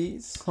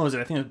NFTs. What was it?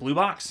 I think it was Blue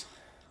Box.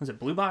 Was it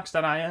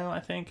Bluebox.io? I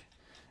think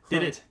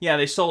did it. Yeah,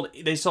 they sold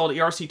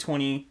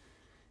ERC20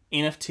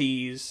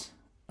 NFTs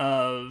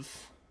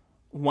of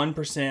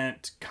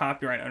 1%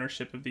 copyright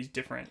ownership of these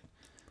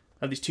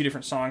two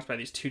different songs by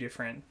these two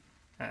different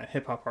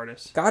hip hop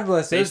artists. God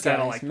bless those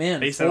guys,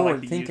 man. Based out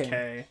of like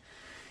the UK.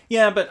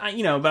 Yeah, but I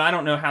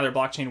don't know how their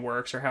blockchain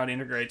works or how it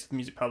integrates with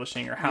music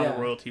publishing or how the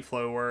royalty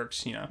flow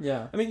works.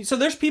 Yeah. I mean, so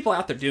there's people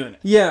out there doing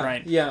it. Yeah.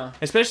 Right. Yeah.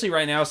 Especially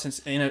right now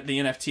since the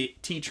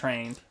NFT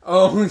train.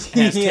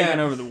 Has taken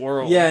over the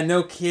world. Yeah.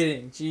 No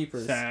kidding.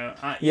 Jeepers. So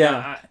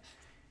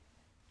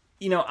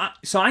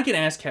so I get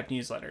ASCAP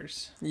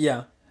newsletters.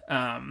 Yeah.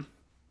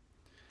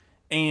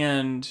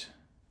 And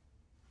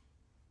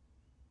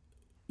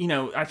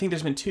I think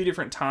there's been two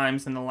different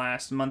times in the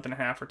last month and a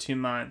half or 2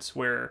 months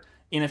where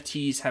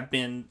NFTs have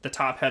been the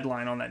top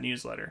headline on that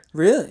newsletter.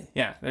 Really?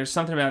 Yeah. There's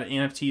something about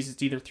NFTs.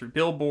 It's either through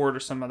Billboard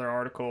or some other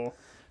article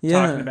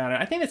talking about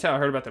it. I think that's how I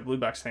heard about the Blue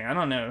Box thing. I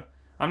don't know.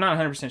 I'm not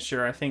 100%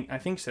 sure. I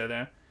think so,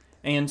 though.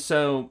 And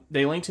so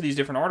they link to these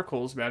different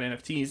articles about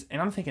NFTs, and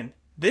I'm thinking,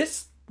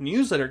 this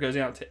newsletter goes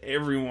out to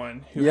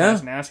everyone who has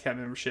an ASCAP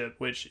membership,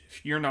 which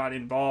if you're not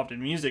involved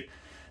in music,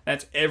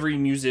 that's every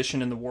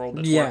musician in the world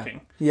that's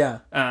working. Yeah.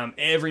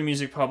 Every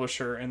music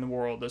publisher in the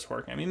world that's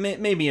working. I mean,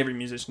 maybe every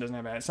musician doesn't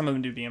have that. Some of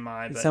them do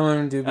BMI. But, some of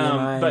them do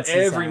BMI. But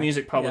every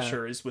music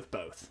publisher is with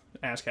both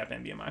ASCAP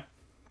and BMI.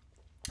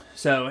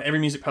 So every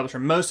music publisher,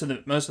 most of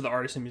the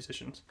artists and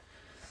musicians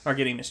are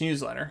getting this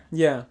newsletter.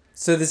 Yeah.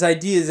 So this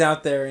idea is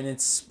out there and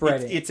it's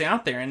spreading. It's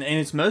out there and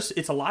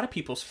it's a lot of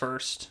people's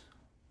first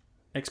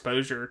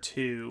exposure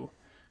to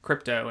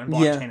crypto and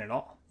blockchain at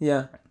all.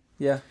 Yeah.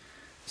 Yeah.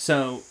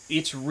 So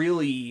it's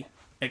really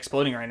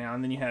exploding right now.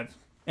 And then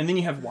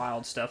you have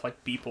wild stuff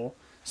like Beeple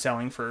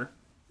selling for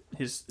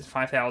his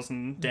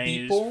 5,000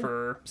 days Beeple?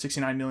 for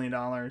 $69 million.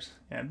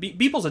 Yeah,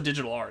 Beeple's a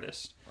digital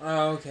artist.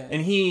 Oh, okay.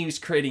 And he's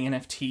creating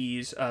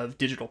NFTs of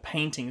digital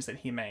paintings that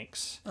he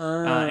makes.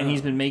 And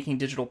he's been making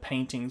digital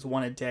paintings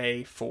one a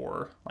day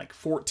for like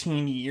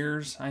 14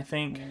 years, I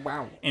think.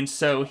 Wow. And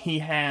so he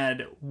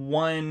had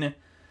one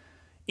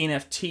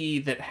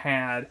NFT that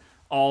had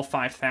all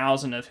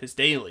 5,000 of his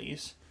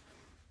dailies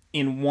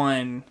in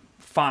one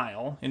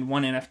file, in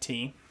one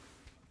NFT.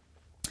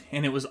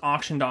 And it was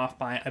auctioned off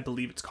by, I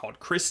believe it's called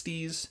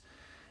Christie's.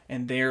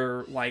 And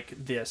they're like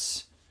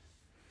this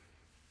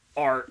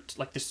art,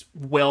 like this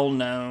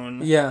well-known,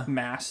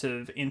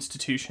 massive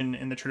institution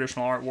in the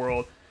traditional art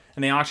world.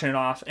 And they auctioned it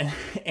off,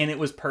 and it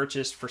was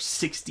purchased for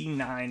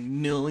 $69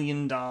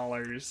 million.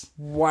 Wow.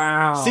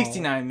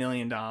 $69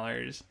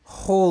 million.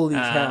 Holy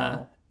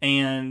cow.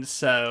 And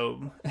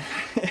so...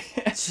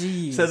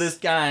 Jeez. So this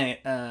guy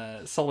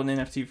sold an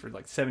NFT for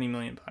like $70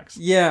 million.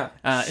 Yeah.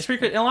 It's pretty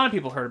good. And a lot of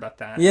people heard about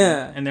that.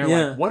 Yeah. And they're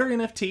like, what are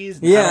NFTs?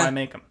 And yeah. how do I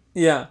make them?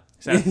 Yeah.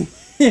 So,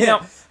 yeah.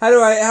 Now, how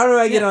do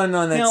I get on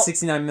that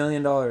 $69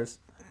 million?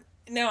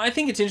 Now, I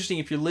think it's interesting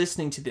if you're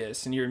listening to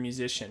this and you're a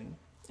musician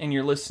and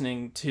you're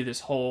listening to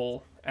this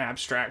whole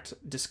abstract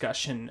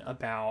discussion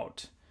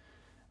about,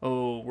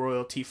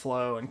 royalty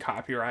flow and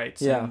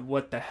copyrights and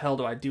what the hell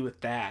do I do with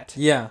that?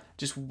 Yeah.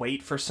 Just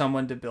wait for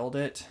someone to build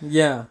it?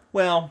 Yeah.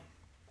 Well,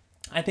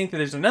 I think that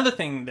there's another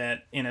thing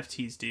that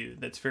NFTs do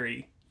that's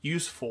very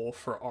useful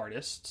for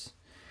artists.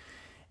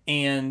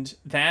 And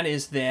that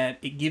is that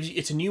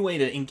it's a new way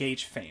to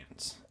engage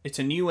fans. It's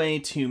a new way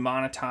to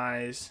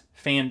monetize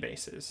fan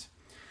bases.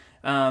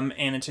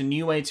 And it's a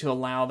new way to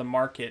allow the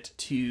market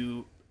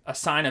to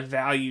assign a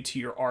value to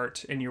your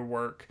art and your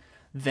work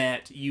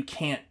that you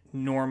can't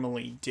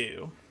normally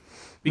do.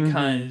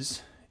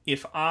 Because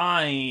if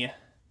I,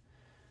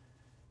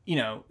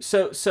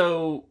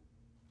 so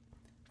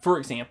for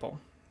example,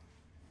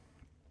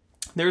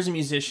 there's a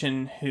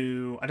musician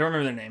who, I don't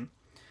remember their name,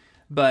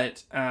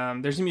 but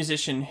there's a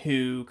musician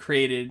who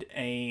created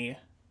a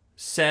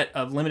set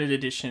of limited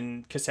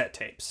edition cassette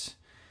tapes,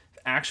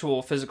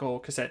 actual physical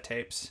cassette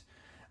tapes,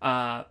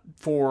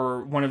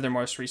 for one of their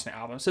most recent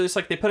albums. So it's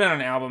like they put out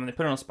an album and they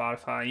put it on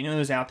Spotify. It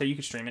was out there, you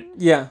could stream it.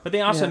 Yeah. But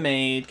they also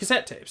made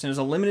cassette tapes. And it was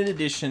a limited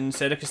edition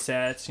set of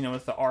cassettes,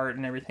 with the art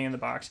and everything in the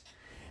box.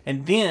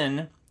 And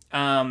then,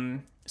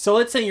 so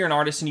let's say you're an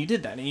artist and you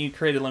did that and you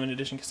created limited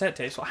edition cassette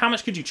tapes. Well, how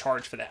much could you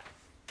charge for that?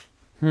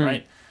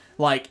 Right?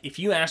 Like, if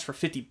you asked for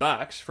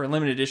 $50 for a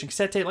limited edition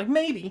cassette tape, like,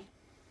 maybe.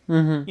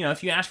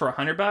 If you asked for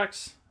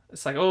 $100,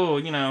 it's like,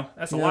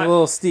 that's a lot. A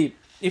little steep.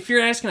 If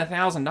you're asking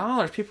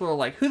 $1,000, people are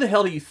like, who the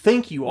hell do you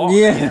think you are?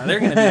 Yeah. They're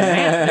going to be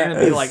mad. They're going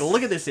to be like,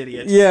 look at this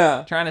idiot.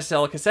 Yeah. Trying to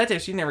sell a cassette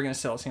tape. You're never going to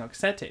sell a single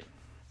cassette tape.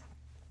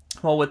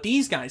 Well, what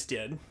these guys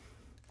did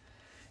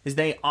is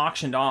they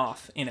auctioned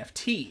off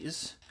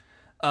NFTs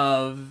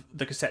of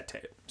the cassette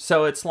tape.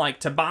 So it's like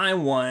to buy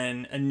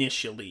one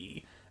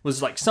initially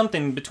was like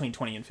something between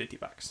 $20 and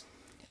 $50.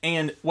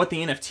 And what the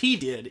NFT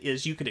did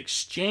is you could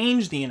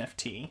exchange the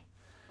NFT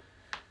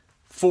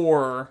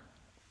for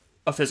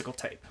a physical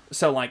tape.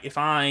 So like if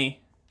I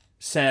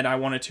said I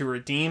wanted to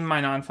redeem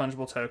my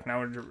non-fungible token, I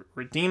would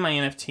redeem my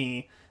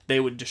NFT, they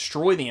would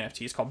destroy the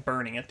NFT. It's called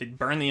burning it. They'd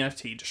burn the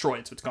NFT, destroy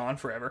it so it's gone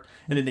forever,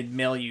 and then they'd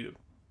mail you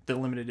the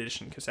limited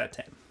edition cassette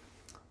tape.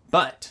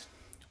 But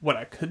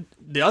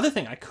the other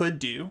thing I could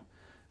do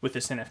with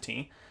this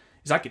NFT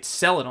is I could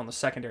sell it on the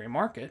secondary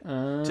market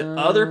to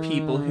other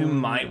people who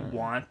might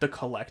want the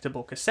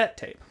collectible cassette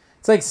tape.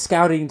 It's like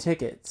scouting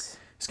tickets.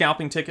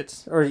 Scalping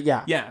tickets, or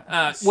yeah.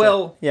 There's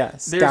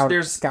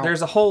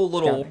a whole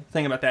little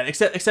thing about that.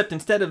 Except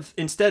instead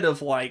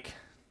of like,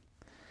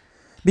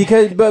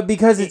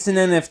 because it's an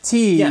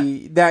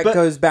NFT, that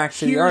goes back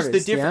to the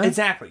artist.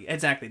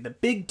 Exactly. The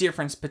big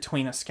difference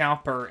between a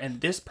scalper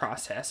and this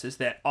process is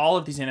that all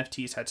of these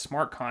NFTs had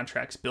smart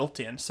contracts built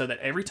in, so that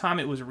every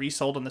time it was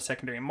resold on the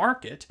secondary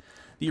market,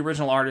 the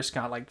original artist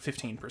got like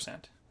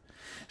 15%.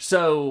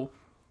 So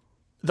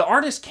the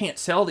artist can't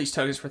sell these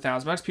tokens for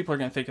 $1,000. People are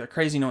going to think they're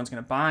crazy. No one's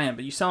going to buy them.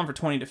 But you sell them for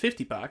 $20 to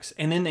 $50,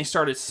 and then they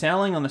started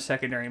selling on the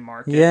secondary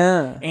market.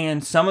 Yeah.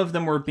 And some of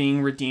them were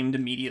being redeemed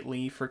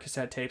immediately for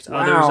cassette tapes.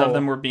 Wow. Others of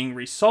them were being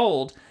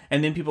resold,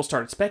 and then people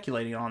started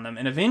speculating on them.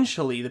 And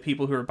eventually, the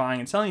people who were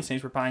buying and selling these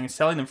things were buying and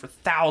selling them for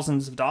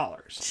thousands of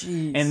dollars.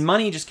 Jeez. And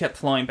money just kept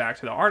flowing back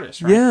to the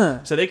artist. Right?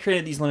 Yeah. So they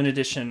created these limited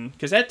edition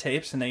cassette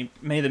tapes, and they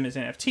made them as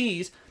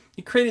NFTs.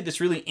 It created this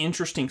really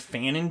interesting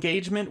fan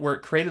engagement where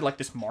it created like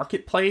this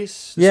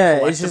marketplace.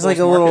 It's just like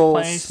a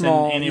little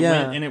small, and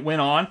it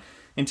went on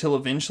until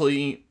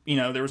eventually,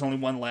 there was only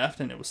one left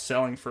and it was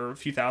selling for a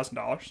few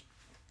 $1,000s.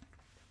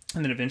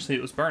 And then eventually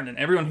it was burned, and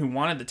everyone who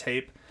wanted the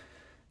tape,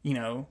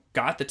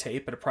 got the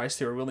tape at a price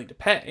they were willing to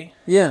pay.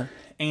 Yeah.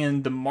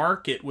 And the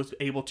market was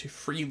able to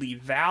freely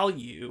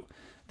value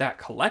that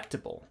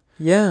collectible.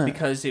 Yeah.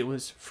 Because it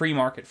was free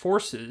market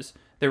forces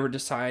that were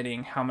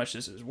deciding how much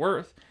this is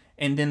worth.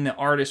 and then the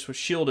artist was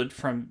shielded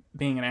from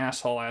being an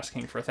asshole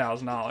asking for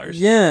 $1,000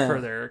 Yeah.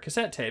 for their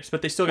cassette tapes,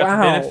 but they still got Wow.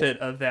 the benefit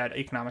of that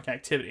economic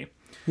activity.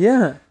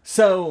 Yeah.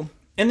 So,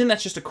 and then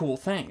that's just a cool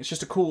thing. It's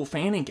just a cool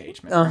fan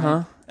engagement.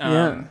 Uh-huh. Right?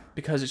 Yeah.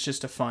 Because it's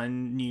just a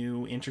fun,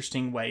 new,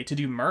 interesting way to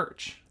do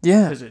merch.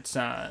 Yeah. Because it's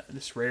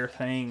this rare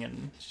thing,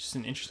 and it's just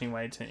an interesting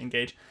way to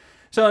engage.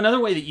 So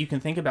another way that you can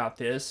think about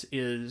this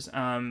is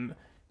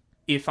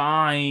if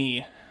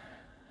I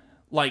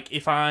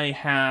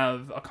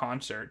have a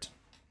concert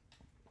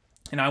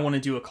and I want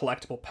to do a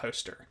collectible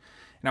poster,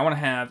 and I want to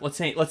have, let's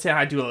say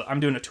I'm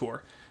doing a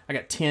tour. I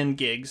got 10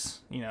 gigs,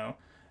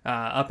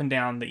 up and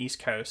down the East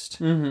Coast,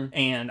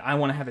 and I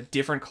want to have a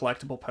different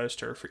collectible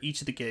poster for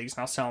each of the gigs,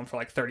 and I'll sell them for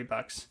like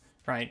 $30,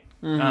 right?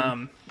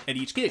 At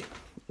each gig.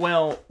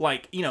 Well,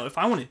 if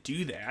I want to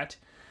do that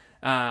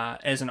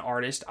as an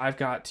artist, I've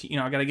got to,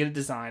 I got to get it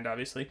designed,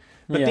 obviously,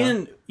 but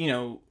then,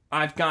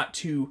 I've got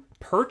to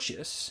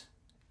purchase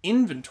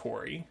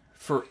inventory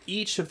for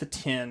each of the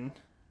 10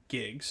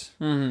 gigs.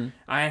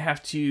 I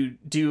have to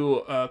do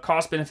a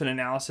cost-benefit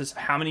analysis of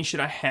how many should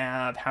I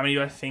have, how many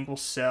do I think will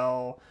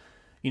sell.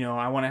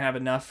 I want to have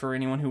enough for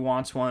anyone who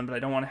wants one, but I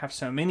don't want to have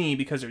so many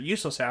because they're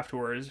useless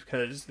afterwards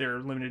because they're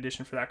limited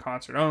edition for that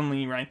concert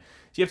only, right?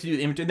 So you have to do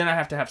the inventory. Then I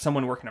have to have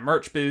someone working a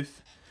merch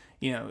booth,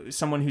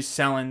 someone who's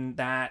selling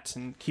that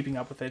and keeping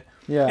up with it.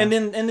 Yeah. And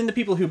then the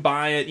people who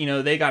buy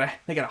it, they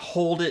gotta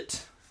hold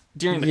it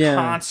during the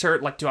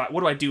concert. Like, what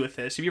do I do with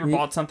this? Have you ever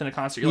bought something at a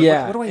concert? You're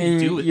like, what do I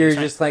do with this? You're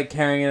just like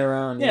carrying it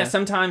around. Yeah,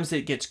 sometimes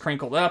it gets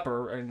crinkled up,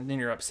 and then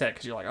you're upset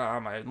because you're like,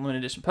 oh, my limited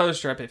edition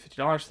poster, I paid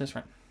 $50 for this,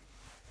 right?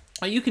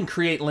 You can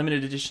create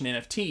limited edition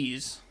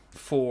NFTs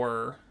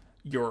for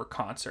your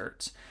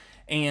concerts,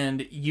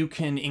 and you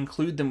can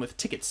include them with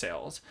ticket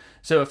sales.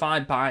 So if I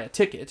buy a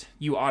ticket,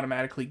 you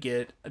automatically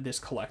get this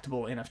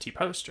collectible NFT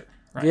poster,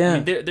 right? Yeah.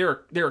 I mean,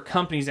 there are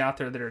companies out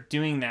there that are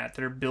doing that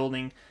are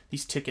building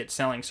these ticket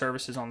selling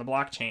services on the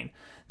blockchain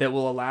that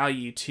will allow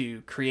you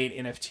to create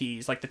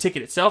NFTs. Like the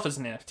ticket itself is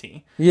an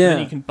NFT. Yeah. And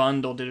then you can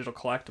bundle digital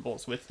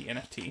collectibles with the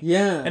NFT.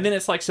 Yeah. And then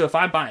it's like, so if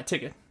I buy a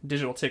ticket,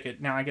 digital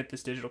ticket, now I get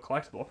this digital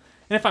collectible.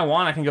 And if I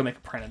want, I can go make a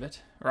print of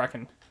it, or I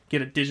can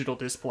get a digital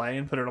display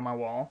and put it on my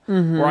wall,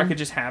 or I could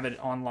just have it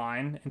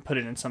online and put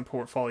it in some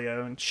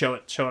portfolio and show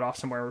it off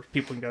somewhere where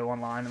people can go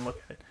online and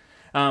look at it.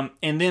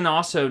 And then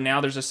also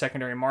now there's a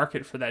secondary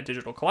market for that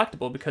digital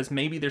collectible because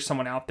maybe there's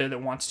someone out there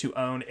that wants to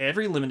own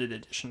every limited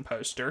edition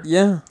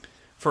poster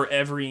for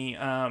every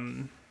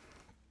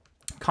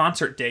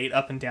concert date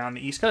up and down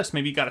the East Coast.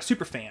 Maybe you got a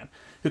super fan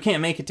who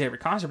can't make it to every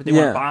concert, but they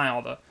want to buy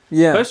all the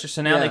posters.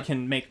 So now they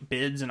can make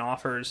bids and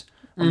offers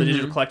on the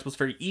digital collectibles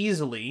very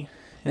easily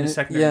in the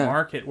secondary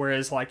market,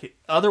 whereas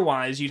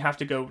otherwise you'd have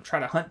to go try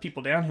to hunt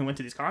people down who went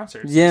to these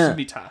concerts. This would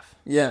be tough.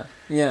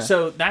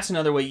 So that's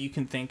another way you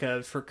can think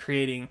of for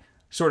creating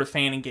sort of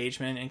fan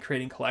engagement and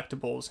creating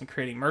collectibles and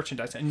creating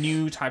merchandise, a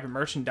new type of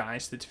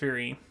merchandise that's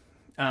very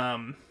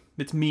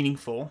that's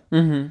meaningful,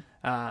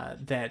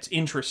 that's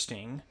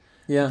interesting,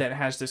 that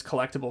has this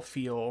collectible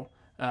feel,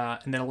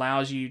 and that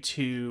allows you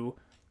to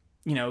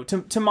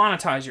to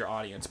monetize your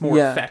audience more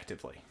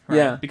effectively,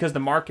 right? Because the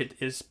market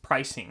is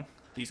pricing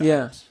these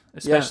items,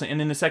 especially, and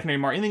in the secondary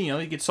market, and then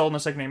you get sold in the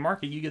secondary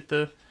market, you get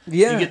the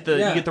you get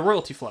the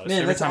royalty flows.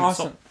 Man, every that's time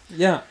awesome. It's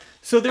sold.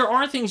 So there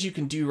are things you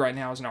can do right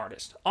now as an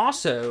artist.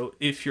 Also,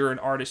 if you're an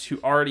artist who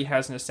already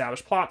has an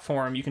established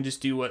platform, you can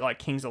just do what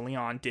Kings of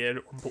Leon did,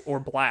 or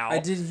Blau. I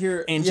did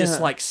hear, and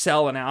just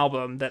sell an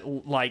album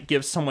that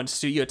gives someone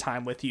studio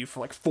time with you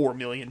for $4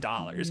 million.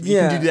 You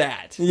can do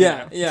that.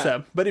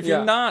 So, but if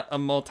you're not a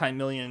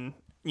multi-million,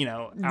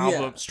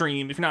 album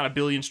stream, if you're not a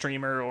billion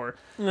streamer or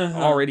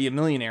already a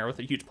millionaire with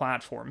a huge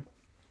platform,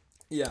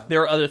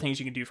 there are other things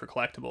you can do for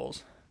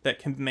collectibles that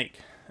can make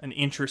an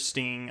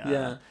interesting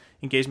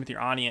engagement with your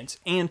audience.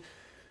 And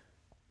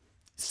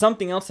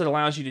something else that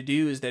allows you to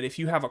do is that if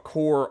you have a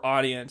core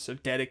audience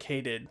of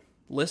dedicated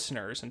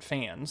listeners and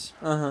fans,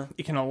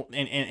 it can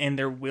and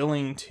they're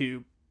willing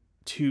to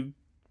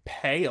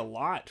pay a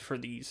lot for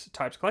these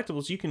types of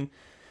collectibles, you can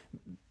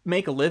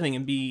make a living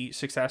and be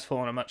successful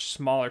on a much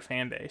smaller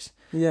fan base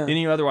than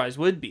you otherwise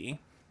would be,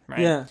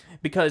 right?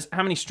 Because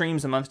how many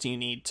streams a month do you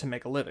need to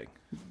make a living?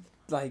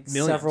 Millions.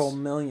 Several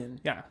million.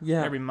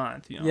 Every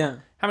month.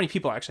 How many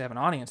people actually have an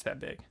audience that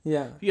big?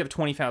 If you have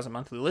 20,000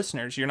 monthly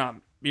listeners, you're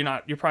probably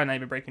not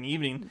even breaking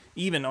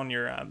even on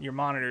your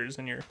monitors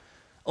and your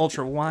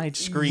ultra wide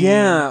screen.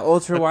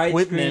 Ultra wide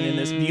equipment in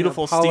this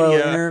beautiful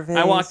studio. Interface.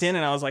 I walked in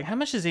and I was like, how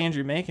much is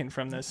Andrew making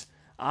from this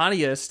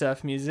audio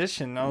stuff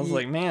musician? I was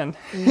like, man,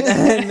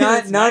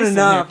 not nice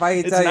enough.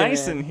 I can tell you,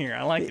 it's nice in here.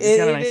 I like it. It's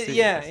got a nice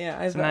studio.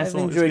 I've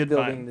enjoyed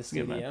building the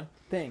studio.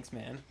 Thanks,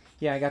 man.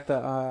 I got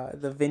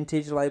the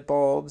vintage light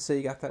bulbs, so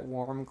you got that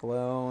warm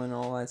glow and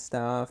all that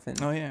stuff. And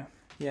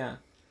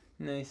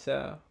nice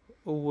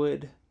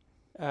woodworking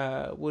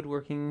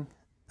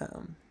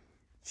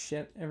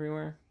shit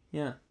everywhere.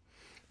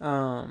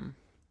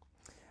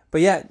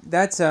 But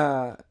that's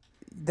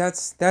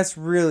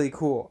really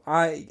cool.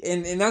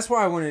 And that's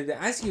why I wanted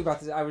to ask you about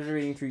this. I was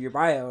reading through your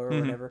bio or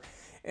whatever,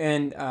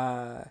 and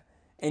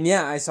And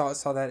yeah, I saw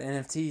that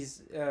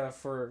NFTs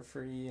for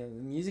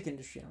the music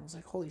industry, and I was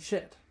like, holy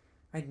shit,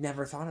 I'd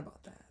never thought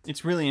about that.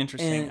 It's really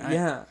interesting.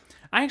 And,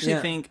 I actually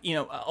think,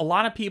 a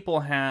lot of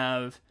people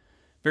have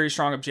very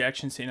strong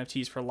objections to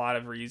NFTs for a lot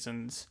of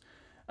reasons.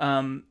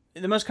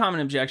 The most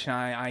common objection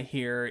I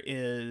hear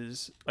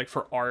is, like,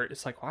 for art,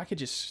 it's like, well, I could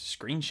just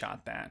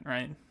screenshot that,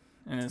 right?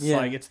 And it's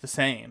like, it's the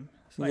same.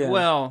 It's like,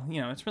 well,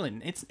 it's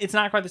really, it's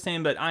not quite the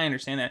same, but I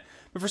understand that.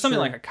 But for something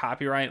like a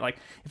copyright, like,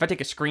 if I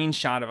take a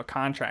screenshot of a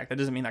contract, that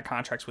doesn't mean that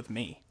contract's with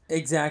me.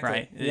 Exactly.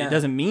 Right? It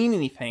doesn't mean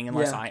anything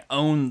unless I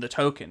own the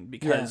token,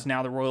 because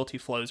now the royalty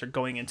flows are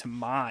going into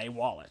my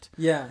wallet.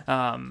 Yeah.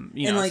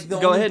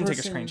 Go ahead and take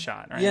a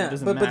screenshot, right? Yeah,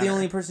 but the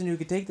only person who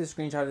could take the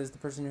screenshot is the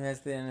person who has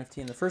the NFT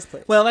in the first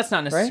place. Well, that's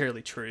not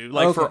necessarily true.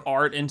 Like, for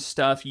art and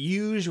stuff,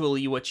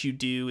 usually what you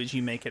do is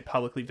you make it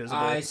publicly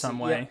visible in some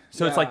way. Yeah.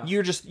 So it's like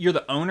you're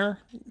the owner,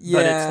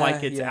 but it's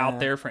like it's out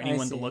there for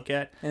anyone to look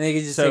at. And they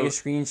can just take a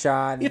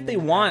screenshot. If they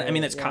want. I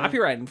mean, it's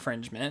copyright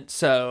infringement.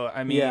 So,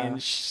 I mean,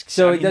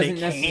 so it doesn't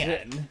necessarily...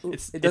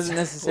 It doesn't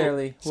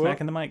necessarily...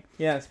 Smacking the mic.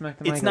 Yeah,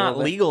 smacking the mic. It's not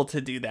legal to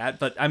do that,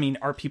 but, I mean,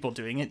 are people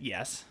doing it?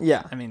 Yes.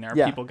 Yeah. I mean, are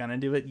people going to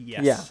do it?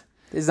 Yes. Yeah.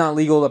 It's not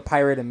legal to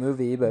pirate a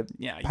movie, but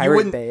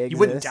Pirate Bay exists. You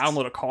wouldn't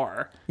download a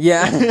car.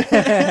 Yeah.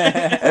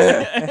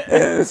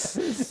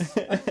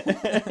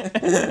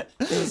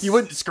 You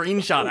wouldn't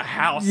screenshot a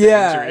house.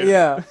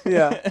 Yeah.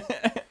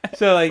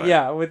 So, like,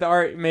 with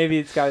art, maybe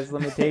it's got its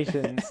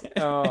limitations.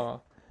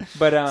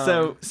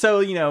 But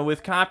so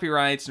with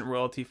copyrights and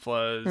royalty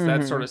flows,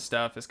 that sort of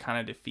stuff is kind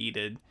of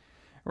defeated,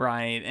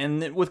 right?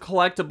 And with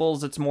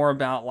collectibles, it's more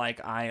about,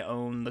 like, I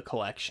own the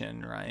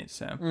collection, right?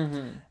 So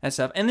that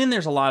stuff. And then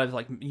there's a lot of,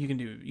 like, you can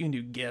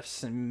do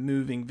GIFs and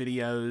moving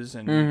videos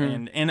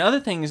and other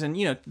things. And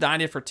the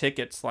idea for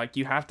tickets, like,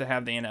 you have to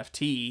have the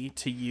NFT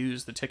to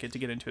use the ticket to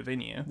get into a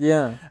venue.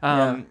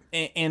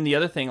 And the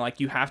other thing,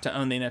 like, you have to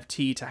own the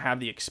NFT to have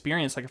the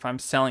experience. Like, if I'm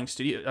selling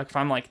studio, like, if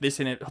I'm like this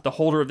the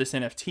holder of this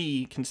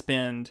NFT can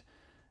spend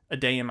a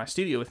day in my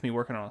studio with me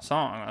working on a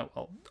song.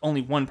 Well, only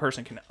one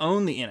person can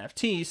own the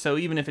NFT, so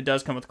even if it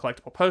does come with a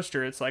collectible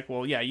poster, it's like,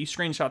 well, yeah, you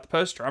screenshot the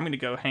poster, I'm going to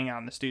go hang out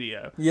in the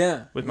studio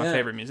with my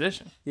favorite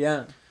musician.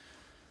 Yeah.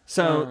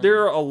 So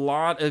there are a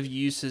lot of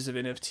uses of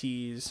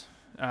NFTs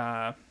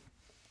that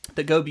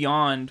go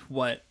beyond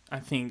what I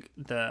think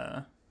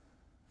the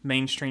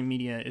mainstream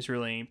media is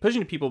really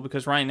pushing to people,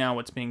 because right now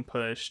what's being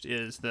pushed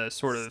is the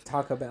sort of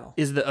Taco Bell,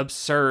 is the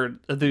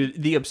absurdity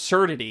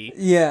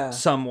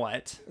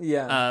somewhat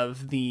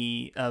of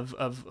the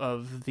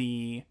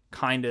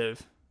kind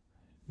of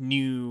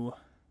new,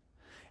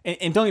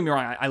 and don't get me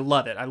wrong, I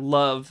love it. I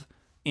love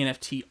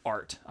NFT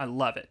art. I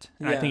love it.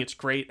 And I think it's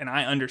great, and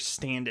I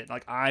understand it.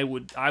 Like, I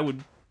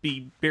would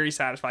be very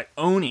satisfied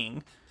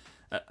owning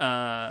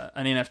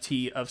an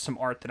NFT of some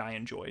art that I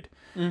enjoyed.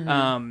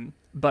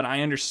 But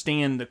I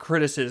understand the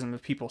criticism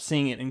of people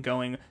seeing it and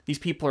going, these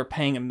people are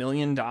paying $1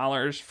 million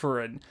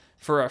for a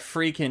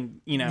freaking,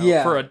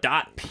 for a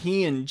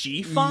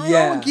 .png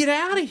file? Get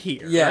out of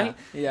here, right?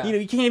 Yeah.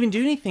 You can't even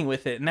do anything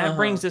with it. And that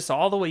brings us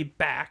all the way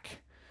back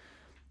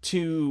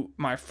to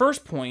my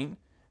first point,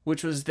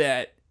 which was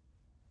that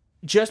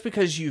just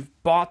because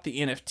you've bought the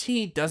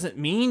NFT doesn't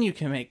mean you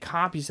can make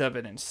copies of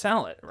it and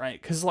sell it,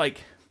 right? Because,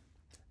 like,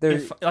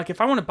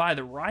 if I want to buy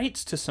the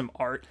rights to some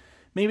art,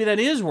 maybe that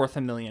is worth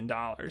 $1 million.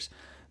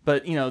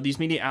 But, these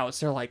media outlets,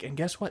 they're like, and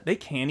guess what? They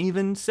can't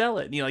even sell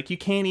it. You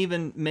can't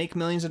even make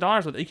millions of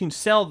dollars with it. You can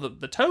sell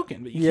the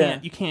token, but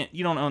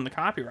you don't own the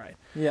copyright.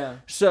 Yeah.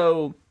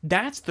 So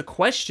that's the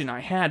question I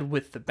had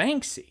with the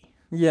Banksy.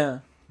 Yeah.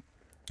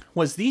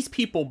 Was these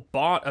people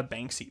bought a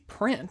Banksy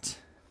print.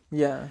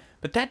 Yeah.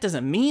 But that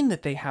doesn't mean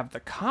that they have the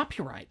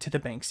copyright to the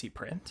Banksy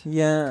print.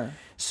 Yeah.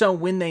 So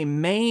when they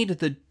made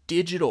the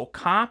digital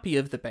copy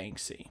of the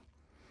Banksy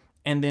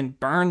and then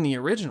burned the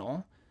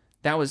original,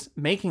 that was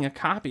making a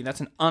copy.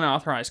 That's an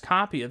unauthorized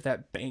copy of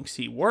that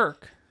Banksy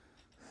work.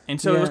 And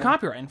so it was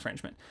copyright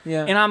infringement.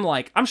 Yeah. And I'm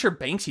like, I'm sure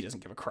Banksy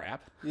doesn't give a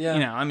crap. Yeah.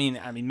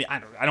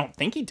 I don't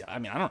think he does. I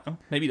mean, I don't know.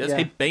 Maybe he does.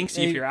 Hey,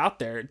 Banksy, if you're out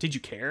there, did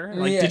you care?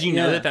 Like, did you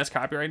know that that's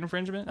copyright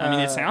infringement? I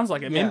mean, it sounds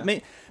like it. Yeah.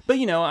 But,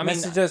 I mean...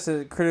 Message us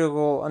at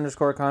critical_convo on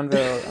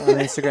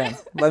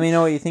Instagram. Let me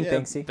know what you think,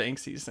 Banksy.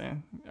 Banksy's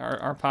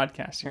our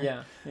podcast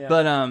here. Yeah.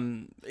 But,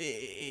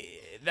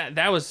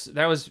 that was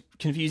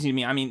confusing to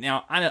me. I mean,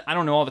 now, I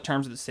don't know all the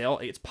terms of the sale.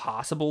 It's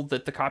possible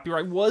that the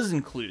copyright was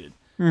included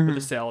with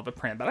the sale of a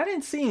print, but I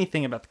didn't see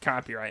anything about the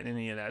copyright in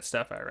any of that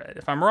stuff I read.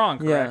 If I'm wrong,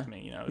 correct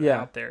me.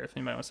 Out there if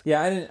anybody wants to.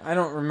 Yeah, I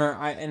don't remember.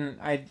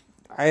 I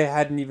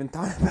hadn't even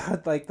thought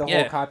about, like, the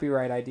whole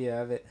copyright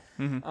idea of it.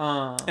 And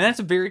that's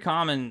a very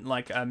common,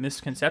 like,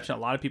 misconception a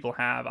lot of people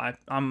have.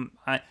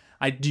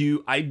 I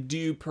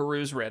do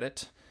peruse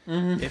Reddit.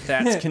 if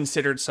that's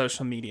considered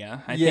social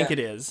media. I think it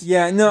is.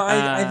 Yeah, no,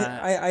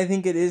 I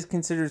think it is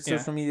considered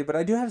social media, but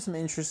I do have some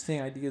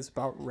interesting ideas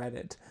about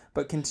Reddit.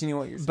 But continue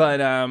what you're saying.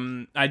 But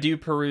I do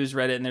peruse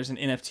Reddit, and there's an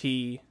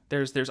NFT.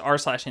 There's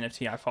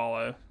r/NFT I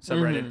follow,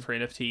 subreddit for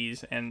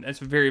NFTs, and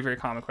it's a very, very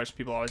common question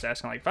people always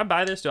ask. Like, if I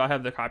buy this, do I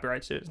have the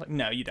copyright to it? It's like,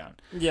 no, you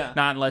don't. Yeah.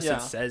 Not unless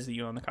it says that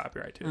you own the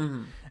copyright to it.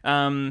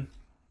 And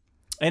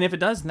if it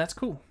does, then that's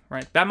cool,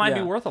 right? That might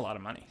be worth a lot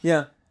of money.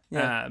 Yeah.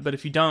 Yeah. But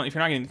if you're not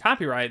getting the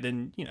copyright,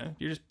 then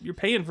you're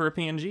paying for a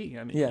PNG.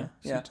 I mean,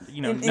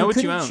 and know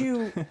what you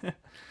own.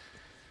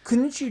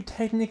 Couldn't you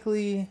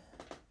technically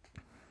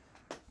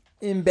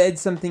embed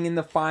something in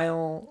the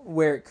file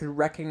where it could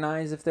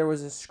recognize if there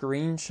was a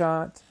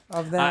screenshot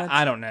of that?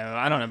 I don't know.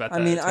 I don't know about that.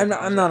 I mean,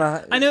 I'm not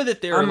a. I know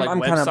that there are I'm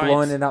websites. kind of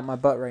blowing it out my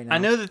butt right now. I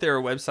know that there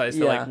are websites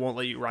that won't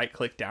let you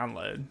right-click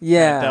download.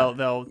 Yeah, like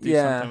they'll do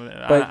something with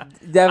it.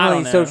 But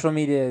definitely social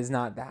media is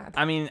not that.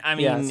 I mean,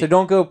 so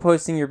don't go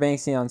posting your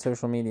Banksy on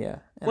social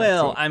media.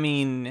 Well, I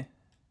mean,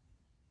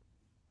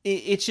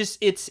 it's just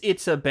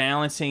it's a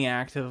balancing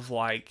act of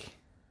like,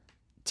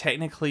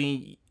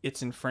 technically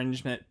it's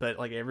infringement, but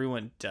like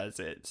everyone does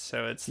it,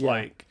 so it's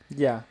like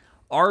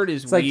art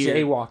is it's weird. Like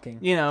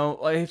jaywalking.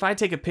 Like if I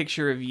take a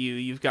picture of you,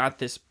 you've got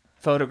this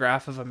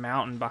photograph of a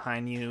mountain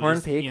behind you.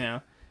 Horn Peak.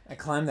 I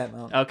climbed that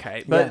mountain.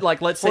 Okay, but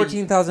like let's say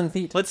 14,000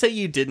 feet. Let's say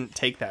you didn't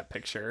take that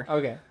picture.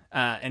 Okay.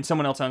 And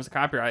someone else owns the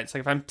copyright. It's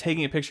like if I'm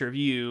taking a picture of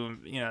you,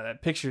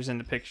 that picture's in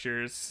the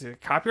pictures.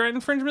 Copyright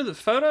infringement of the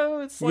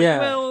photo? It's like,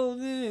 well,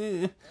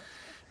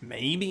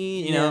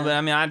 maybe, but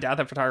I mean, I doubt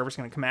that photographer's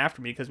going to come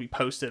after me because we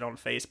post it on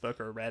Facebook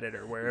or Reddit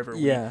or wherever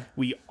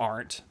we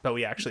aren't, but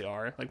we actually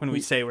are. Like when we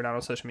say we're not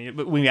on social media,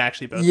 but we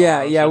actually both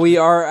are. We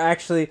are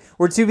actually.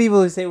 We're two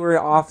people who say we're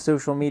off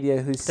social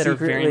media who that are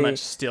very much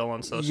still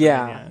on social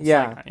media.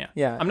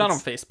 Yeah. I'm not on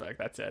Facebook,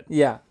 that's it.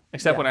 Yeah.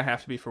 Except when I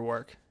have to be for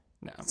work.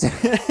 No.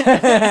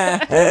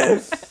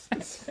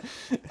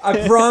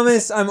 I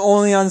promise I'm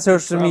only on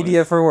social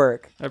media for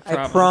work.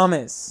 I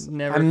promise.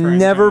 I'm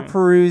never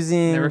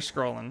perusing. Never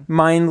scrolling.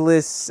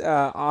 Mindless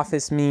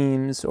office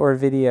memes or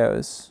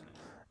videos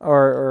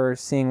or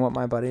seeing what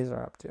my buddies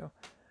are up to.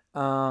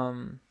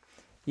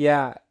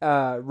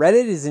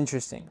 Reddit is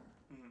interesting.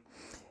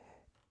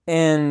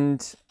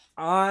 And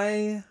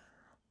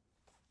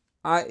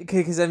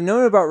because I've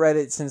known about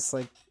Reddit since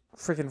like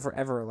freaking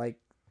forever, like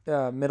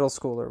middle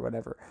school or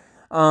whatever.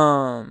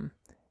 And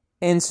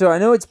so I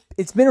know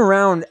it's been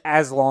around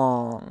as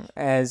long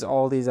as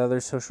all these other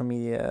social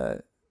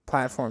media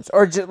platforms,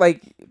 or just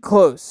like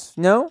close.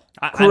 No,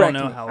 I don't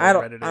know how old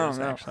Reddit is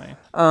actually.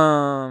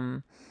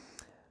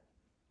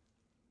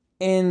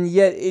 And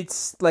yet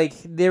it's like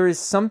there is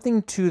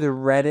something to the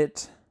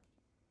Reddit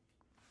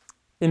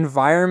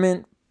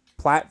environment,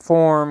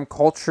 platform,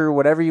 culture,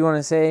 whatever you want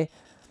to say,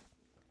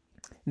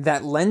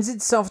 that lends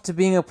itself to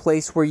being a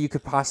place where you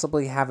could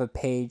possibly have a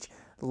page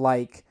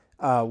like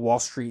Wall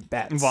Street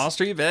Bets. Wall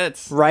Street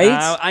Bets.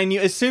 Right? I knew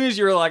as soon as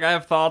you were like, I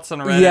have thoughts on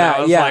Reddit,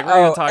 I was like, we're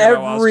going to talk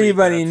about Wall Street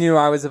everybody Bets. knew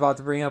I was about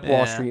to bring up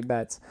Wall Street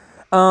Bets.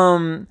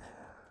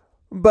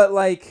 But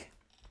like,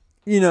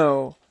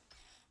 you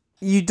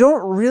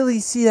don't really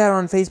see that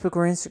on Facebook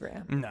or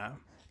Instagram. No.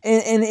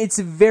 And it's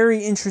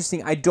very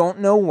interesting. I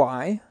don't know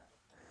why.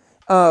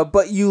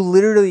 But you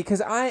literally,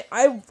 because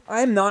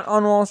I'm not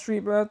on Wall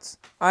Street Bets.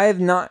 I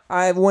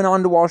went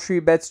on to Wall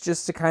Street Bets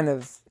just to kind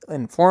of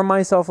inform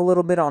myself a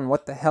little bit on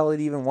what the hell it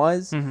even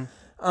was.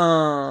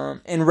 And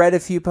read a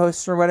few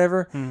posts or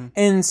whatever.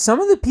 And some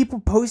of the people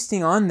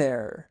posting on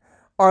there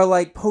are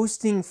like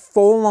posting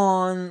full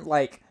on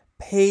like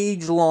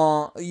pages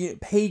long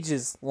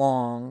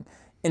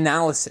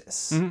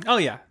analysis. Oh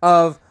yeah.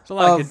 Of there's a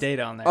lot of good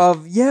data on there.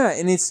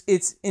 And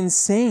it's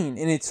insane,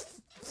 and it's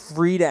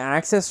free to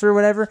access or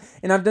whatever.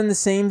 And I've done the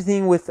same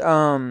thing with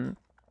certain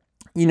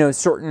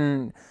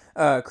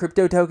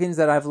crypto tokens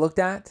that I've looked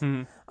at.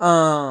 You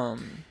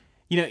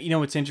know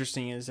what's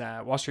interesting is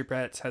Wall Street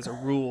Bets has a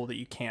rule that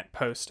you can't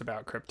post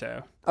about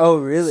crypto. Oh,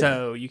 really?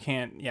 So you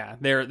can't. Yeah,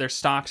 they're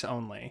stocks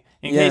only.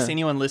 In case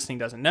anyone listening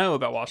doesn't know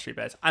about Wall Street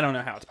Bets, I don't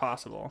know how it's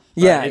possible.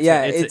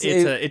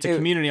 It's a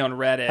community on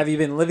Reddit. Have you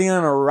been living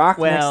on a rock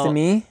next to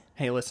me?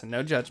 Hey, listen,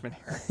 no judgment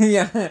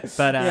here.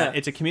 But Yeah.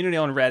 it's a community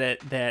on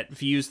Reddit that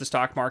views the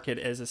stock market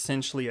as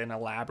essentially an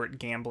elaborate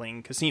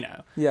gambling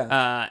casino.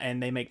 Yeah.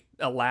 And they make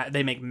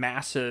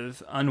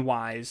massive,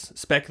 unwise,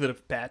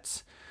 speculative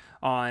bets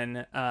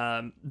on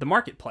the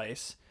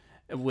marketplace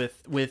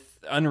with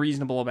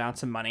unreasonable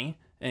amounts of money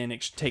and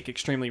take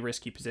extremely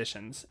risky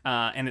positions.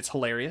 And it's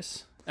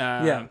hilarious.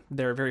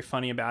 They're very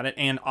funny about it.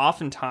 And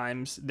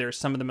oftentimes, they're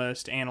some of the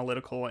most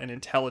analytical and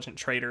intelligent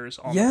traders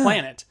on the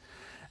planet.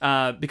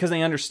 Because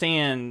they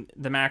understand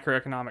the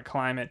macroeconomic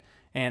climate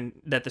and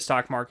that the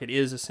stock market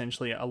is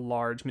essentially a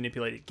large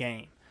manipulated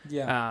game.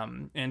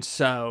 And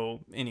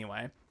so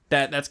anyway,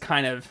 that's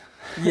kind of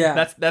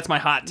that's my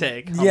hot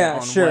take. On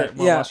what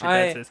Wall Street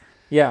Bets is.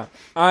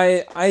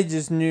 I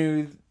just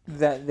knew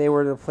that they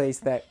were the place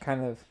that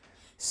kind of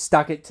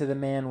stuck it to the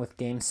man with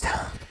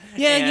GameStop.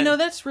 Yeah,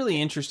 that's really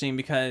interesting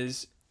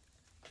because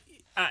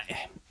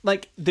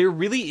like they're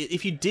really,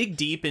 if you dig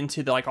deep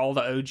into the, like all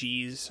the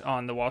OGs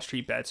on the Wall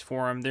Street Bets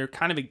forum, they're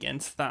kind of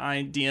against the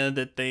idea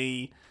that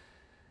they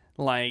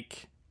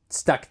like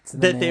stuck to the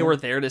that man. they were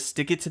there to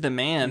stick it to the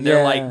man.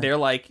 Yeah. They're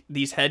like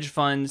these hedge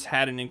funds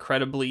had an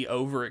incredibly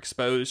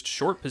overexposed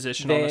short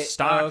position on a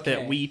stock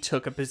that we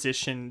took a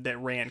position that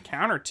ran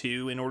counter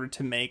to in order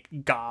to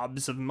make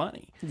gobs of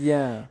money.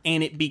 Yeah.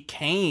 And it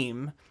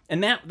became,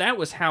 and that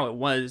was how it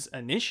was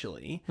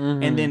initially.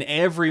 Mm-hmm. And then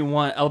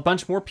a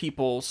bunch more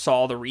people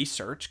saw the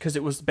research because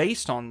it was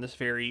based on this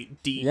very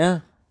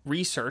deep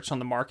research on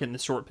the market and the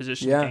short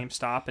position of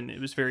GameStop, and it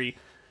was very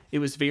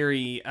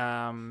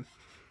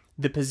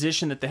the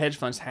position that the hedge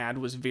funds had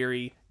was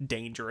very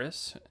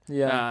dangerous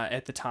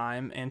at the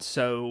time, and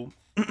so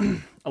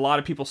a lot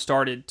of people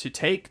started to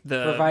take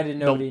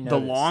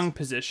the long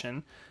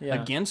position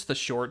against the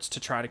shorts to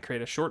try to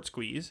create a short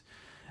squeeze.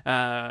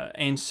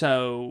 And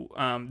so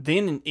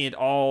then it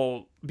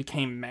all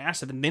became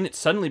massive, and then it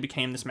suddenly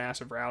became this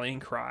massive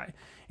rallying cry,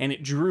 and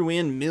it drew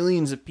in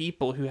millions of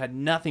people who had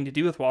nothing to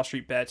do with Wall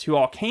Street Bets, who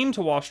all came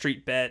to Wall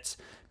Street Bets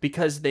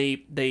because they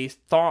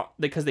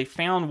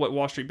found what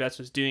Wall Street Bets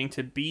was doing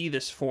to be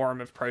this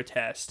form of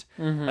protest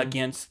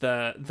against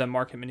the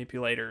market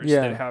manipulators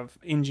that have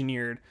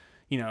engineered,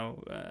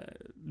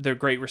 the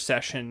Great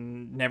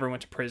Recession, never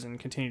went to prison,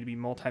 continue to be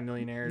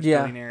multimillionaires,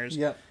 billionaires,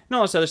 and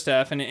all this other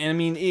stuff. And I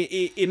mean,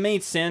 it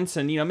made sense.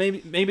 And,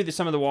 maybe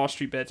some of the Wall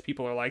Street Bets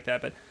people are like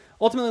that. But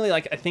ultimately,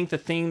 like, I think the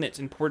thing that's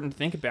important to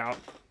think about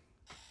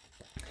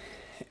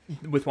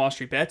with Wall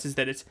Street Bets is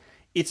that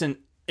it's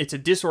a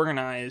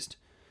disorganized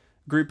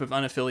group of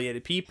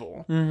unaffiliated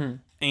people,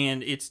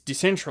 and it's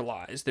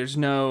decentralized. There's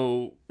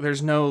no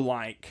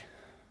like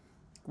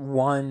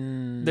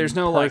one. There's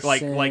no like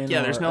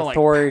there's no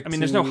authority. I mean,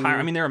 there's no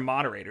I mean, there are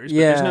moderators, but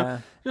there's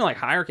no like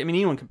hierarchy. I mean,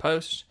 anyone can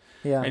post,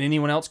 and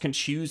anyone else can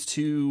choose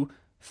to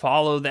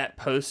follow that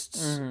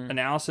post's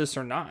analysis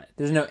or not.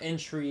 There's no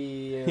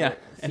entry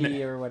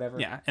fee or whatever.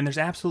 Yeah, and there's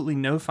absolutely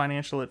no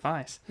financial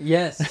advice.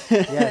 Yes.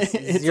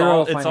 It's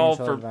all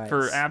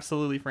for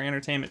absolutely for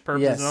entertainment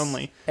purposes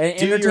only.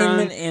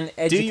 Entertainment and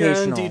educational. Do your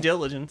own due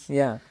diligence.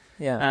 Yeah.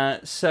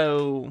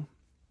 So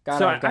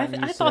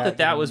I thought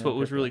that was what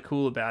was really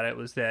cool about it,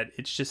 was that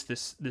it's just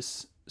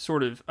this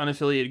sort of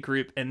unaffiliated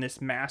group, and this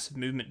massive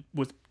movement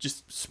was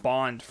just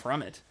spawned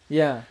from it.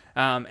 Yeah.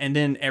 And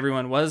then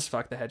everyone was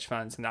fuck the hedge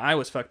funds, and I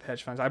was fuck the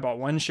hedge funds. I bought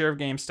one share of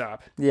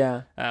GameStop.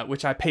 Yeah.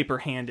 Which I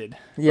paper-handed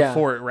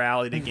before it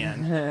rallied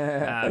again,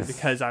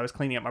 because I was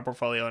cleaning up my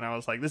portfolio, and I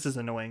was like, this is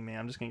annoying me.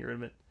 I'm just gonna get rid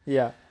of it.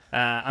 Yeah.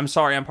 I'm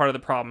sorry, I'm part of the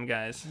problem,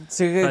 guys.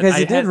 So because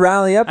it did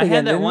rally up again. I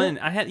had that one.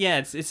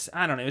 It's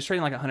I don't know. It was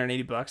trading like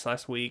 $180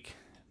 last week,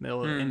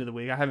 end of the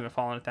week. I haven't been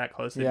following it that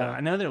closely, but I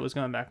know that it was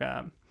going back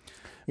up.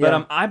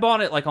 But I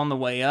bought it like on the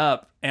way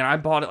up, and I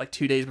bought it like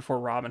 2 days before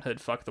Robinhood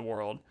fucked the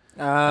world.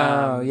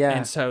 Oh,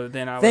 And so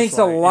then I was Thanks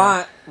a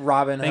lot,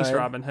 Robinhood. Thanks,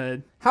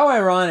 Robinhood. How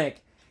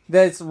ironic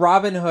that it's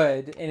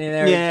Robinhood and in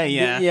there.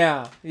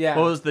 Yeah.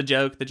 What was the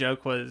joke? The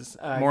joke was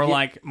more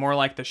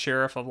like the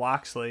sheriff of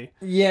Loxley.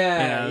 Than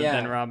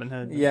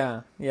Robinhood.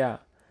 Yeah.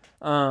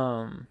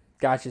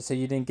 Gotcha. So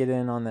you didn't get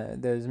in on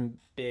those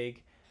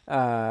big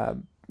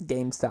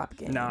GameStop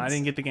gains. No, I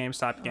didn't get the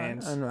GameStop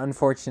gains.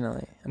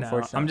 Unfortunately.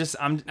 No, I'm just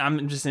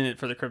in it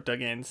for the crypto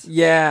gains.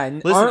 Yeah,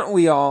 listen, aren't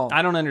we all?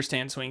 I don't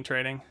understand swing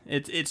trading.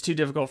 It's too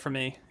difficult for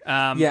me.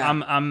 I'm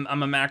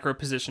a macro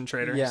position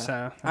trader. Yeah.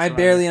 So I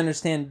barely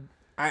understand.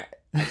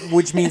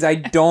 Which means I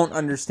don't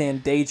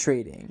understand day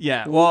trading.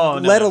 Yeah.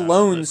 Well, let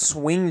alone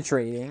swing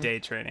trading. Day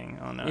trading.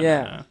 Oh no.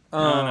 Yeah.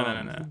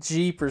 No.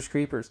 Jeepers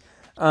creepers.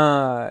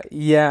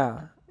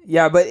 Yeah.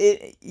 But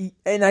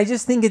and I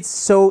just think it's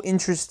so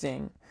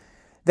interesting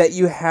that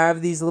you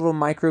have these little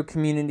micro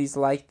communities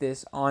like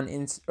this on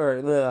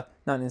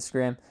not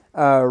Instagram,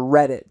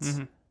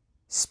 Reddit,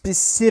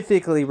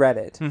 specifically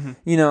Reddit.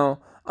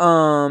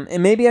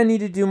 And maybe I need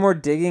to do more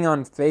digging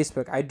on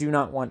Facebook. I do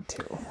not want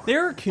to.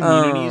 There are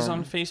communities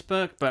on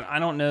Facebook, but I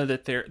don't know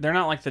that they're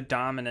not like the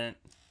dominant.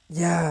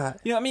 Yeah.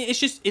 I mean,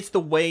 it's the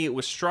way it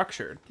was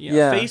structured.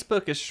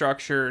 Facebook is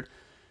structured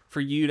for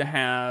you to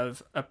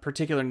have a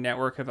particular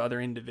network of other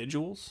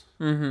individuals.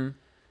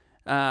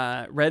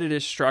 Reddit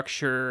is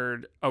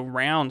structured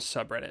around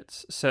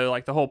subreddits, so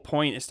like the whole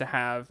point is to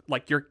have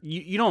like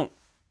you don't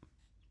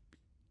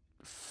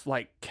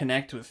like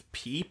connect with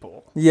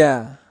people.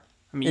 Yeah,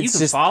 I mean, you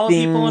can follow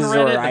people on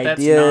Reddit, but that's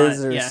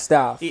ideas not or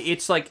stuff.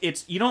 It's like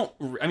you don't.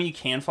 I mean, you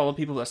can follow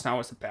people. But that's not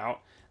what it's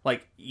about.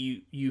 Like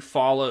you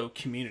follow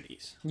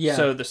communities. Yeah.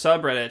 So the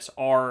subreddits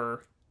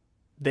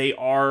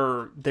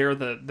they're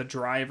the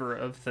driver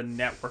of the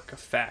network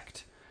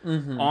effect.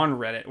 On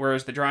Reddit,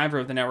 whereas the driver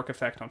of the network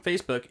effect on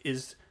Facebook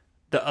is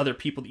the other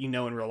people that you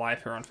know in real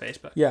life who are on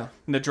Facebook. Yeah.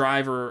 And the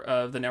driver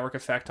of the network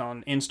effect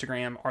on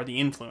Instagram are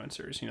the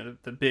influencers,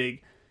 the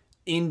big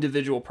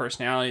individual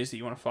personalities that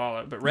you want to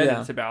follow. But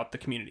Reddit's about the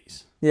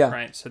communities. Yeah.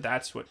 Right? So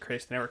that's what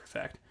creates the network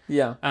effect.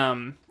 Yeah.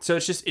 So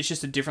it's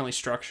just a differently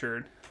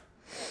structured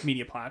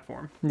media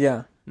platform.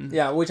 Yeah.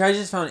 Yeah, which I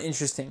just found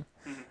interesting.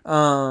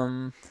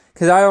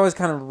 because I always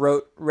kind of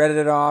read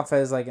it off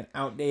as like an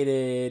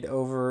outdated,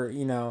 over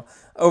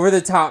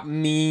the top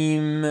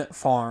meme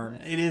farm.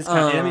 It is.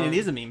 It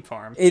is a meme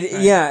farm.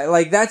 Yeah,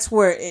 like that's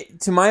where,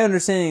 to my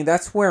understanding,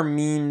 that's where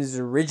memes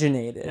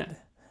originated.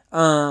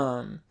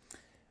 Yeah.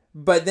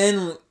 But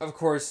then, of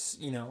course,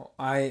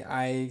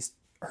 I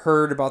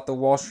heard about the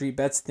Wall Street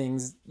Bets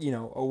things,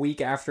 a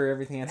week after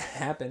everything had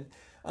happened.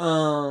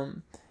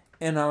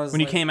 And I was when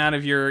you came out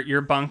of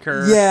your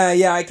bunker.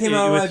 Yeah, I came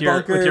out of my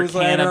bunker. With your it was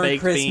like around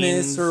Christmas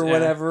beans, or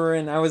whatever,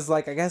 and I was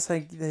like, I guess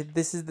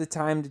this is the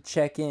time to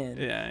check in.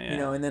 Yeah.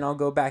 And then I'll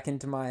go back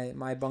into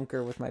my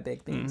bunker with my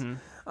baked beans.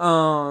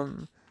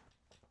 Mm-hmm.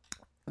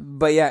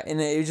 But yeah, and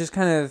it just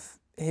kind of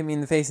hit me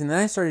in the face, and then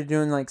I started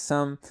doing like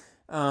some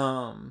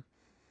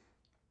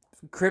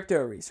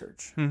crypto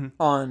research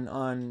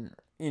on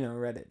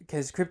Reddit,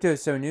 because crypto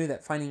is so new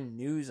that finding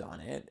news on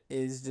it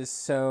is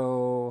just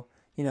so,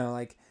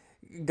 like,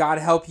 God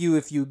help you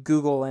if you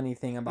Google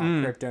anything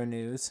about crypto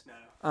news.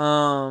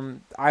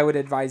 I would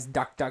advise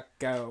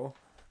DuckDuckGo.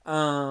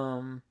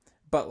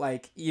 But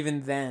like,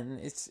 even then,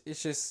 it's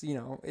just,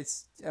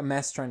 it's a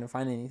mess trying to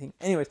find anything.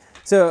 Anyways,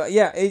 so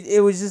yeah,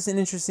 it was just an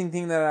interesting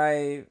thing that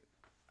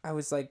I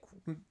was like,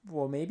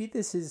 well, maybe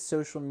this is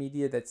social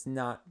media that's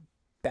not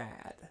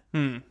bad.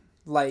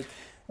 Like,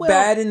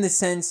 bad in the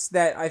sense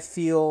that I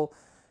feel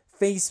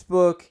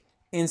Facebook,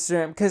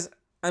 Instagram, because,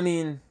 I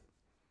mean,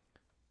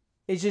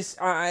 it's just,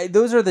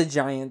 those are the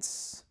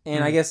giants,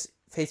 and I guess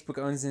Facebook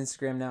owns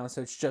Instagram now,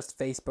 so it's just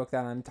Facebook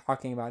that I'm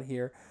talking about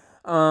here.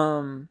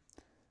 But,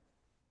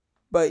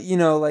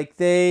 like,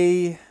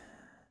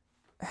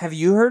 have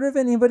you heard of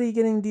anybody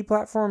getting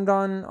deplatformed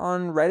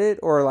on Reddit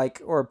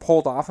or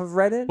pulled off of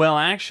Reddit? Well,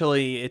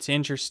 actually, it's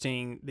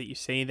interesting that you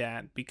say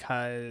that,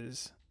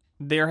 because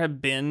there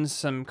have been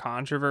some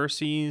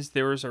controversies.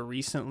 There was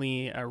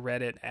recently a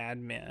Reddit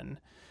admin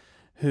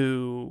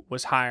who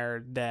was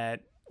hired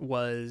that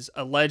was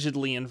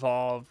allegedly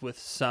involved with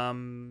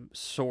some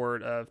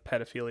sort of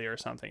pedophilia or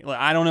something.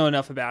 I don't know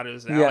enough about it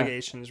as the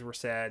allegations were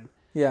said.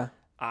 Yeah.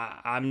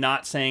 I'm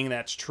not saying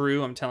that's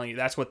true. I'm telling you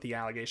that's what the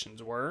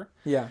allegations were.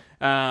 Yeah.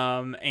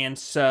 And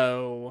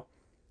so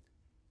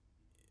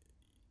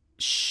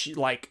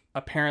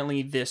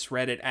apparently this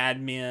Reddit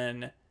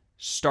admin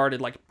started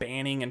like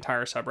banning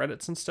entire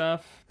subreddits and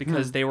stuff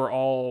because they were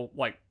all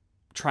like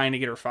trying to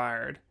get her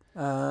fired.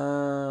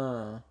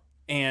 And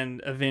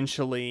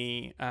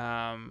eventually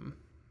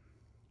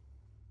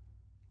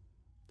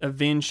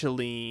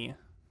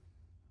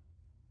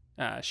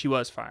she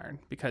was fired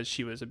because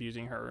she was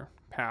abusing her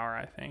power,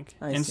 I think.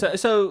 So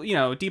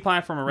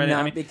deplatform a Reddit.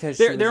 Not because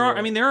there are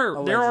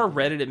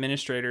Reddit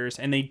administrators,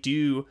 and they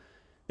do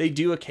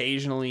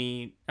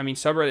occasionally. I mean,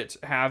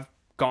 subreddits have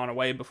gone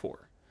away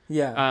before.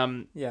 Yeah.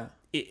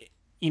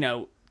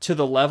 To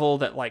the level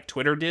that like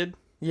Twitter did.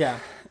 Yeah.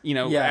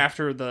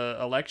 After the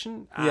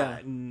election. Yeah.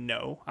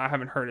 No, I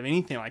haven't heard of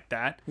anything like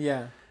that.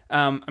 Yeah.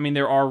 I mean,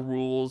 there are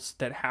rules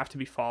that have to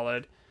be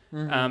followed.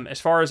 As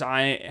far as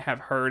I have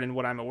heard and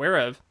what I'm aware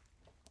of,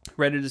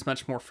 Reddit is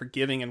much more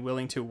forgiving and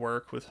willing to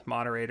work with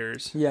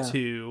moderators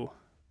to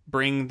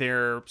bring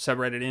their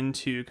subreddit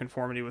into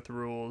conformity with the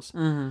rules,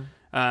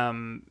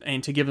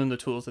 and to give them the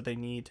tools that they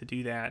need to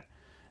do that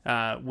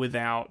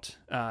without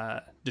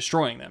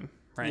destroying them.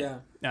 Right.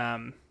 Yeah.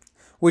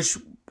 Which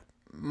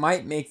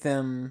might make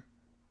them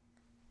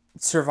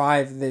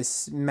survive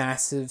this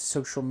massive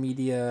social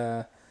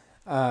media,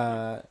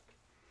 I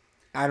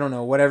don't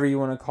know, whatever you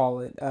want to call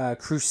it,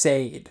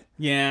 crusade.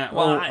 Yeah.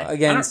 Well,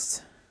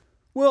 against.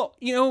 Well,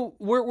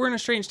 we're in a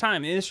strange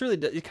time. And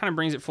it kind of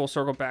brings it full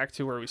circle back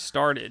to where we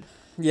started.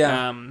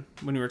 Yeah.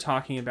 When we were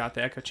talking about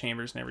the echo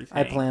chambers and everything.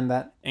 I planned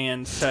that.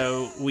 And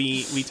so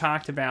we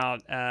talked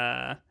about,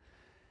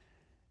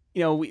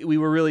 we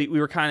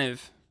were kind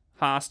of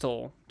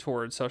hostile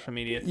towards social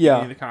media at the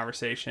beginning of the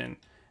conversation.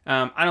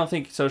 I don't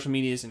think social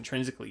media is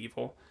intrinsically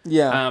evil.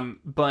 Yeah.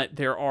 But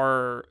there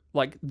are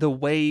like the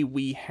way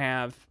we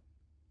have,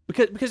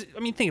 because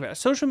I mean, think about it.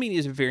 Social media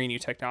is a very new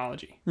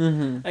technology.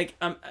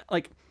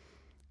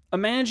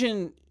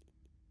 Imagine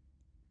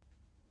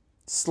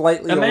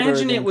slightly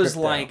imagine older it was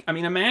crypto. like, I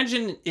mean,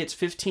 imagine it's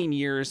 15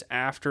 years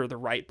after the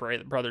Wright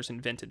brothers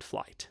invented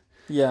flight.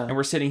 Yeah. And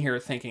we're sitting here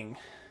thinking,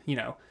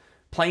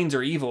 planes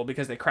are evil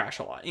because they crash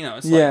a lot.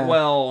 It's like,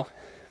 well,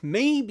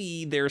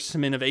 maybe there's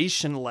some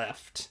innovation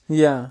left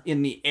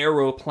in the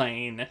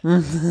aeroplane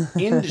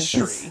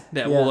industry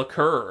that will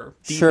occur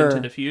deep into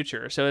the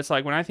future. So it's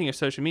like, when I think of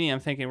social media, I'm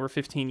thinking we're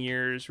 15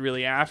 years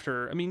really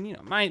after. I mean,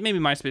 maybe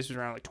MySpace was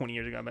around like 20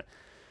 years ago,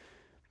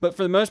 but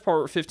for the most part,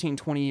 we're 15,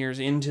 20 years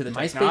into the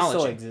technology. MySpace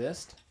still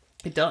exists?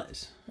 It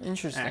does.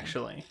 Interesting.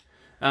 Actually.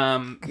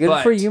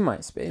 Good for you,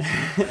 MySpace.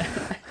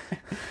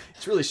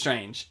 It's really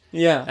strange.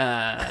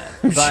 Yeah.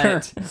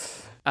 But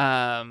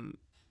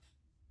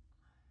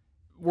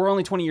we're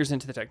only 20 years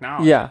into the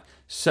technology. Yeah.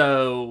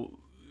 So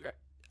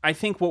I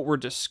think what we're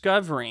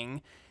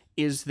discovering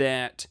is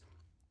that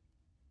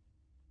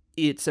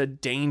it's a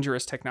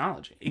dangerous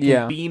technology. It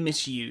can be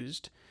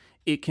misused.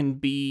 it can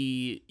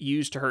be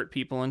used to hurt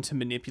people and to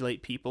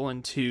manipulate people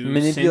and to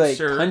manipulate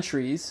censor,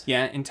 countries.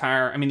 Yeah,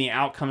 the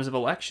outcomes of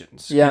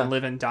elections Yeah. can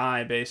live and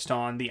die based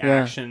on the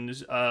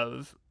actions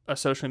of a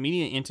social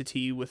media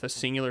entity with a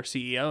singular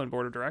CEO and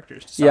board of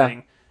directors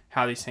deciding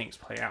how these things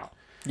play out.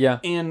 Yeah.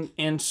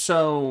 And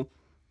so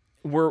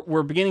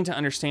we're beginning to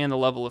understand the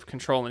level of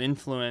control and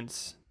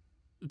influence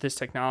this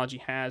technology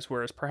has,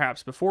 whereas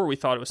perhaps before we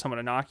thought it was somewhat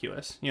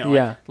innocuous.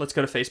 Let's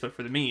go to Facebook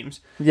for the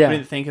memes. Yeah. We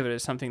didn't think of it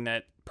as something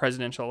that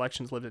presidential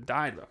elections lived and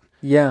died on.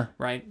 Yeah.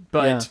 Right?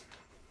 But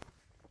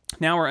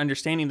now we're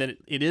understanding that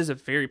it is a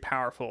very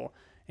powerful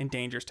and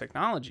dangerous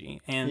technology,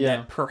 and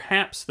that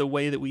perhaps the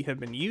way that we have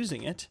been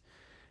using it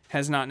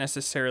has not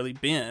necessarily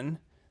been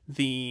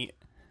the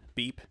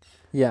beep.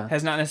 Yeah.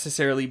 Has not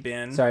necessarily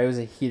been... Sorry, it was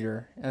a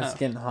heater. It was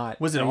getting hot.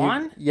 Was it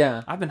on?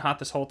 Yeah. I've been hot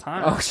this whole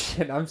time. Oh,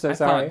 shit. I'm so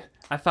sorry.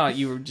 I thought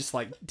you were just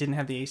didn't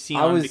have the AC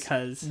on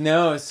because...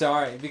 No,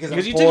 sorry. Because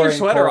you took your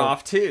sweater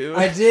off, too.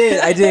 I did.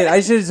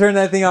 I should have turned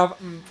that thing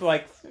off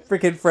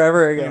freaking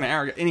forever ago. An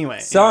hour ago. Anyway.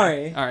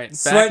 Sorry. All right.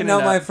 Sweating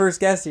out my first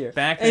guest here.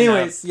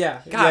 Anyways,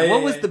 yeah. God,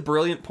 what was the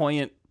brilliant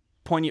poignant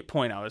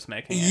point I was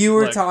making? You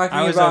were talking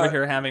about... I was over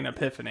here having an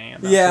epiphany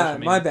about social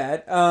media. My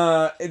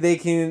bad. They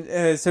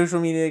can...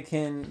 social media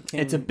can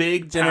it's a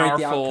big,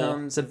 generate powerful... the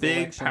outcomes It's a big,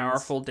 elections.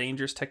 powerful,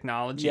 dangerous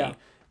technology. Yeah.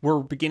 We're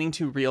beginning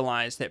to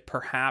realize that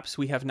perhaps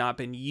we have not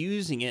been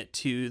using it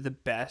to the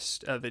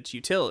best of its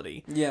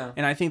utility. Yeah.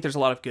 And I think there's a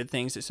lot of good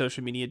things that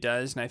social media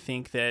does, and I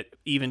think that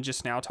even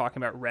just now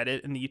talking about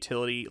Reddit and the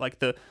utility, like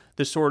the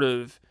sort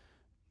of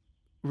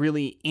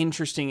really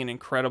interesting and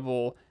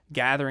incredible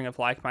gathering of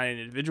like-minded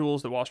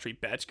individuals that Wall Street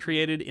Bets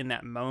created in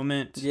that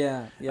moment.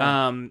 Yeah.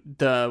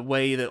 The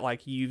way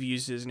that you've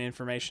used as an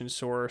information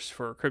source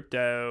for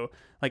crypto,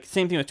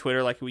 same thing with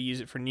Twitter, we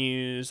use it for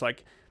news,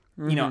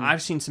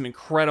 I've seen some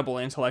incredible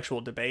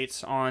intellectual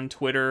debates on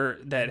Twitter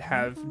that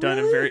have done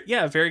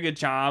a very good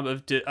job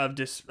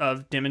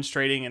of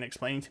demonstrating and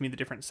explaining to me the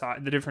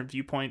different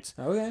viewpoints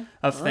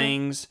of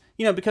things.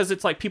 Because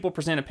it's people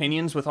present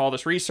opinions with all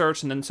this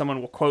research, and then someone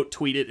will quote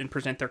tweet it and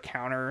present their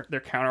counter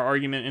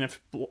argument in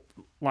a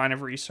line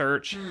of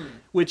research,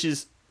 which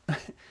is I'm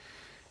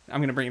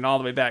going to bring it all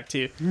the way back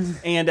too.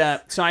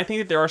 And so I think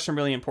that there are some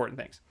really important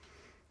things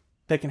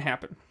that can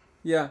happen.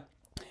 Yeah.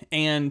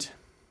 And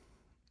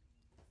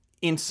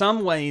in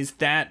some ways,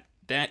 that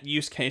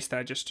use case that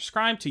I just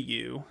described to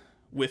you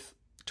with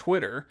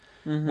Twitter,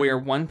 where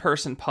one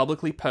person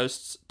publicly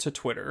posts to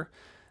Twitter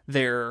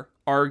their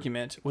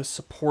argument with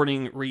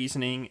supporting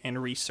reasoning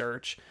and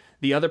research,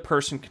 the other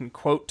person can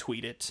quote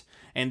tweet it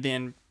and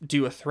then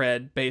do a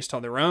thread based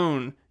on their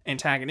own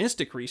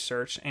antagonistic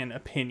research and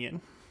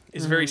opinion,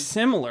 is very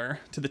similar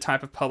to the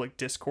type of public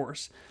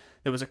discourse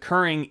that was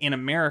occurring in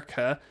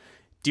America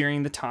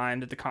during the time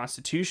that the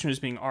Constitution was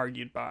being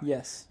argued by.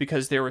 Yes.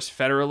 Because there was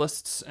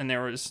Federalists and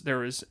there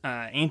was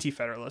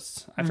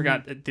Anti-Federalists. I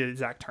forgot the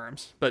exact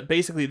terms. But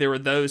basically there were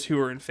those who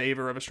were in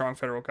favor of a strong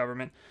federal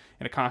government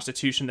and a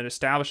constitution that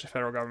established a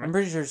federal government. I'm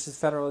pretty sure it's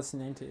just Federalists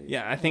and Anti.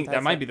 Yeah, I think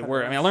that might be the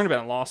word. I mean, I learned about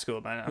it in law school,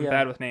 but I'm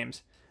bad with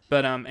names.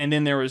 But and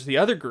then there was the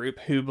other group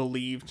who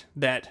believed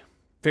that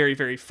very,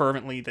 very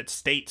fervently that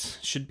states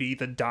should be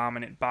the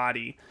dominant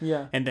body,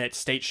 and that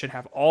states should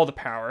have all the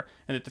power,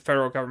 and that the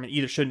federal government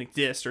either shouldn't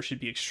exist or should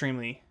be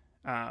extremely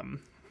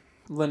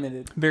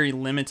limited, very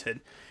limited.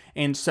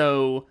 And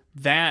so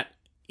that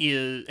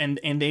is, and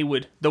they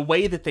would, the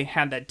way that they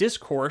had that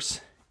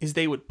discourse is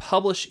they would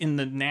publish in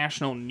the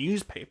national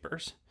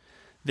newspapers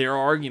their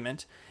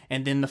argument,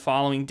 and then the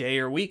following day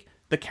or week,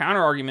 the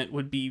counter argument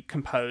would be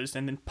composed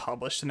and then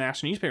published in the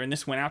national newspaper. And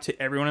this went out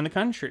to everyone in the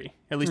country,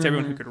 at least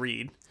everyone who could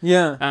read.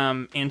 Yeah.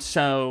 And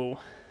so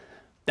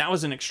that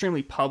was an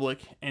extremely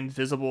public and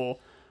visible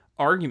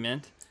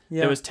argument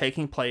that was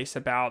taking place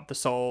about the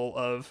soul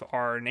of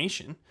our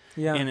nation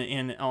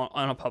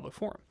on a public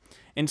forum.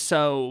 And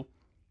so,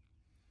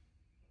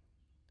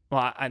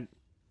 well, I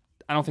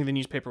don't think the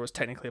newspaper was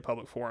technically a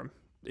public forum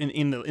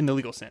in the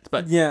legal sense,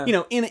 but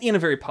in a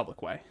very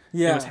public way,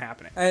 it was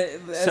happening.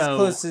 As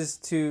close as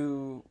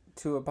to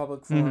a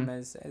public forum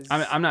as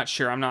I'm not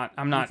sure. I'm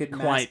not could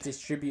quite mass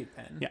distribute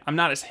then. Yeah, I'm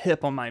not as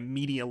hip on my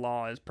media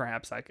law as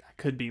perhaps I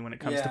could be when it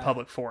comes to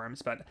public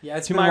forums. But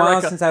it's been a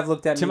while since I've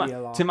looked at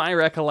media law. To my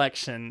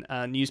recollection,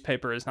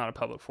 newspaper is not a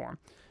public forum.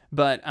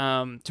 But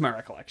to my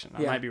recollection,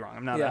 I might be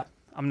wrong.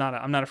 I'm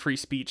not a free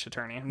speech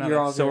attorney. I'm not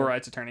a civil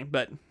rights attorney,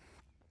 but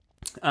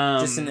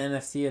just an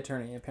NFT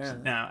attorney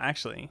apparently. No,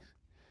 actually.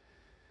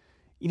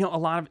 A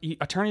lot of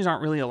attorneys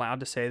aren't really allowed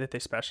to say that they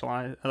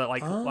specialize.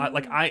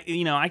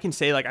 I can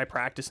say I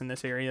practice in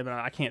this area, but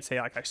I can't say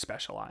I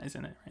specialize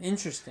in it. Right?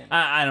 Interesting.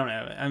 I don't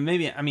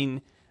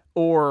know.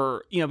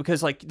 Or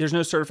because there's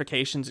no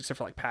certifications except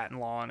for patent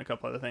law and a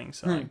couple other things.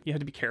 So you have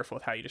to be careful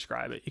with how you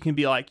describe it. You can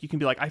be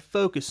I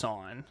focus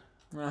on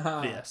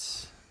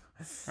this,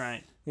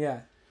 right? Yeah.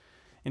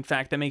 In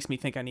fact, that makes me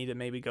think I need to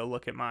maybe go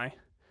look at my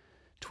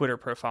Twitter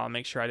profile and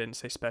make sure I didn't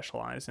say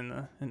specialize in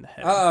the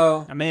head.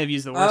 Uh-oh. I may have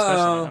used the word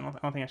specialize. I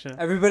don't think I should.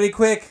 Everybody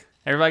quick.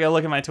 Everybody go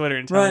look at my Twitter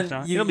and tell Ron, me if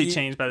not. It'll be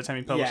changed by the time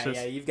you publish yeah, this.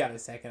 Yeah, you've got a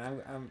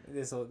second.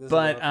 This'll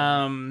But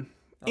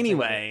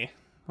anyway,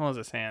 what was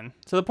I saying?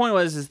 So the point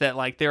is that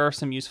like there are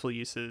some useful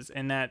uses,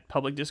 and that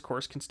public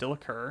discourse can still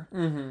occur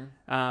in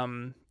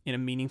a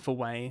meaningful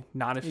way.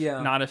 Not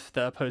if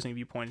the opposing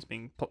viewpoint is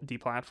being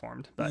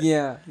deplatformed. But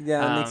that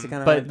makes it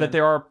kind of. But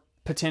there are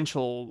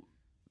potential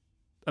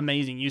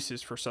amazing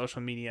uses for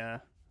social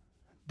media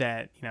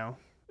that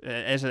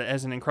as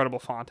an incredible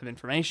font of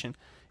information.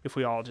 If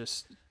we all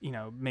just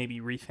maybe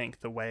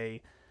rethink the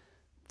way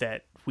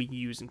that we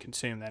use and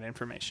consume that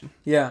information.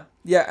 Yeah,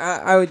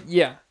 I would.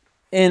 Yeah.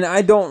 And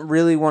I don't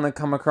really want to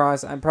come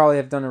across, I probably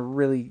have done a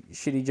really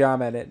shitty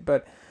job at it,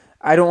 but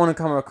I don't want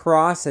to come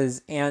across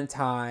as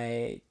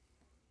anti-social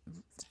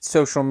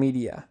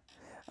media.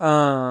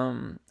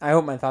 I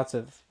hope my thoughts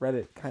of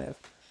Reddit kind of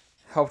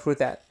helped with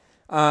that.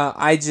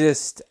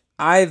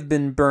 I've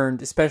been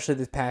burned, especially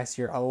this past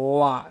year, a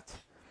lot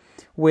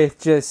with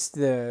just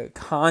the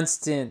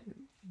constant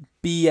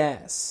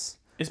BS.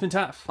 It's been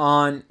tough.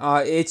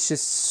 It's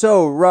just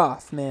so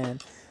rough, man.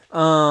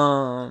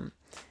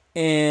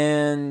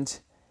 And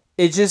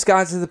it just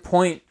got to the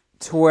point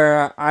to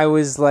where I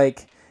was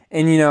like,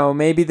 and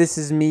maybe this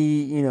is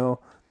me,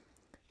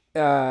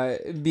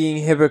 being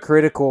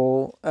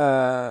hypocritical,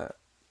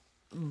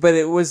 but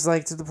it was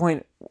like to the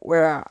point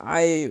where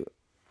I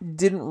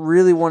didn't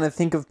really want to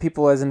think of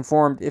people as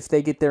informed if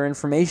they get their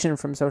information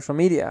from social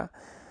media.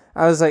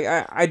 I was like,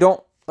 I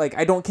don't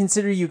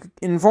consider you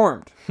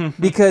informed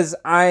because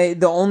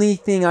the only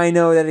thing I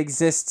know that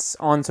exists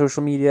on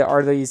social media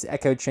are these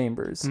echo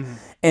chambers.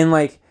 And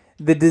like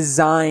the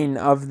design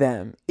of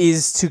them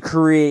is to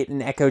create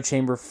an echo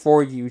chamber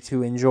for you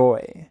to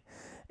enjoy.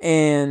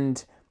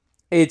 And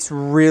it's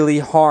really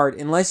hard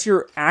unless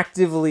you're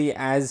actively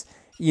as,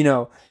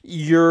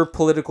 your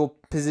political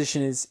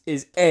position is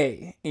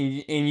A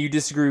and you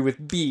disagree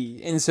with B.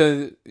 And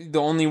so the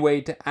only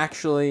way to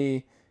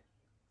actually,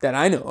 that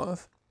I know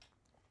of,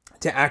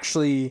 to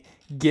actually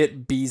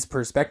get B's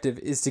perspective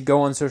is to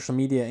go on social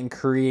media and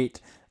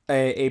create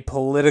a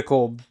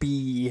political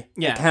B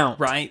account.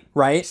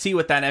 Right? See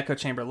what that echo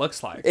chamber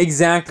looks like.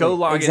 Exactly. Go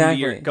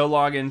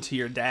log into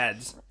your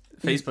dad's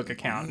Facebook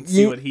account and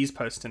see what he's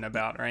posting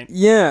about, right?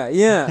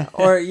 Yeah.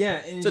 Or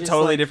it's a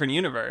totally different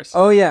universe.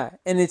 Oh yeah.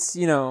 And it's,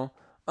 and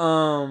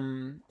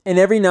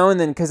every now and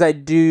then, because I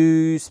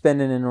do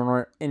spend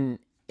an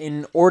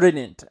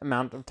inordinate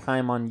amount of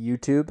time on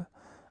YouTube,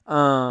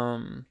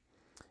 and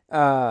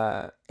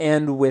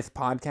with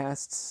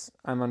podcasts.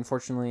 I'm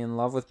unfortunately in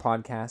love with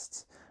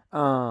podcasts.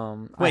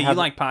 Wait, you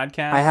like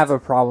podcasts? I have a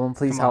problem.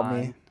 Please help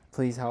me.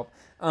 Please help.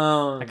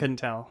 I couldn't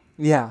tell.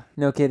 Yeah,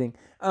 no kidding.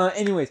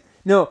 Anyways,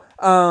 no.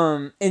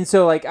 And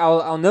so like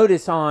I'll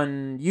notice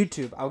on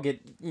YouTube, I'll get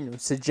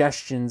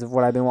suggestions of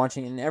what I've been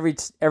watching, and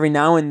every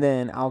now and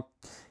then I'll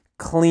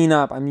clean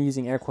up. I'm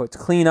using air quotes.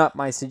 Clean up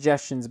my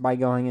suggestions by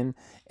going in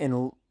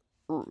and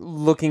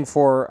looking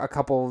for a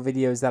couple of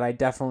videos that I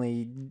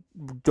definitely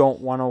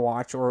don't want to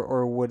watch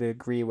or would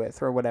agree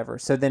with or whatever.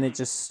 So then it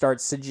just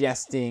starts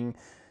suggesting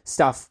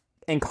stuff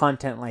and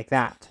content like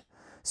that.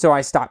 So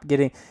I stopped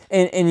getting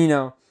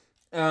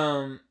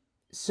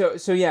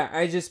so yeah,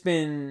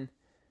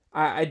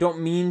 I don't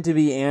mean to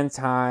be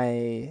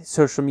anti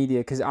social media,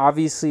 because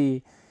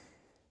obviously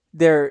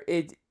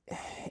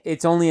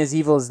it's only as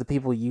evil as the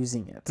people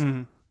using it.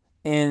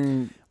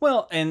 And to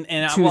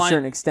a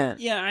certain extent.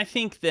 Yeah, I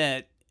think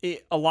that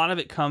a lot of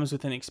it comes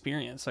with an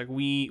experience. Like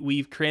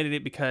we've created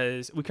it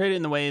because we created it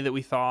in the way that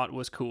we thought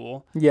was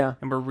cool. Yeah.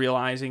 And we're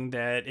realizing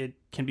that it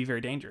can be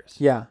very dangerous.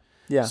 Yeah.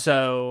 Yeah.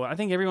 So I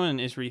think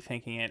everyone is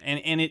rethinking it.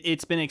 And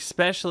it's been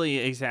especially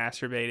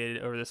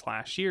exacerbated over this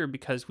last year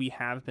because we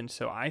have been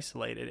so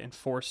isolated and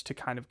forced to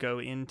kind of go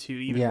into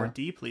even more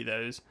deeply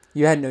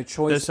you had no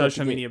choice. Those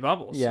social media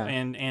bubbles. Yeah.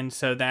 And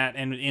so that,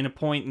 and in a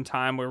point in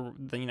time where,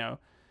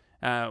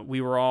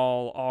 we were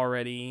all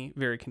already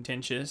very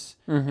contentious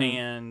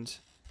and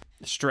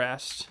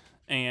stressed,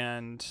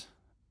 and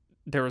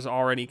there was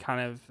already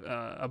kind of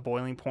a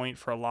boiling point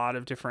for a lot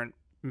of different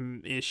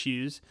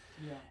issues.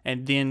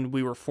 And then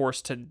we were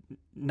forced to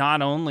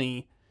not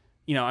only,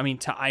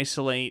 to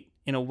isolate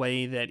in a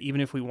way that even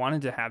if we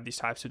wanted to have these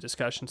types of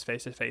discussions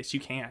face to face, you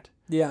can't.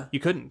 Yeah. You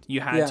couldn't.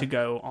 You had to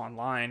go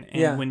online.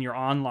 And when you're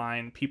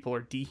online, people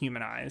are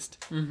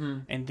dehumanized.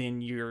 And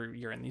then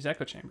you're in these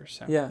echo chambers.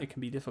 So it can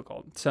be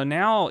difficult. So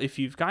now, if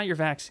you've got your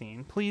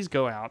vaccine, please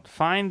go out,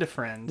 find a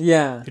friend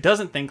who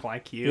doesn't think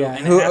like you. Yeah.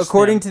 Who,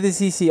 according to the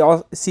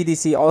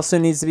CDC, also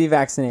needs to be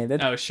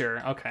vaccinated. Oh,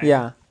 sure. Okay.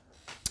 Yeah.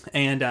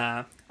 And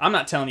I'm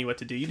not telling you what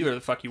to do. You do whatever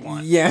the fuck you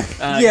want. Yeah.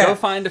 Go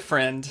find a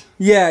friend.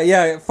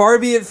 Yeah. Far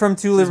be it from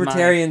two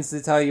libertarians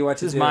to tell you what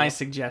to do. This is my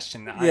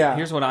suggestion.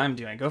 Here's what I'm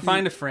doing. Go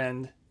find a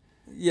friend.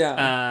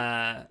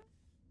 Yeah.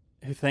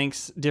 Who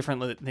thinks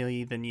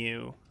differently than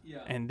you. Yeah.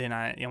 And then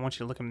I want you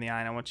to look him in the eye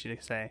and I want you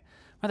to say,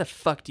 why the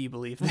fuck do you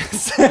believe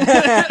this?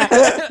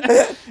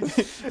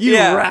 You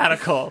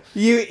radical.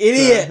 You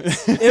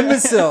idiot.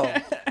 Imbecile.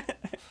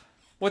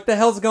 What the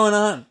hell's going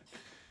on?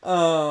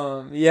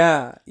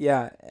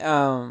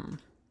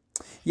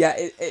 Yeah,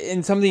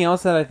 and something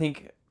else that I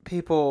think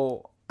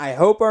I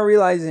hope, are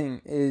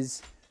realizing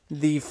is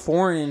the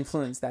foreign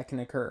influence that can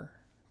occur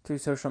through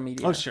social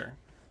media. Oh, sure.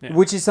 Yeah.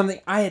 Which is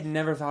something I had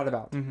never thought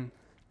about. Mm-hmm.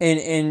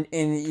 And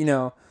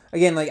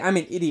again, like, I'm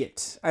an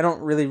idiot. I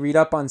don't really read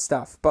up on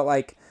stuff, but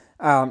like,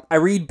 I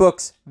read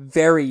books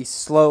very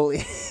slowly.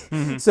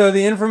 Mm-hmm. So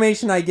the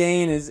information I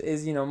gain is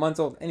months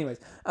old. Anyways,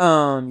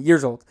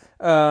 years old.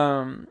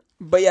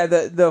 But yeah,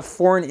 the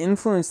foreign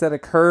influence that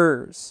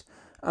occurs,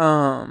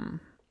 and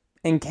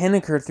can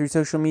occur through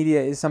social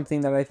media is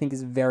something that I think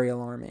is very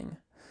alarming,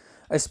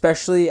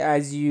 especially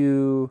as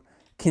you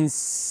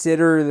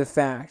consider the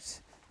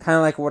fact, kind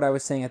of like what I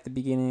was saying at the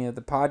beginning of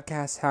the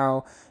podcast,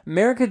 how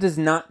America does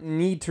not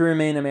need to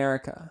remain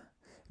America.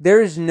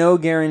 There is no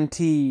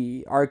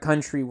guarantee our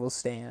country will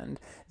stand,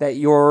 that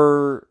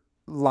your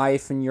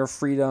life and your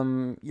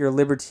freedom, your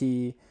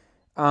liberty,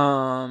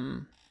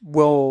 will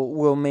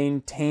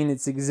maintain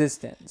its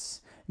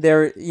existence.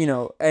 There,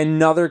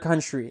 another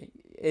country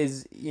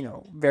is,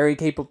 very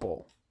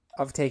capable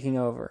of taking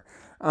over,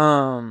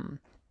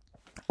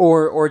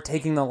 or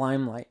taking the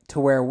limelight, to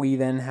where we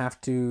then have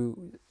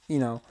to,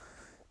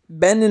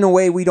 bend in a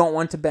way we don't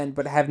want to bend,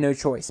 but have no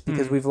choice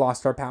because we've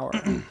lost our power,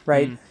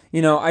 right?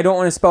 I don't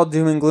want to spell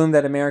doom and gloom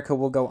that America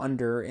will go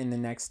under in the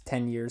next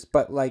 10 years,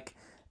 but like,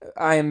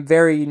 I am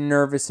very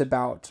nervous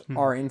about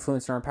our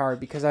influence and our power,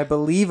 because I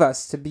believe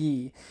us to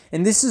be,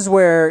 and this is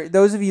where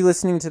those of you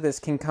listening to this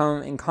can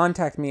come and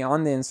contact me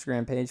on the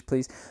Instagram page,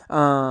 please,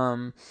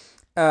 who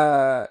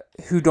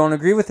don't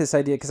agree with this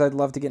idea, because I'd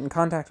love to get in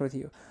contact with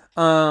you.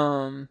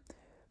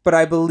 But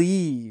I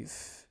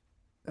believe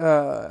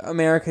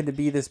America to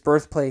be this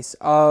birthplace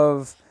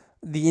of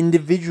the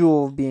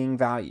individual being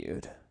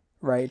valued,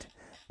 right?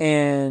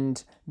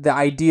 And the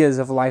ideas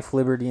of life,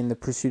 liberty, and the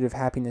pursuit of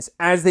happiness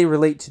as they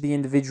relate to the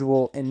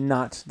individual and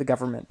not the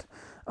government.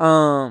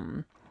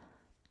 And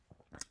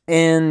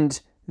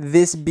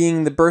this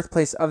being the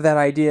birthplace of that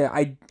idea,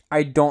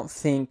 I don't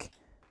think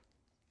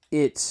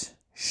it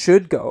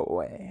should go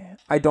away.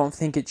 I don't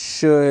think it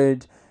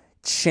should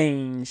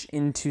change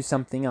into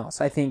something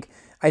else. I think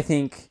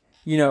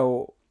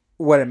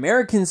what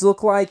Americans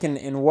look like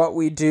and what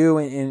we do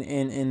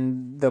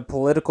in the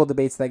political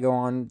debates that go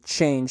on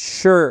change,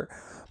 sure.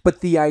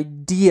 But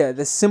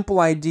the simple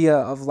idea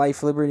of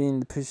life, liberty,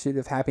 and the pursuit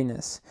of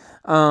happiness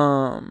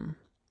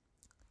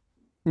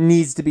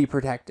needs to be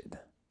protected.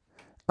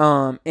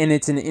 And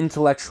it's an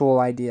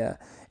intellectual idea.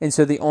 And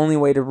so the only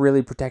way to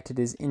really protect it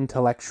is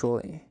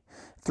intellectually,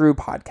 through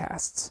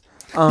podcasts.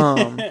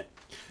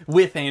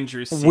 With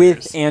Andrew Sears.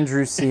 With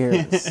Andrew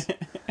Sears.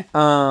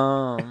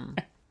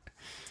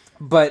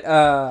 But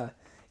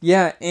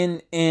yeah,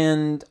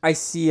 and I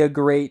see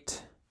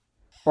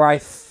I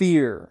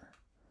fear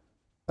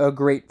a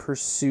great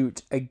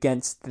pursuit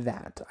against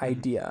that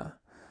idea,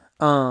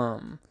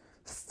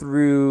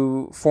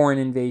 through foreign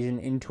invasion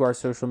into our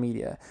social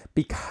media,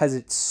 because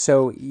it's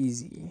so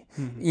easy.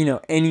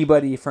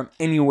 Anybody from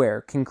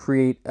anywhere can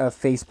create a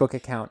Facebook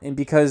account, and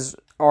because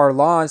our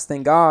laws,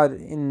 thank God,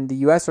 in the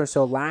US are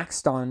so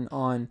laxed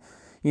on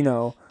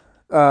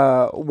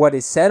what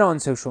is said on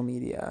social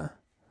media.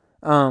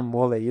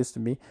 Well, they used to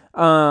be.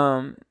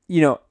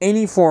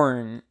 Any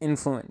foreign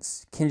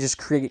influence can just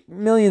create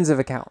millions of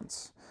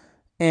accounts,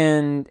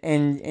 and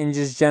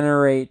just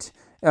generate,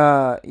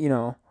 a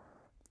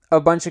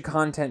bunch of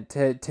content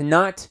to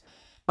not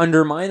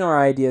undermine our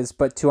ideas,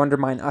 but to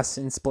undermine us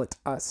and split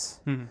us.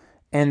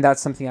 And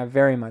that's something I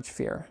very much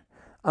fear.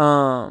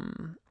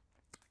 And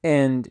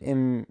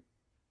am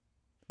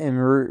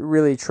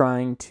really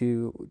trying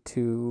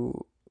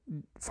to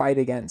fight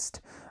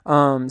against.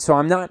 So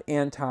I'm not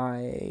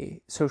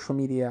anti-social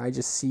media. I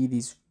just see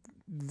these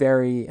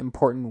very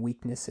important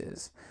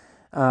weaknesses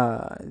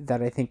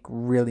that I think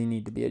really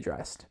need to be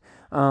addressed.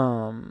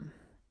 And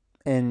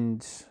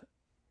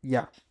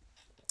yeah,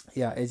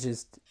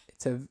 it's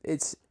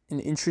an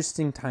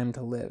interesting time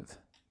to live,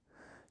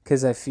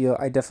 because I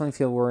definitely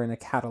feel we're in a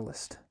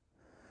catalyst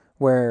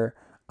where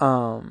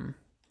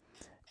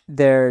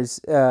there's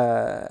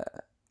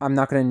I'm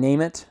not going to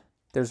name it.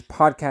 There's a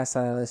podcast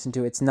that I listen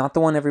to. It's not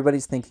the one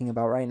everybody's thinking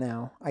about right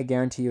now. I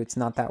guarantee you it's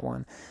not that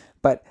one.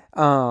 But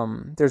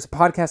there's a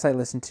podcast I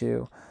listen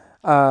to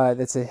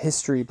that's a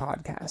history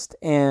podcast.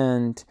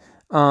 And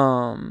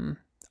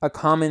a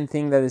common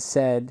thing that is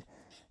said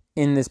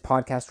in this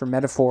podcast, or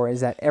metaphor,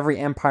 is that every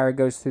empire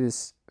goes through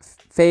this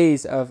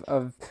phase of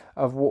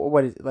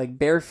what is like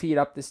bare feet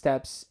up the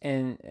steps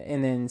and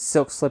then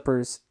silk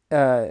slippers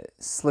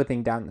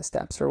slipping down the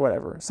steps, or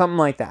whatever, something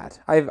like that.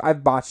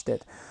 I've botched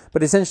it,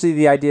 but essentially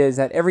the idea is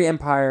that every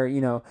empire,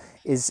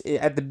 is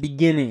at the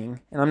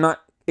beginning, and I'm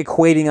not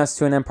equating us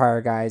to an empire,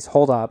 guys.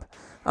 Hold up.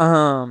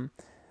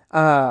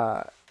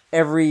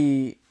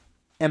 Every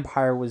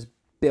empire was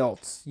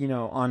built,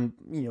 on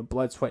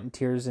blood, sweat, and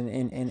tears,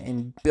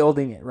 and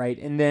building it, right,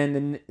 and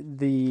then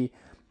the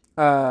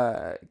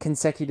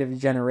consecutive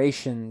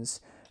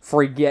generations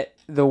forget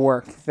the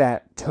work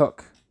that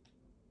took.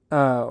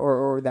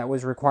 Or that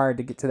was required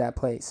to get to that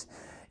place,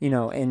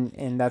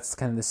 and that's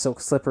kind of the silk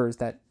slippers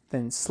that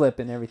then slip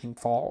and everything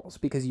falls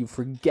because you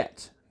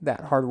forget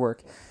that hard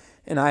work.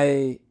 And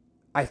I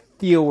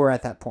feel we're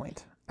at that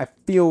point. I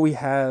feel we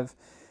have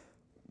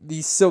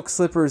these silk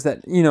slippers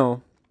that,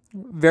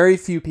 very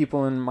few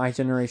people in my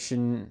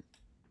generation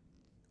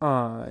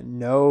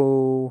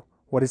know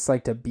what it's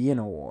like to be in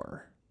a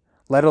war,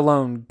 let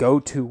alone go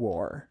to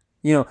war.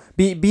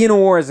 Be in a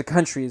war as a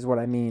country is what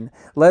I mean.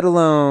 Let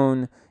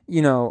alone,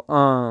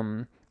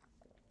 go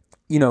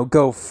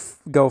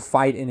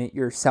fight in it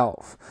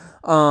yourself.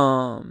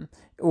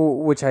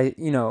 Which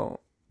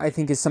I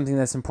think is something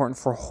that's important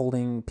for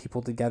holding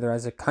people together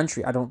as a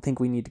country. I don't think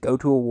we need to go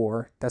to a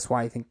war. That's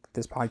why I think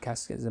this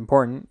podcast is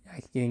important.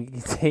 I can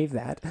save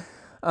that.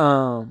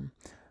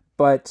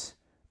 But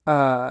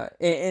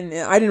and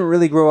I didn't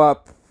really grow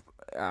up.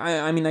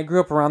 I mean, I grew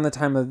up around the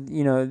time of,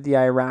 the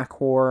Iraq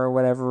War or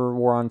whatever,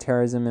 war on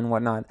terrorism and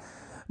whatnot.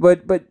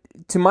 But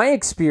to my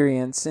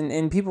experience,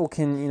 and people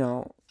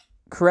can,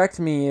 correct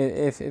me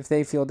if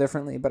they feel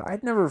differently, but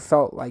I'd never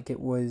felt like it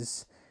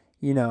was,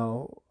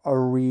 a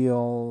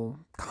real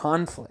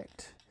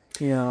conflict.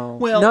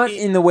 Well, not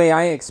in the way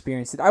I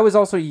experienced it. I was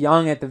also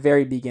young at the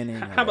very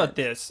beginning. How about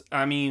this?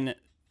 I mean,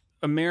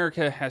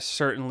 America has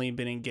certainly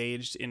been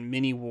engaged in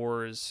many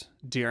wars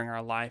during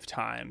our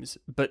lifetimes,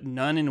 but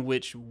none in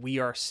which we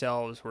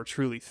ourselves were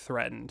truly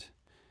threatened.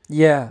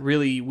 Yeah.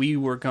 Really, we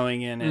were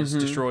going in as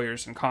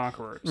destroyers and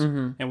conquerors,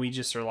 Mm-hmm. and we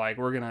just are like,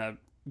 we're going to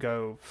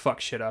go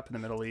fuck shit up in the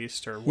Middle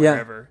East or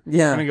wherever.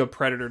 Yeah. We're going to go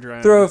predator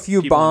drone. Throw a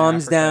few people in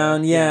bombs Africa.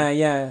 down.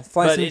 Yeah.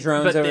 Fly some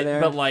drones over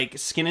there. But like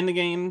skin in the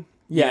game.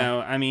 Yeah.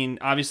 I mean,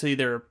 obviously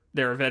there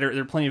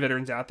are plenty of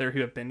veterans out there who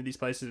have been to these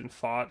places and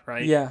fought,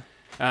 right? Yeah.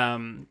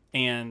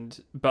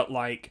 But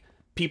like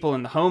people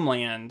in the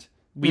homeland,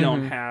 we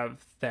don't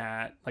have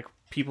that, like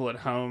people at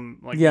home,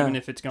 like even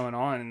if it's going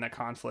on in that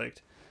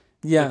conflict,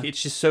 like,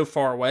 it's just so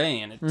far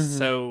away, and it's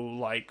so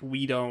like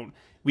we don't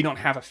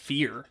have a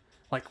fear.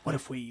 Like, what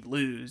if we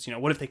lose?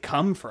 What if they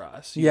come for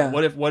us? You know,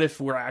 what if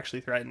we're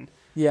actually threatened?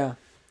 Yeah.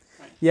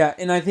 Yeah.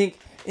 And I think,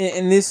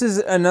 and this is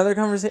another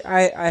conversation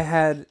I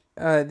had,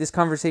 this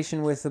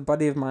conversation with a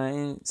buddy of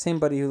mine, same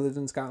buddy who lives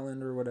in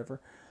Scotland or whatever.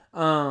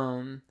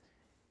 And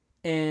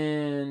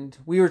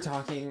we were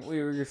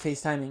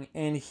FaceTiming,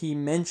 and he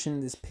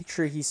mentioned this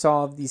picture he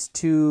saw of these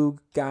two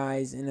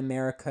guys in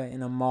America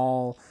in a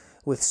mall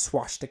with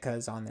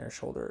swastikas on their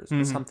shoulders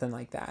or something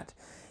like that.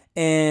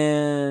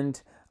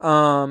 And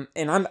I'm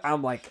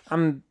like,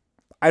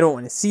 I don't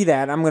want to see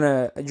that. I'm going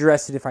to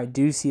address it if I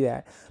do see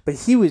that. But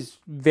he was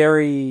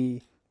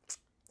very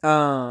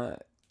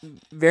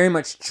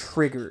much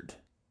triggered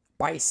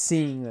by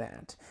seeing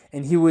that.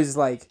 And he was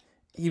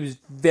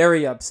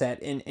very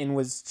upset and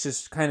was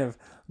just kind of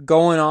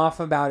going off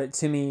about it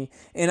to me.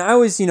 And I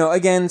was,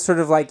 again, sort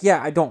of like,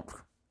 yeah, I don't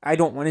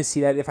want to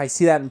see that. If I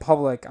see that in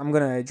public, I'm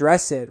going to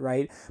address it,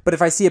 right? But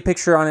if I see a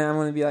picture on it, I'm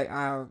going to be like,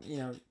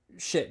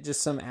 shit,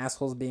 just some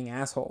assholes being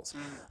assholes.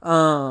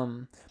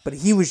 But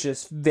he was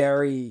just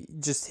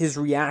his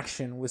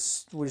reaction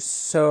was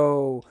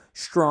so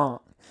strong.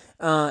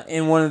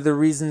 And one of the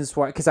reasons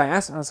why, because I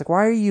asked him, I was like,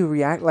 why are you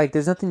like,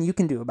 there's nothing you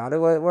can do about it.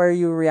 Why are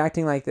you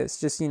reacting like this?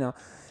 Just,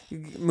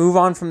 move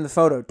on from the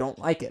photo. Don't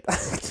like it.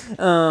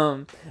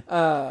 And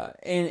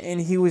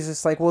he was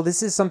just like, well,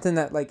 this is something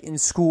that like in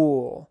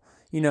school,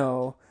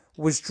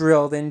 was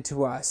drilled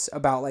into us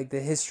about like the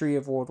history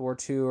of World War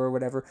II or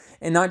whatever.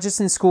 And not just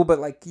in school, but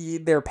like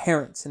their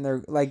parents and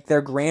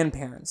their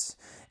grandparents.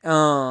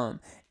 And,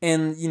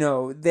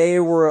 they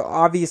were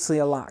obviously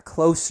a lot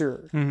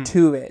closer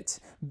to it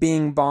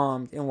being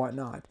bombed and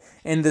whatnot.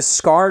 And the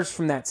scars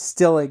from that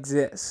still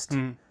exist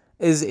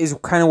is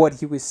kind of what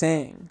he was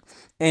saying.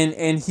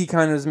 And he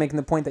kind of was making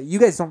the point that you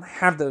guys don't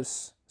have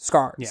those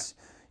scars. Yeah.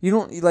 You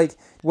don't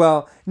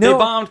no. They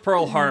bombed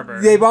Pearl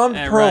Harbor.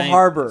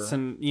 Harbor.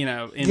 Some, in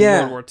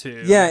World War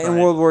II. Yeah, in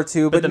World War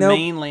II. But the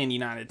mainland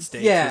United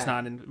States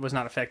was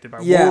not affected by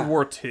World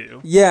War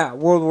II. Yeah,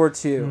 World War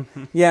II.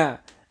 Yeah.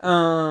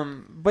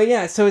 But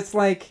yeah, so it's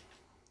like,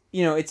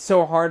 it's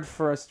so hard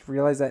for us to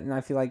realize that, and I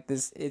feel like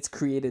it's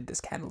created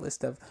this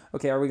catalyst of,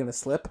 okay, are we going to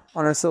slip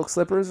on our silk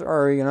slippers, or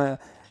are we going to,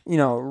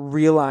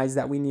 realize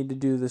that we need to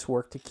do this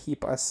work to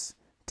keep us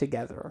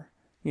together?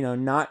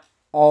 Not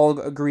all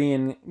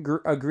agreeing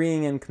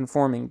and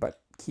conforming, but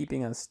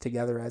keeping us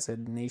together as a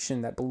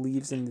nation that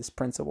believes in this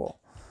principle.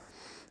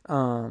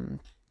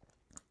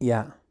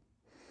 Yeah.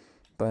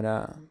 But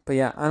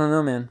yeah, I don't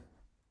know,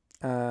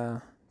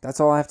 man. That's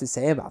all I have to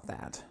say about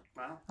that.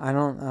 Wow. I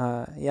don't,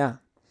 yeah.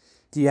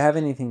 Do you have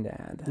anything to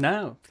add?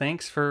 No.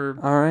 Thanks for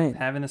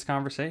having this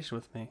conversation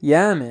with me.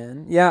 Yeah,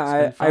 man.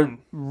 Yeah, I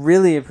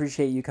really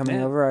appreciate you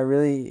coming over. I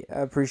really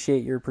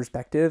appreciate your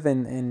perspective.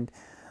 And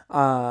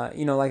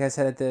like I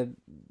said at the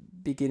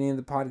beginning of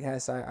the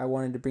podcast, I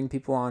wanted to bring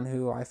people on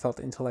who I felt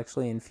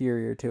intellectually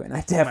inferior to. And I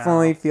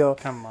definitely feel...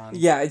 Come on.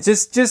 Yeah,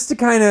 just to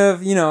kind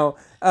of,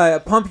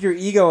 pump your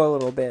ego a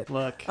little bit.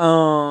 Look.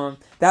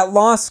 That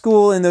law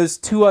school and those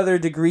 2 other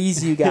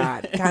degrees you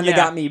got kind of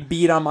got me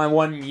beat on my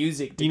one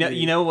music degree.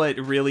 You know what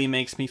really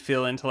makes me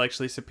feel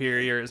intellectually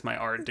superior is my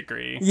art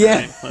degree.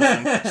 Yeah.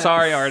 Right? Listen,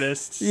 sorry,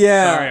 artists.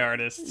 Yeah. Sorry,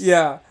 artists.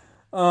 Yeah.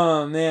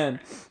 Oh man.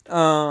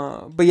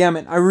 But yeah,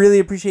 man, I really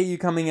appreciate you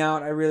coming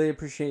out. I really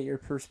appreciate your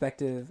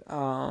perspective.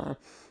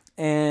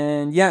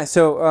 And yeah,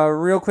 so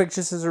real quick,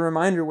 just as a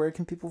reminder, where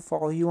can people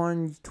follow you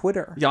on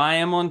Twitter? Yeah, I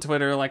am on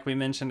Twitter, like we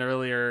mentioned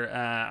earlier.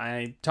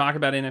 I talk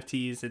about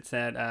NFTs. It's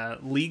at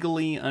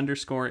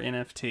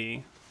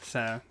legally_NFT.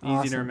 So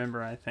easy to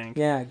remember, I think.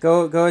 Yeah,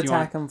 go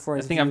attack him for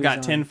his I think I've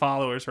got 10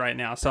 followers right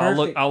now, so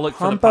I'll look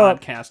for the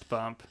podcast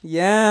bump.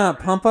 Yeah,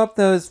 pump up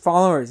those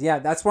followers. Yeah,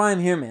 that's why I'm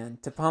here, man,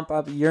 to pump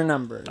up your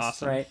numbers.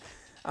 Awesome. Right?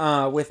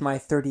 With my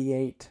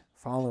 38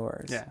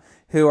 followers. Yeah.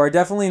 Who are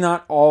definitely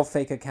not all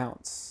fake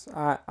accounts.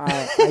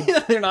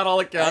 They're not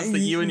all accounts that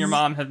you and your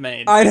mom have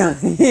made. I don't.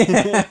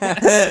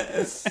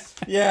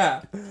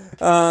 Yeah.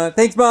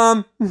 Thanks,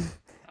 Mom.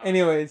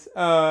 Anyways,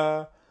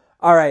 all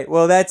right.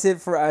 Well, that's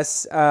it for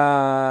us.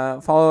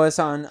 Follow us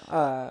on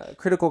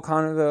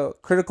critical_convo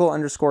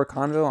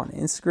on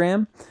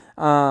Instagram.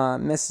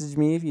 Message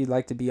me if you'd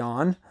like to be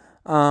on.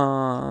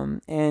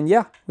 And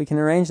yeah, we can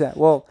arrange that.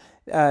 Well,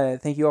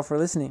 thank you all for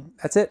listening.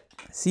 That's it.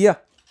 See ya.